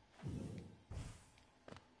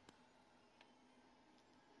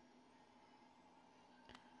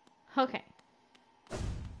 Okay.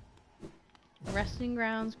 Resting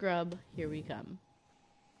grounds, grub, here we come.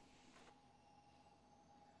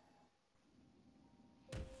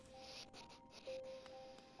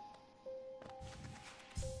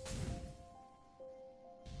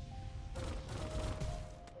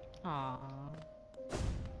 Aww.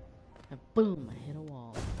 And boom, I hit a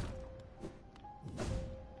wall.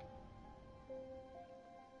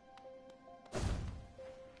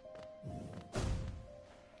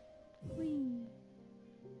 Whee.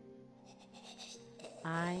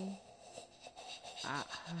 I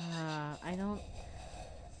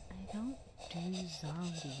don't do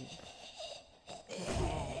zombies.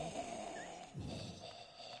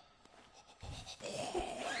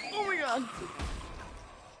 Oh my god!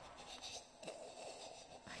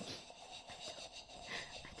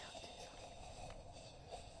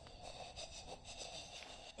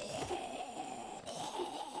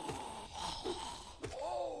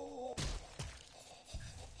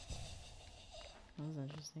 That was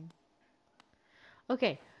interesting.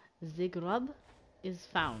 Okay, the grub is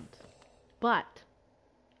found, but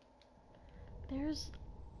there's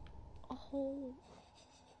a whole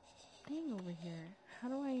thing over here. How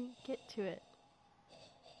do I get to it?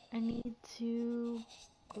 I need to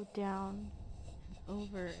go down and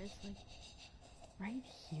over. It's like right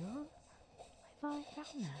here? I thought I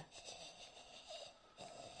found that.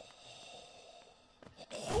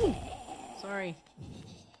 Ooh, sorry.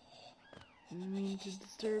 Didn't mean to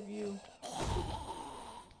disturb you.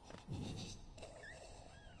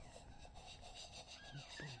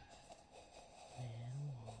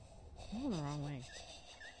 I'm going the wrong way.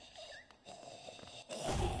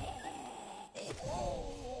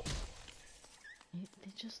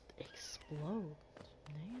 They just explode. It's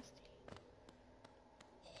nasty.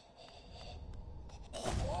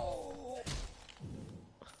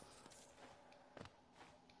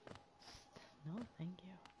 No, thank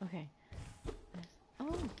you. Okay.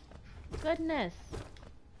 Oh, goodness.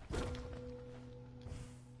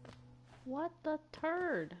 What the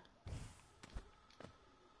turd?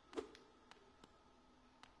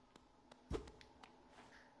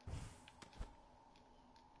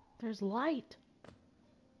 There's light.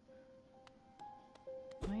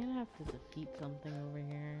 Am I gonna have to defeat something over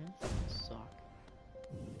here? This is gonna suck.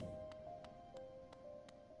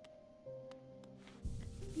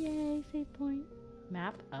 Yay, save point.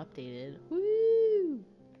 Map updated. Woo!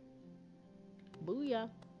 Booyah.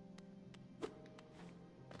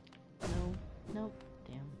 No, nope,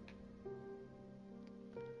 damn.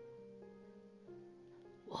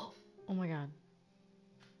 Whoa, oh my god.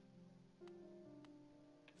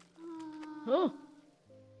 Oh!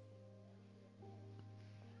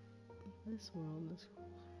 This world.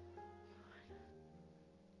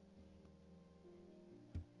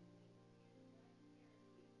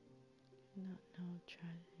 Not know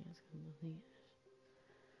tragedy is complete.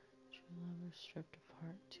 True lovers stripped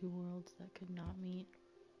apart, two worlds that could not meet.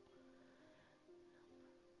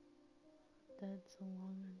 Dead so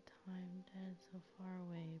long in time, dead so far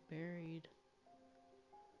away, buried.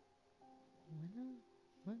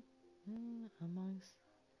 What? Amongst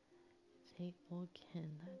its hateful kin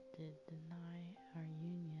that did deny our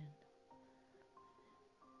union.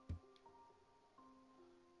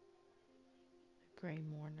 The Grey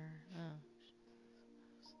Mourner. Oh.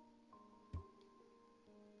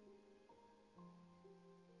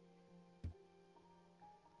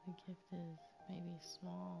 The gift is maybe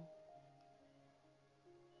small.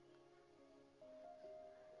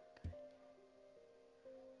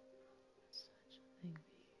 Such a thing be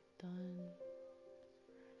done.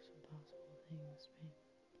 Some possible things may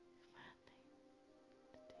maddening.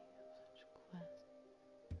 The day of such quest.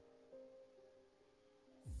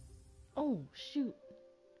 Oh, shoot.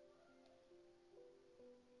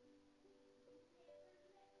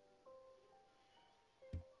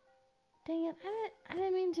 Dang it. I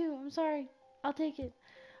didn't mean to. I'm sorry. I'll take it.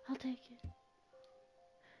 I'll take it.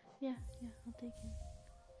 Yeah, I'll take it.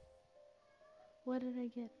 What did I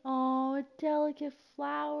get? Oh, a delicate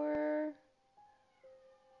flower.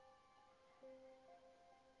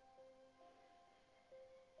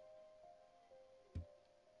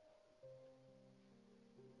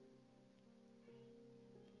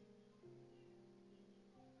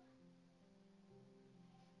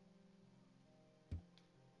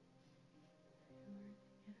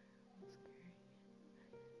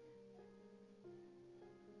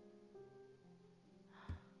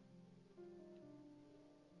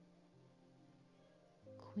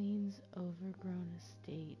 Queen's overgrown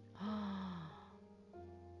estate.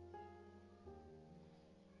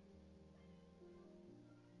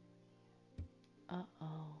 Uh-oh.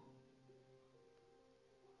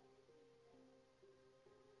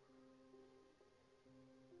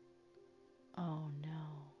 Oh no.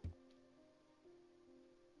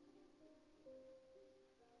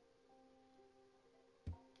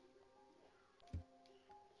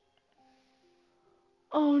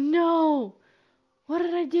 Oh no! What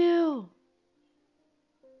did I do?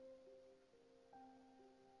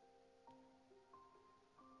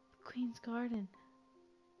 Queen's garden.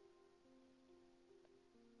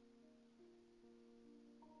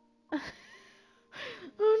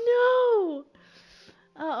 Oh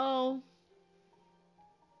no! Uh-oh.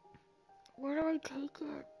 Where do I take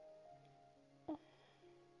it?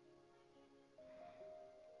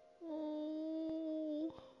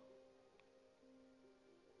 Oh.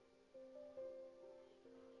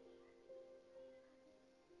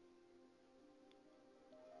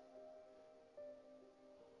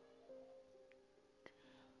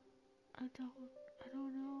 I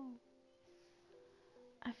don't know.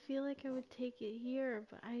 I feel like I would take it here,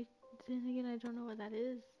 but then again, I don't know what that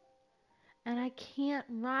is. And I can't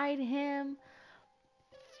ride him.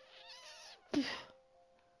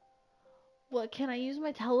 What, can I use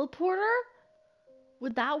my teleporter?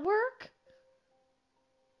 Would that work?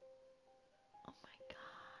 Oh my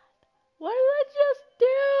god. What did I just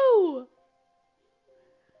do?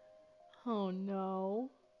 Oh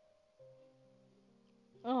no.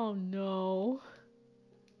 Oh no.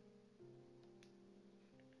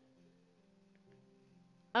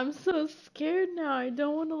 I'm so scared now. I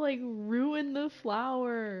don't want to like ruin the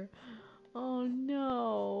flower. Oh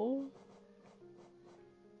no.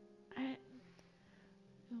 It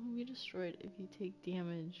will be destroyed if you take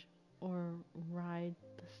damage or ride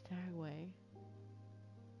the stagway.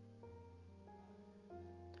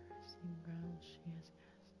 Thirsting ground she has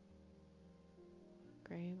cast.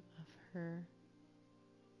 Grave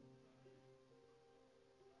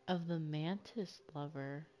of the mantis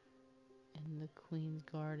lover in the queen's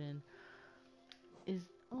garden is.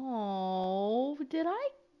 Oh, did I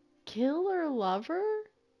kill her lover?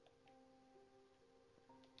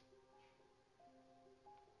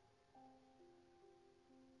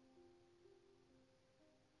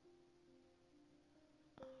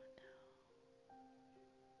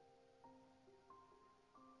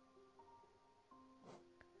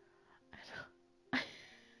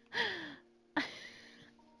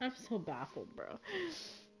 I'm so baffled, bro.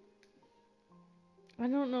 I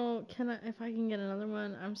don't know. If I can get another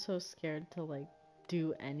one? I'm so scared to like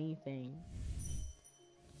do anything.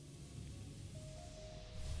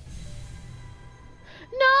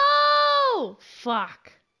 No!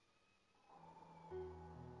 Fuck.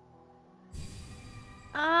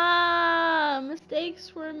 Ah,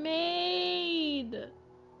 mistakes were made.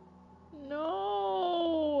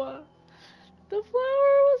 No. The flower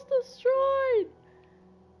was destroyed.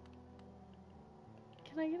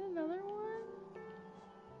 Can I get another one?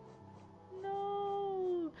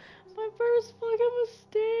 No. My first fucking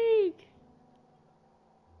mistake.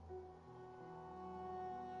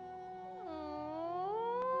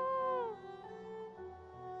 Oh.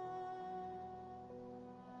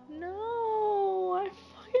 No, I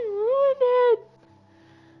fucking ruined it.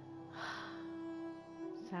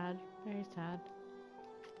 Sad, very sad.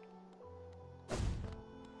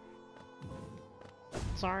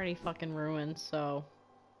 It's already fucking ruined, so.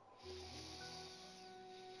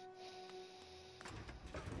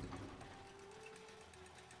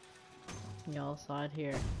 Y'all saw it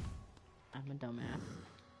here. I'm a dumbass.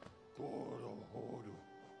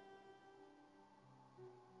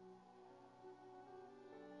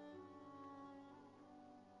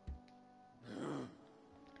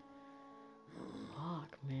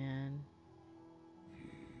 Fuck, man.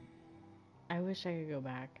 I wish I could go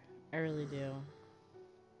back. I really do.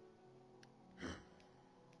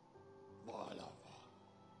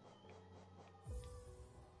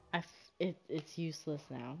 It's useless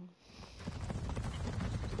now.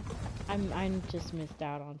 I just missed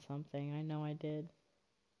out on something. I know I did.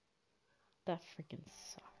 That freaking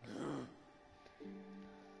sucks.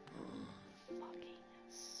 Fucking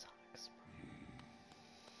sucks,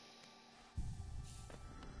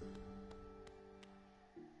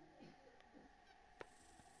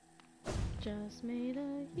 bro. Just made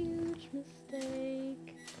a huge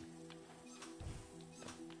mistake.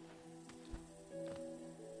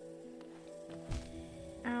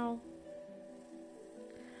 Ow.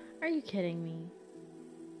 Are you kidding me?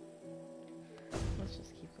 Let's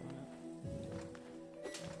just keep going up.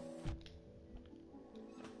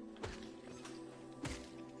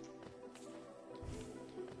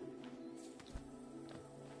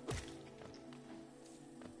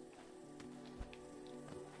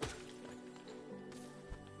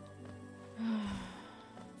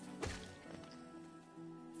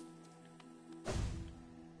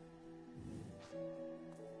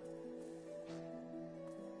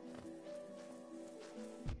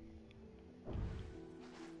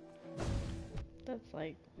 That's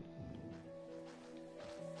like,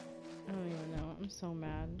 I don't even know. I'm so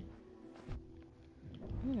mad.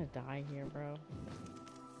 I'm gonna die here, bro.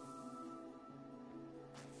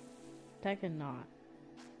 Tekken not.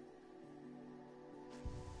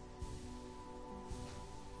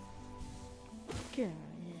 Get out of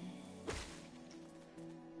here.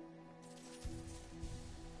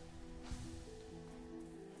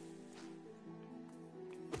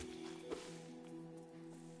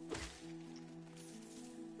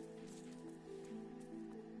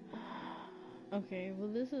 Okay, well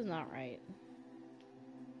this is not right.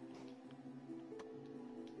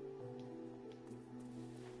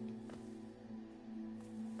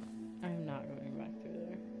 I'm not going back through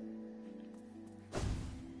there.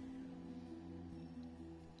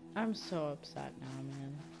 I'm so upset now,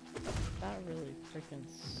 man. That really freaking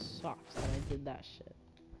sucks that I did that shit.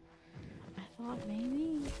 I thought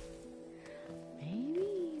maybe,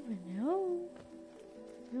 but no.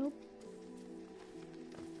 Nope.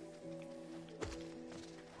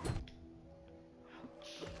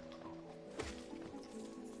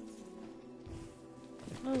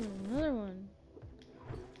 Oh, there's another one.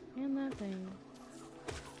 And that thing.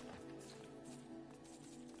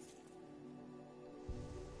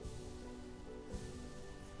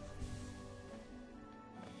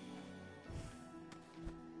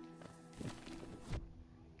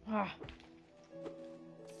 Ah.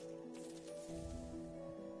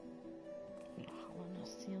 Hollow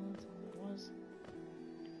steel, that's all it was.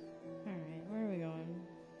 Alright, where are we going?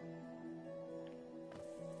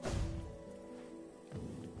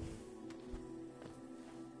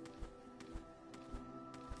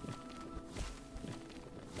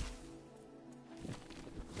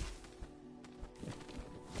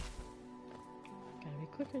 Gotta be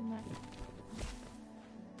quicker than that.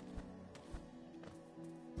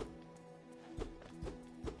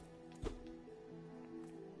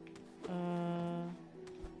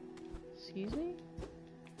 Excuse me?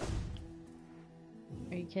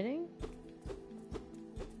 Are you kidding?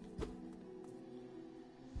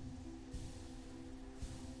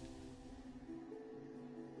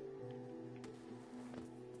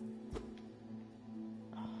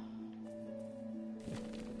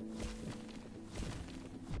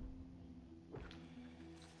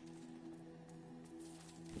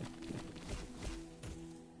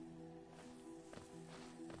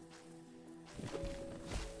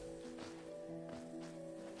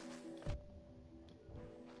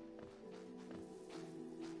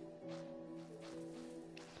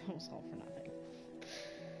 That was all for nothing.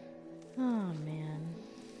 Oh man.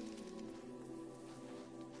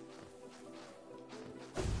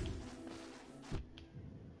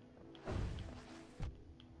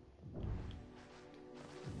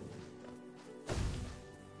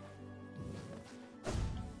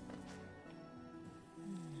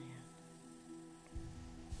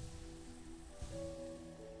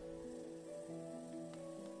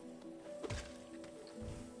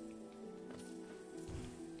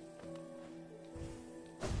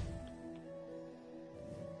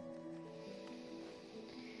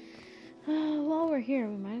 While we're here,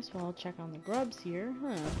 we might as well check on the grubs here,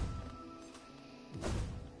 huh?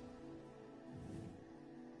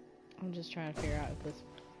 I'm just trying to figure out if this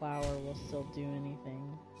flower will still do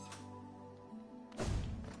anything.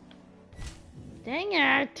 Dang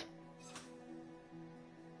it!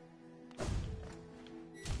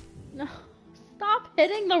 No, stop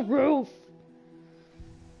hitting the roof!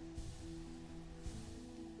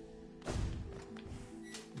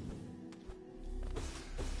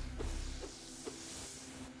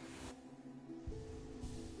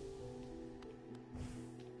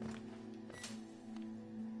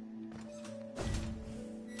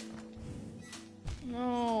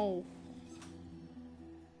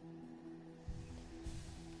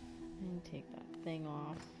 take that thing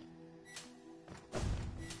off.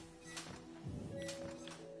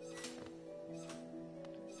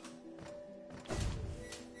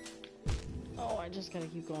 Oh, I just gotta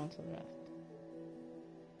keep going to the left.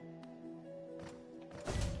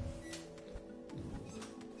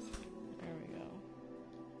 There we go.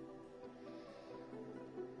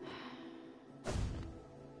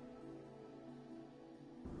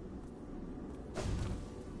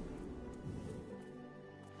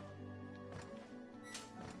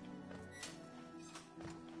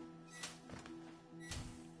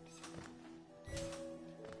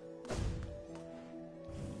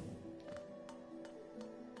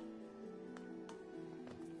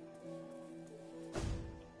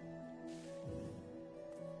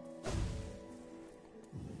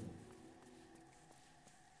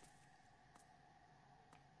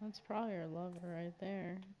 That's probably our lover right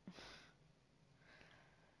there.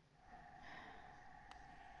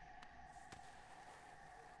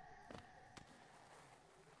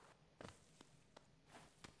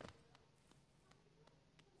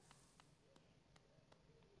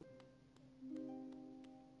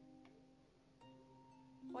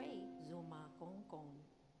 Quay Zuma Gong Gong.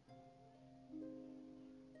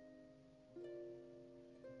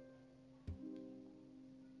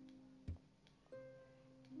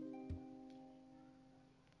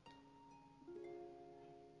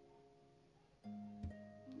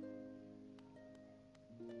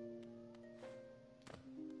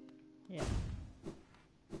 Yeah.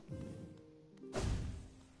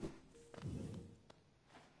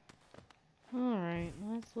 Alright,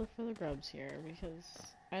 let's look for the grubs here because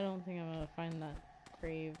I don't think I'm gonna find that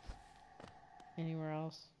grave anywhere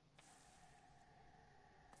else.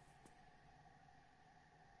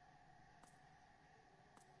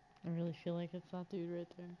 I really feel like it's that dude right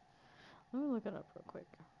there. Let me look it up real quick.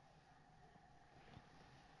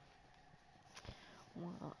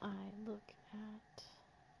 While I look at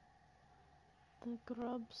the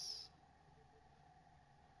grubs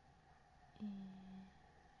in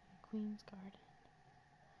Queen's Garden.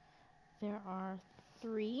 There are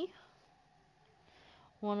 3.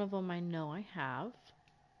 One of them I know I have,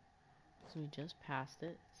 because we just passed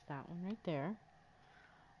it. It's that one right there.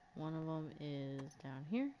 One of them is down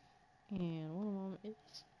here, and one of them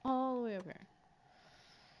is all the way up here.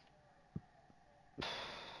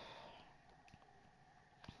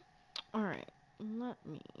 Alright, let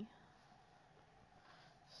me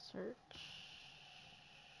search.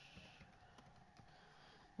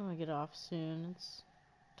 I'm gonna get off soon. It's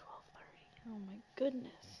 12:30. Oh my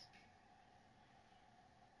goodness.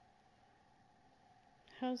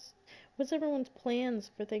 What's everyone's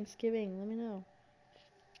plans for Thanksgiving? Let me know.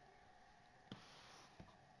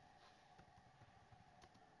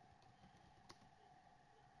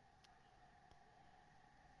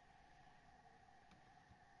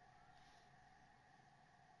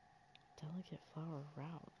 Delicate flower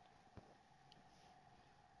route.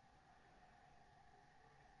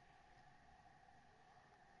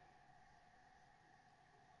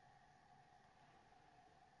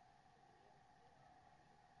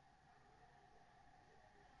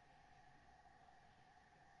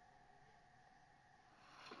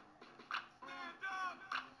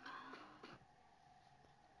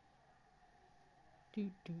 Do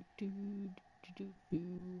do do do do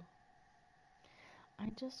do. I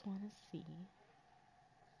just want to see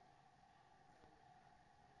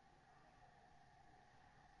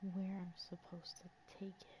where I'm supposed to take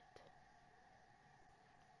it.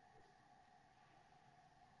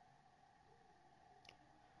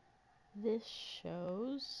 This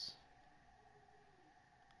shows.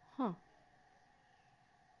 Huh.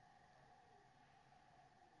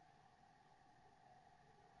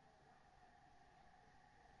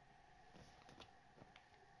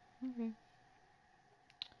 Okay.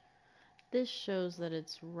 This shows that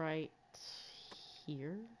it's right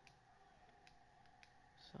here.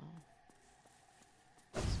 So.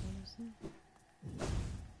 This one is there.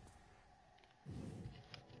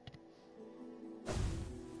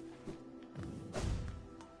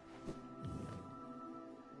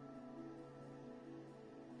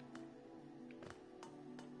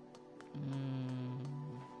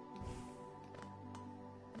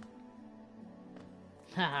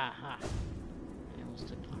 Ha ha ha. I almost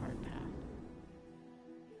took the hard path.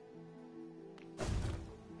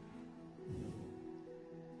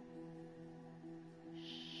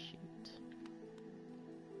 Shoot.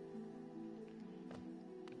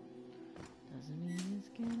 Doesn't mean it's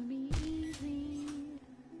gonna be easy.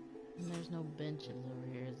 And there's no benches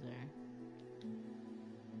over here, is there?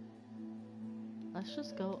 Let's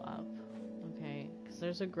just go up, okay? Because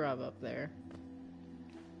there's a grub up there.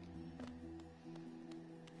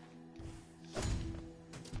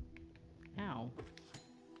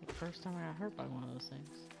 first time I got hurt by one of those things.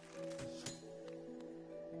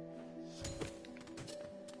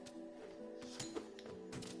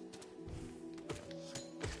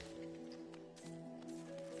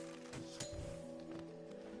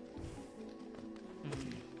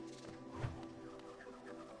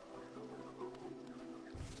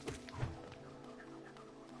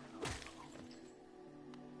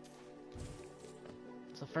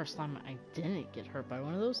 It's the first time I didn't get hurt by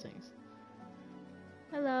one of those things.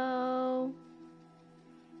 Hello.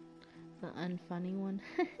 The unfunny one.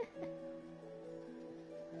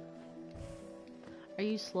 Are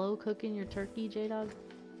you slow cooking your turkey, J-Dog?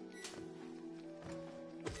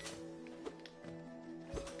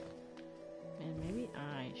 And maybe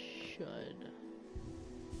I should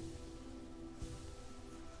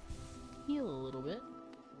heal a little bit.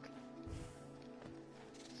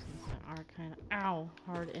 Since there are kind of, ow,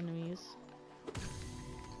 hard enemies.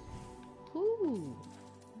 Ooh.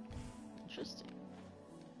 Interesting.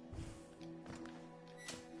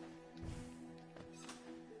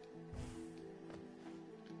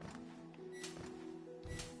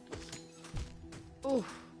 Oof.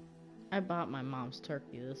 I bought my mom's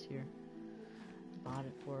turkey this year. Bought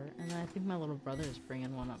it for her. And I think my little brother is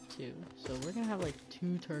bringing one up too. So we're gonna have like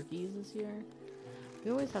 2 turkeys this year.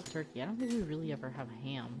 We always have turkey. I don't think we really ever have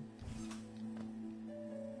ham.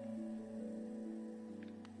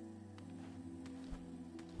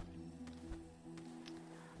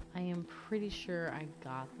 I am pretty sure I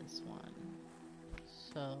got this one.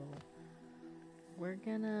 So we're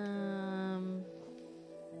gonna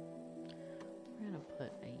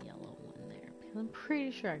put a yellow one there because I'm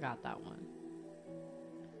pretty sure I got that one.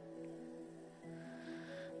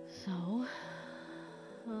 So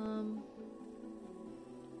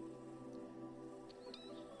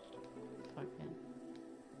fucking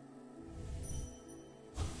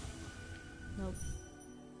nope.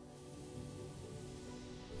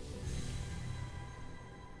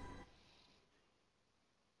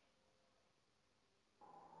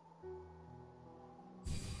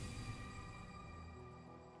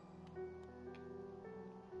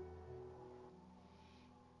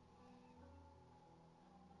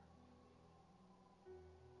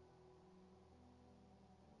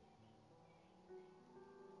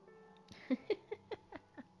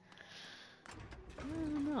 I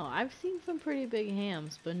don't know. I've seen some pretty big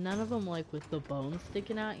hams, but none of them like with the bones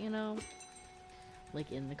sticking out, you know?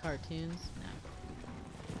 Like in the cartoons. No.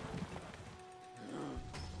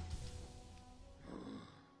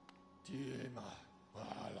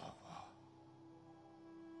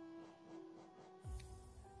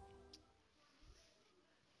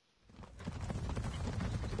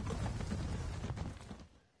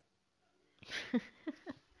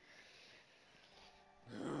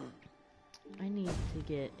 I need to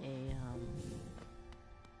get a,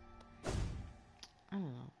 I don't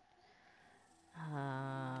know.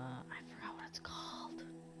 I forgot what it's called.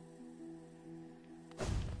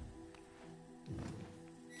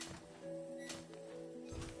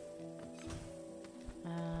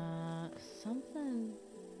 Something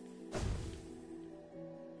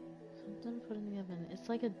put in the oven. It's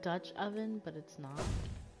like a Dutch oven, but it's not.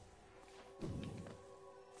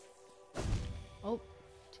 Oh,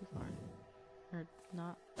 too far. Or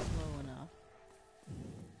not low enough.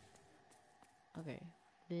 Okay,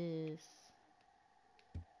 this.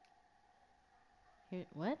 Here,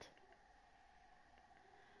 what?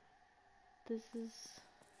 This is.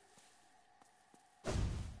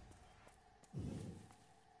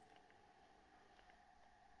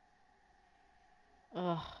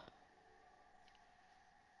 Ugh.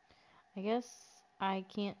 I guess I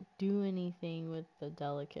can't do anything with the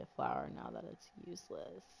delicate flower now that it's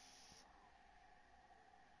useless.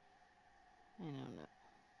 I don't know.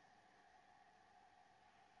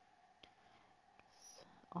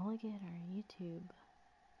 All I get are YouTube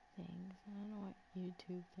things. I don't know what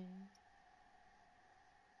YouTube things.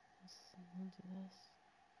 Let's do this.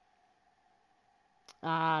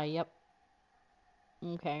 Ah, yep.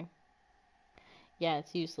 Okay. Yeah,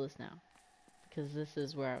 it's useless now. Because this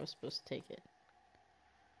is where I was supposed to take it.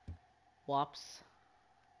 Whops.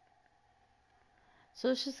 So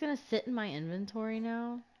it's just gonna sit in my inventory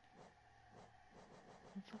now?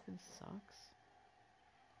 That fucking sucks.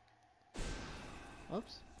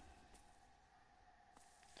 Whoops.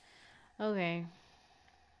 Okay.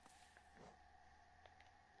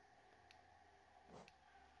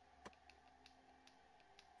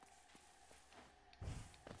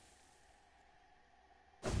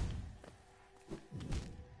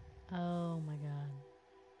 Oh my god.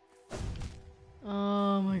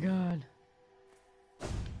 Oh my god.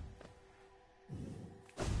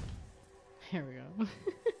 Here we go.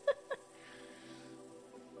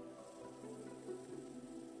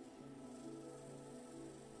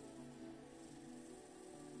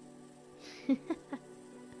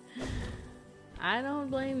 I don't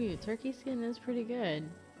blame you. Turkey skin is pretty good.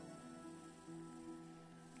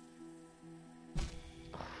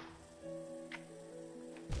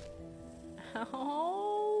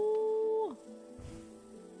 Oh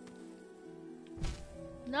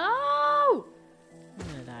no! I'm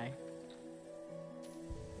gonna die.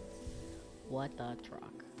 What the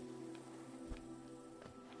truck?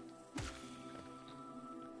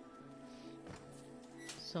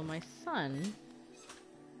 So my son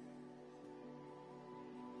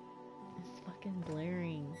is fucking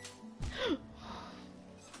blaring.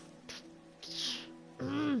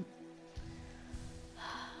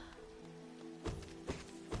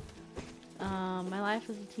 My life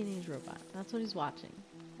as a teenage robot. That's what he's watching.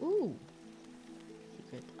 Ooh.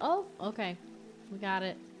 Secret. Oh, okay. We got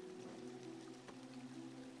it.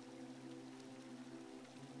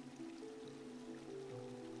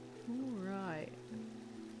 Alright.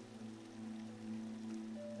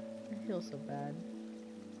 I feel so bad.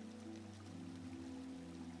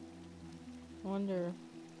 I wonder.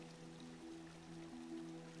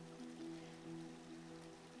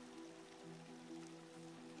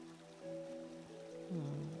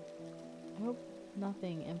 I hope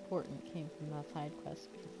nothing important came from that side quest.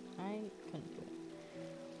 I couldn't do it.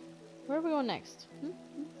 Where are we going next?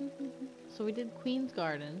 So we did Queen's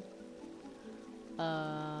Garden.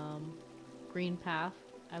 Green Path,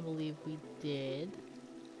 I believe we did.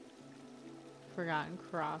 Forgotten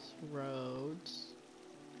Crossroads.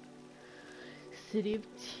 City of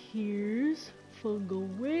Tears. Fungal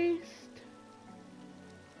Waste.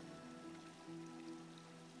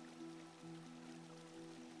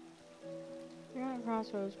 Forgotten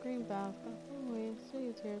Crossroads, Green Path, Fungal Waste, City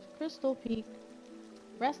of Tears, Crystal Peak,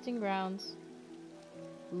 Resting Grounds.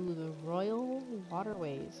 Ooh, the Royal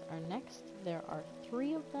Waterways are next. There are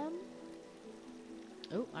 3 of them.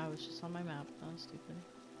 Oh, I was just on my map. That was stupid.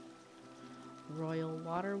 Royal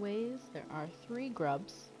Waterways. There are 3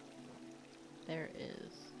 grubs. There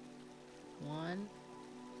is one.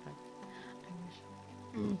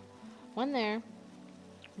 One there.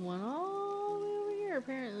 One all the way over here,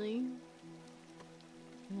 apparently.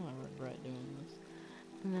 Oh, I regret doing this.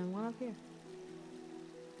 And then one up here.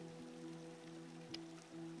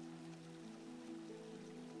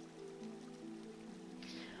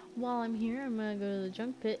 While I'm here, I'm gonna go to the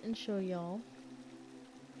junk pit and show y'all.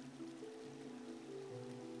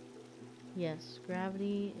 Yes,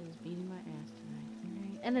 gravity is beating my ass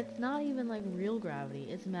tonight. Right? And it's not even like real gravity,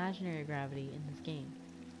 it's imaginary gravity in this game.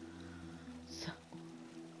 So,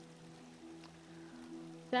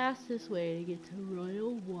 fastest way to get to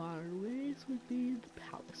Royal Waterways would be the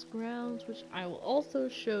Palace Grounds, which I will also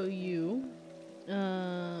show you,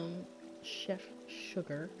 Chef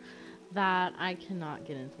Sugar, that I cannot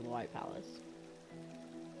get into the White Palace.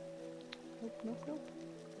 Nope, nope, nope.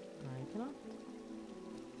 I cannot.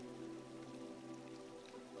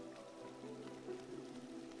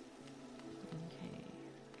 Okay.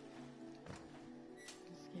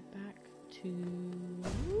 Let's get back to...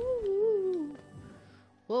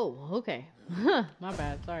 Whoa, okay. My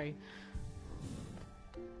bad, sorry.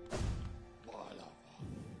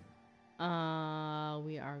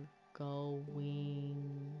 We are going...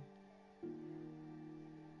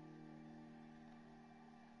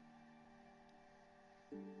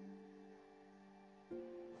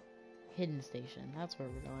 Hidden Station, that's where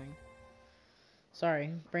we're going.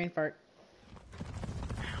 Sorry, brain fart.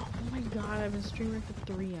 Ow, oh my god, I've been streaming for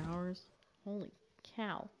 3 hours. Holy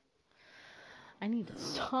cow. I need to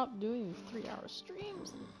stop doing these 3-hour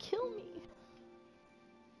streams and kill me.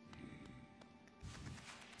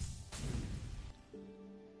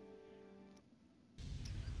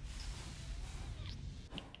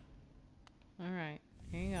 Alright,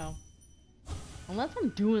 here you go. Unless I'm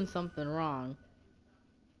doing something wrong.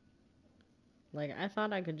 Like, I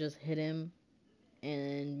thought I could just hit him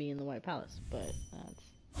and be in the White Palace, but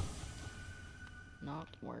that's not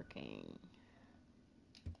working.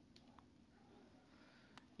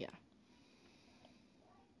 Yeah.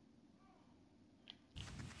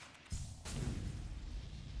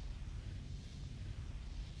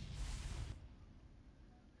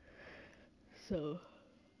 So,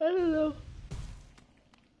 I don't know.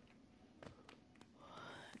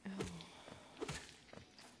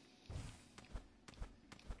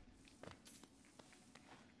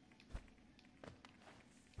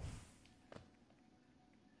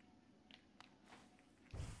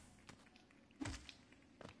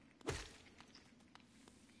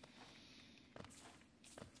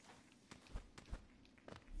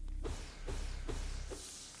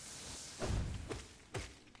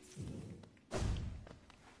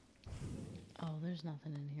 There's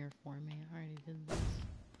nothing in here for me. I already did this.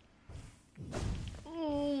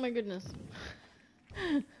 Oh my goodness.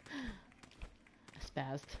 I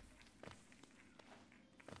spazzed.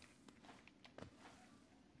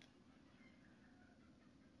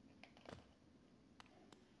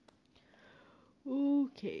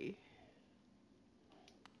 Okay.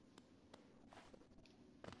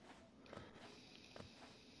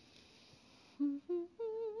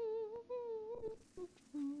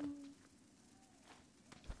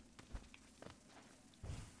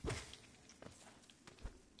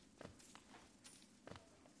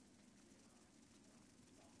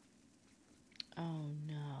 Oh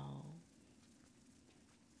no.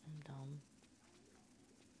 I'm dumb.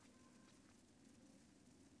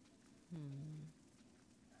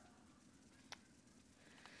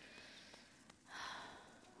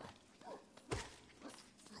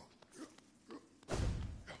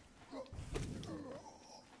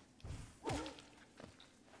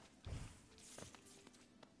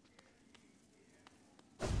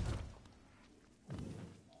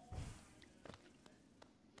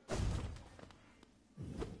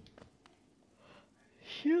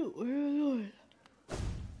 Shoot, where are we going?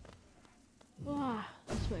 Ah,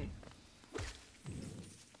 this way.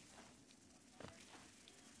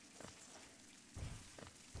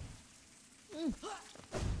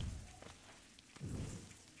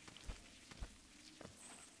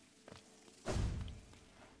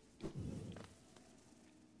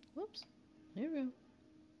 Whoops. There we go.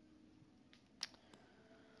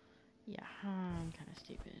 Yeah, I'm kind of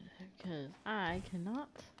stupid because I cannot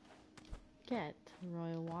get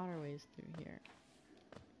Royal Waterways through here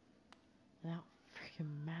without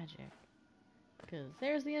freaking magic. Because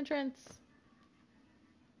there's the entrance.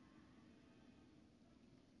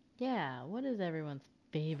 Yeah, what is everyone's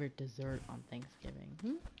favorite dessert on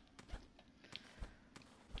Thanksgiving?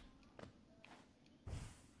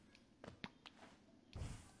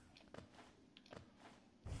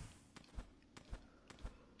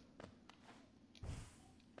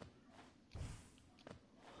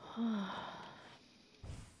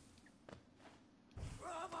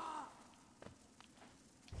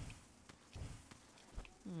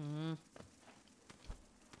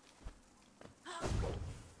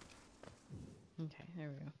 Okay, there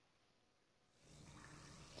we go.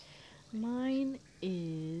 Mine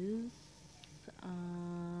is, I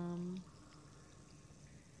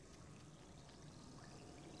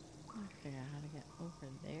figure out how to get over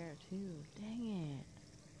there too. Dang it.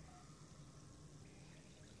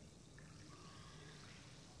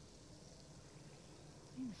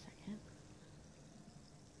 Wait a second.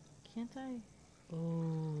 Can't I?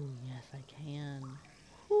 Oh, yes I can.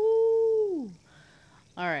 Woo!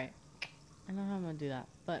 Alright. I know how I'm gonna do that.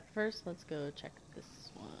 But first, let's go check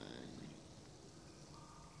this one.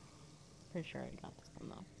 Pretty sure I already got this one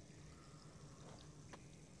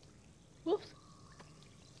though. Whoops.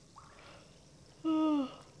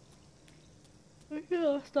 I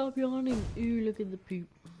can't stop yawning. Ooh, look at the poop.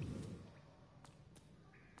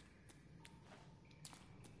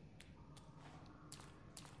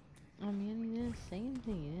 Oh man, he didn't say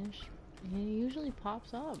anything. He usually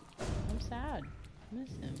pops up. I'm sad. I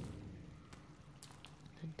miss him.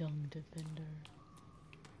 The dung defender.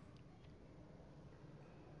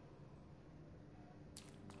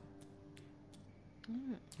 I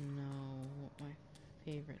don't know what my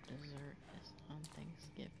favorite dessert is on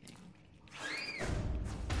Thanksgiving.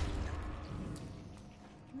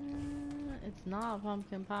 It's not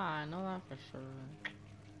pumpkin pie. I know that for sure.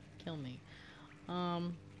 Kill me.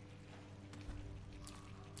 I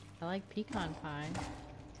like pecan pie.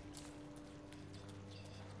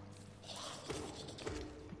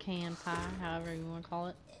 Pecan pie, however you want to call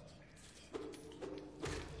it.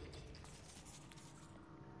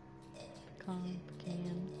 Pecan.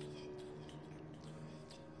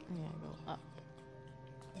 I gotta go up.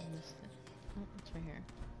 I missed it. Oh, it's right here.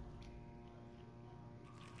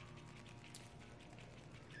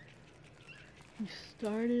 You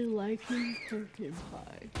started liking pumpkin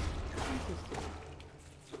pie. Interesting.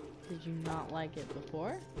 Did you not like it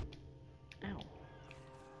before? Ow.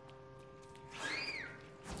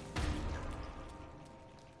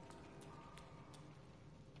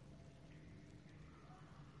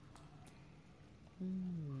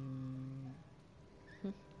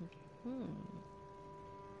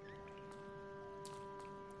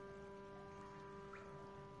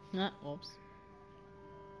 Whoops.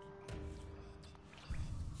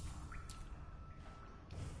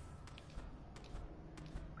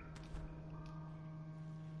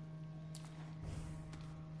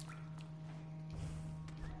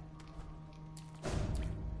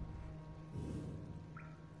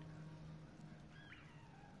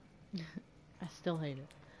 Still hate it.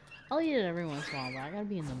 I'll eat it every once in a while, but I gotta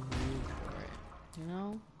be in the mood for it. You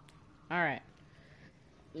know? Alright.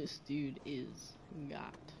 This dude is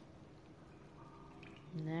got.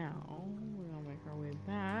 Now, we're gonna make our way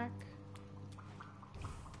back.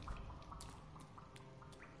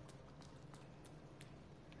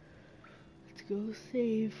 Let's go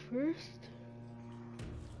save first.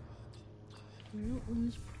 We don't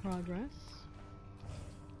lose progress.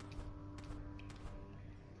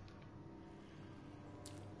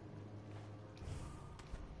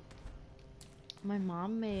 My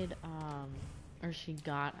mom made, or she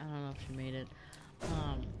got, I don't know if she made it,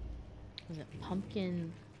 was it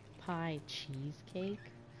pumpkin pie cheesecake?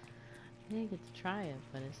 I didn't get to try it,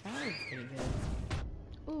 but it sounded pretty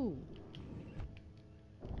good. Ooh.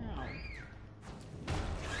 Ow.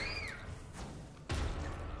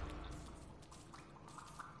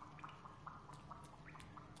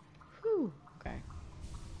 Whew. Okay.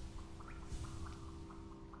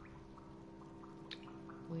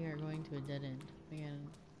 We are going to a dead end.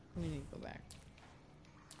 We need to go back.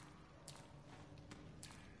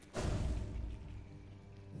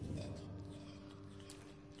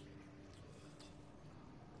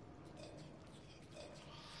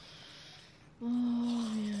 Oh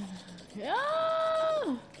man.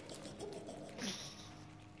 Yeah!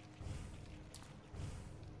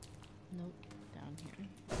 Nope, down here.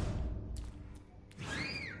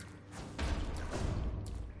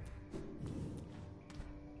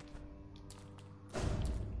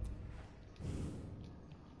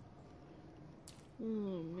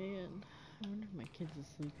 Oh man. I wonder if my kid's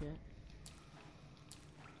asleep yet.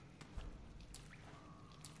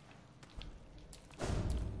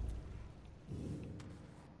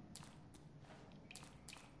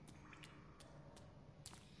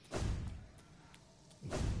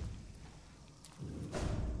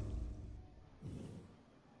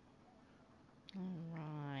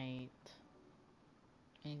 Alright.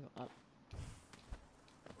 And go up.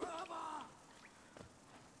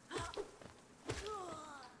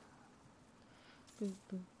 Boo,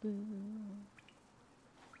 boo, boo.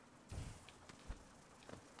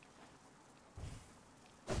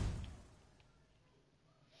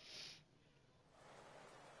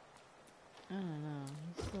 I don't know.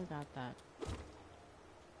 He's still got that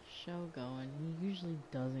show going. He usually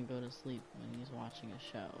doesn't go to sleep when he's watching a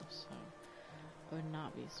show, so I would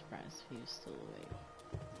not be surprised if he was still awake.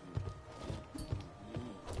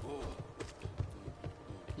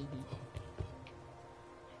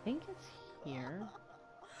 I think it's here.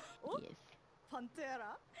 Yes.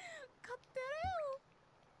 Pantera.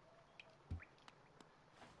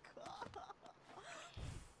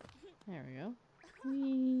 There we go.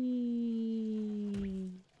 Whee!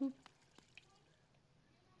 Boop.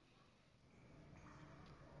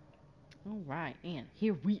 Alright, and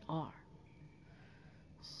here we are.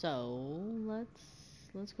 So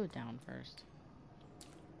let's go down first.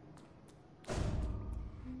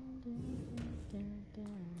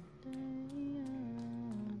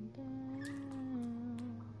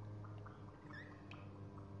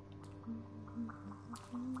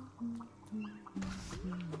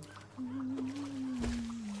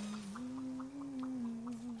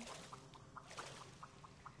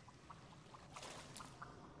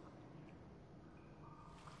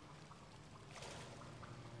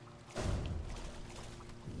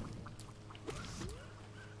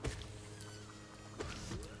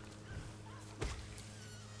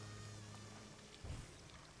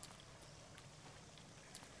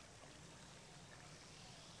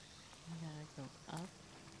 Go up.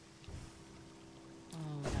 Oh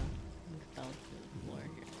no, we fell to the floor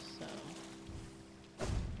here, so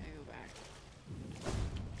gotta go back.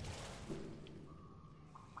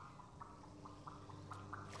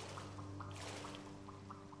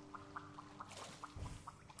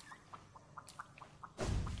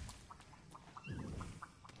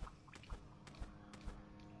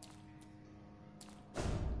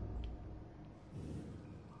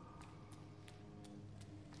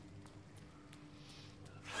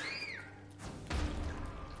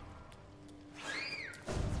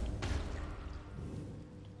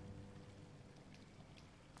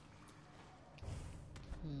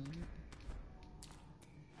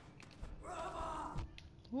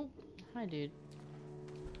 Oh, hi dude.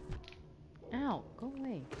 Ow, go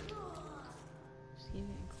away. Just keep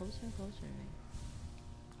getting closer and closer to me.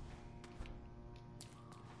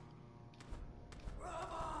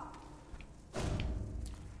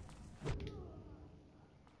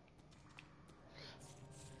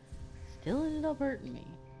 Still ended up hurting me.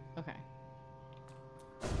 Okay.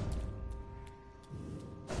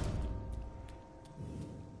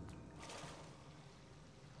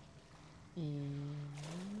 And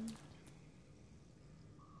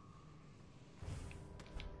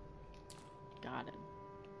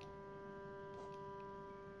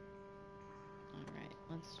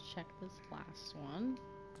let's check this last one.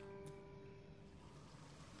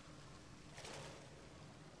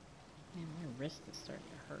 Man, my wrist is starting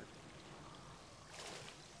to hurt.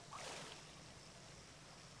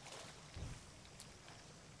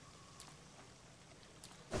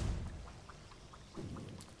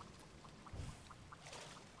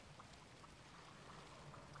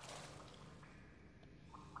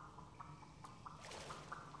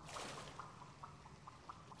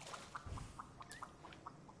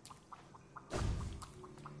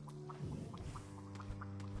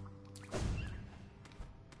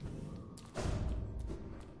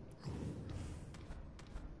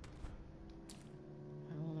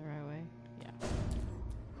 Am I going the right way? Yeah.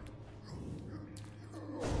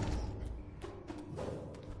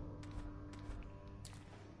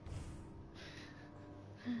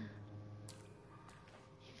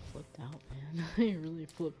 He flipped out, man. He really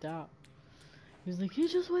flipped out. He was like, he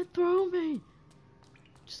just went through me!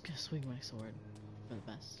 Just gonna swing my sword for the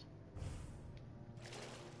best.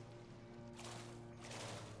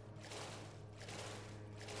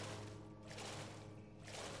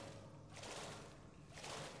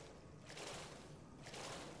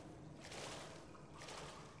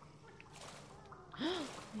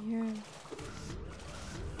 I hear him.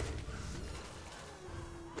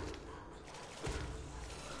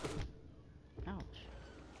 Ouch.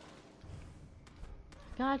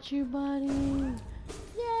 Got you, buddy! Yay!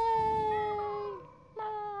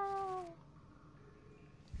 No!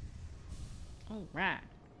 Alright.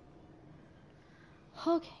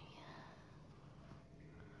 Okay.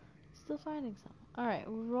 Still finding some. Alright,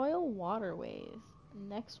 Royal Waterways.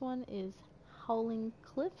 Next one is Howling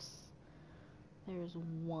Cliffs. There's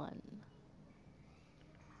one.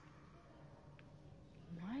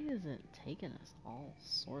 Why is it taking us all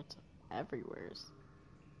sorts of everywheres?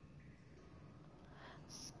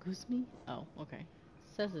 Excuse me? Oh, okay.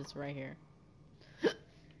 Says it's right here.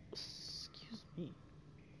 Excuse me.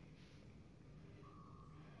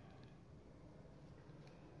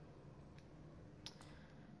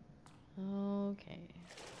 Okay.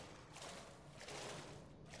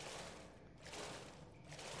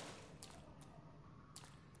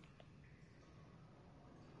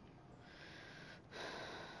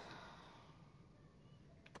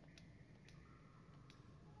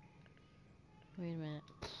 Wait a minute.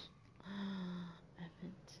 I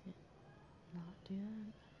meant to not do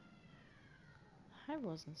that. I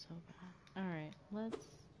wasn't so bad. Alright, let's...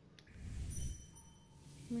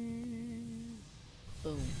 Boom.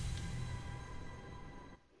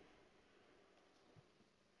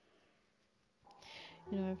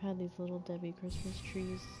 You know, I've had these little Debbie Christmas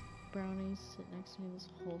trees brownies sit next to me this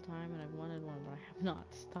whole time, and I've wanted one, but I have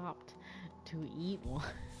not stopped to eat one.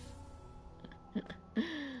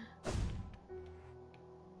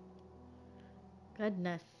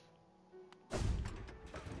 Goodness.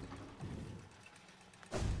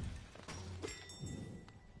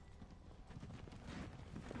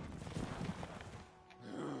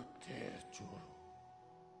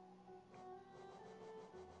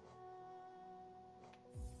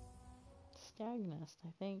 Stag nest, I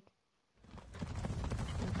think.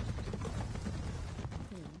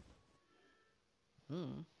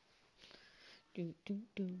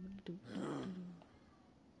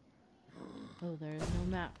 Oh, there is no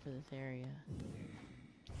map for this area.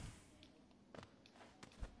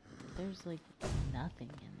 There's like nothing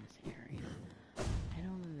in this area. I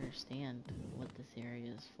don't understand what this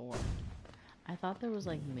area is for. I thought there was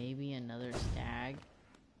like maybe another stag.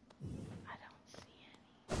 I don't see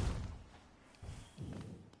any.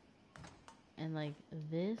 And like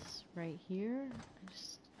this right here, I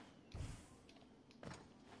just...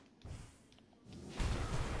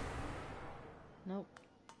 Nope.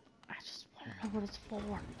 I just want to know what it's for.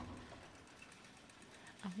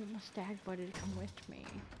 I want my stag buddy to come with me.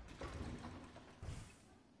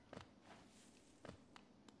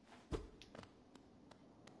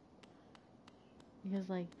 Because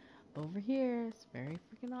like, over here, it's very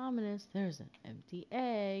freaking ominous. There's an empty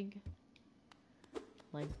egg.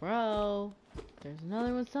 Like, bro, there's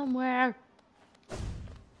another one somewhere.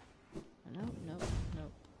 Nope, nope,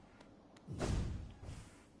 nope.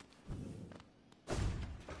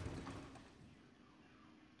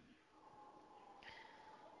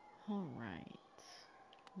 Alright.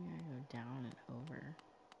 We gotta go down and over.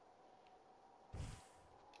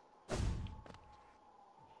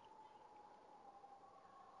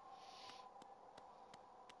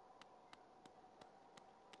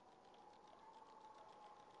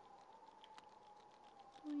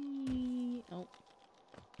 Whee! Oh.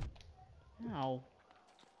 Ow.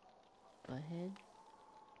 Butthead.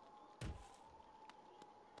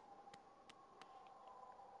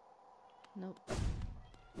 Nope.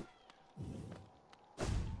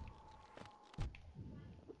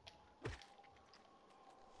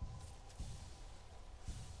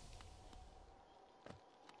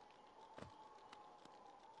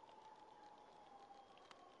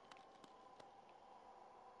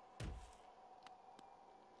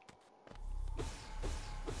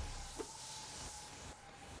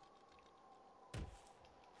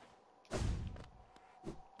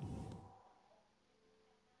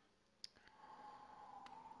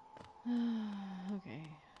 Okay.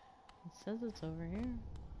 It says it's over here.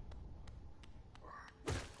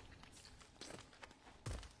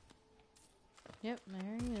 Yep,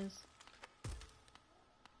 there he is.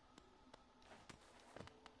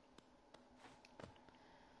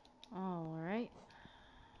 Alright.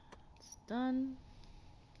 It's done.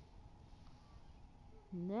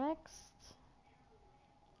 Next.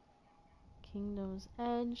 Kingdom's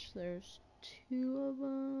Edge. There's 2 of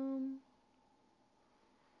them.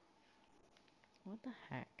 What the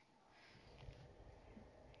heck?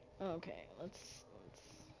 Okay, let's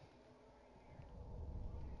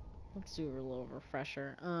do a little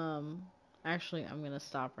refresher. Actually, I'm gonna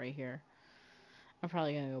stop right here. I'm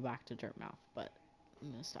probably gonna go back to Dirtmouth, but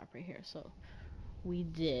I'm gonna stop right here. So we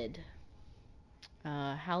did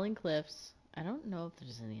Howling Cliffs. I don't know if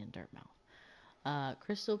there's any in Dirtmouth.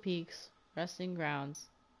 Crystal Peaks, Resting Grounds,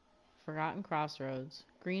 Forgotten Crossroads,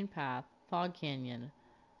 Green Path, Fog Canyon,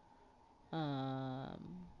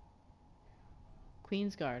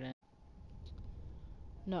 Queen's Garden.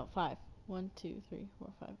 No, 5. 1, 2, 3,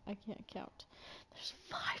 4, 5. I can't count. There's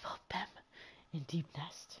 5 of them in Deep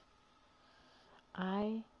Nest.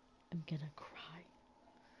 I am gonna cry.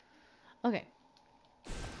 Okay.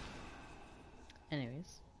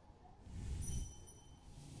 Anyways.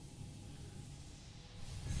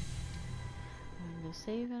 I'm gonna go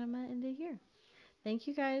save and I'm gonna end it here. Thank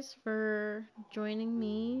you guys for joining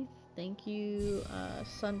me. Thank you,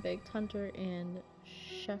 Sunbaked Hunter and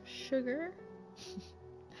Chef Sugar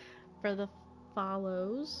for the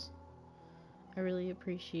follows. I really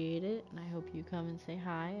appreciate it, and I hope you come and say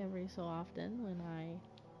hi every so often when I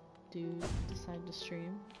do decide to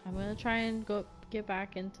stream. I'm gonna try and get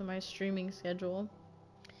back into my streaming schedule.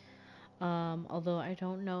 Although I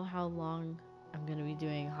don't know how long I'm gonna be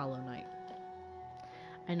doing Hollow Knight.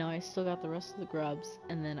 I know I still got the rest of the grubs,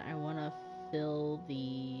 and then I want to fill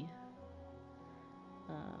the...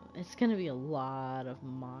 it's gonna be a lot of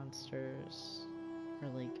monsters. Or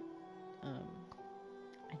like,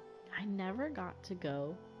 I never got to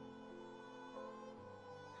go.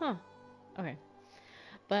 Huh. Okay.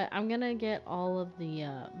 But I'm gonna get all of the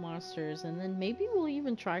monsters, and then maybe we'll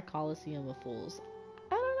even try Coliseum of Fools.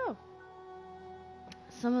 I don't know.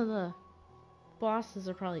 Some of the bosses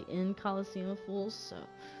are probably in Coliseum of Fools, so...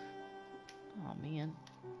 Oh, man.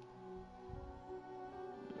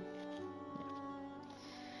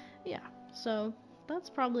 Yeah, so that's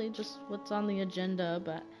probably just what's on the agenda,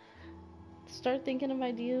 but start thinking of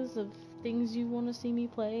ideas of things you want to see me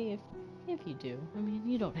play if you do. I mean,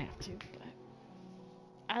 you don't have to, but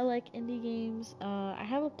I like indie games. I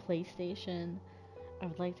have a PlayStation. I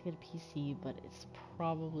would like to get a PC, but it's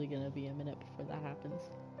probably gonna be a minute before that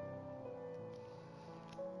happens.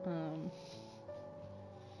 I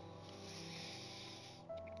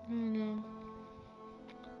don't know.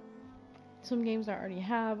 Some games I already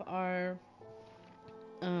have are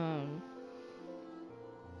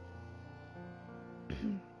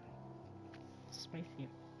spicy.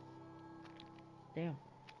 Damn.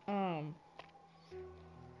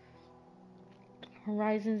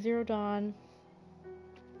 Horizon Zero Dawn.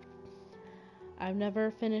 I've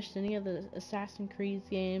never finished any of the Assassin's Creed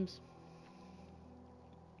games.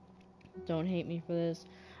 Don't hate me for this.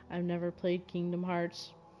 I've never played Kingdom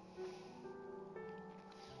Hearts.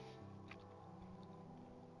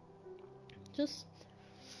 Just,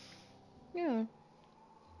 yeah.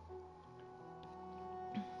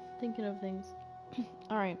 Thinking of things.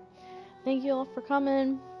 Alright. Thank you all for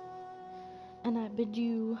coming. And I bid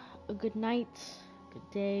you a good night,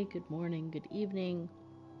 good day, good morning, good evening.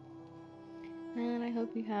 And I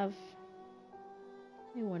hope you have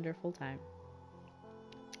a wonderful time.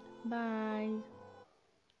 Bye.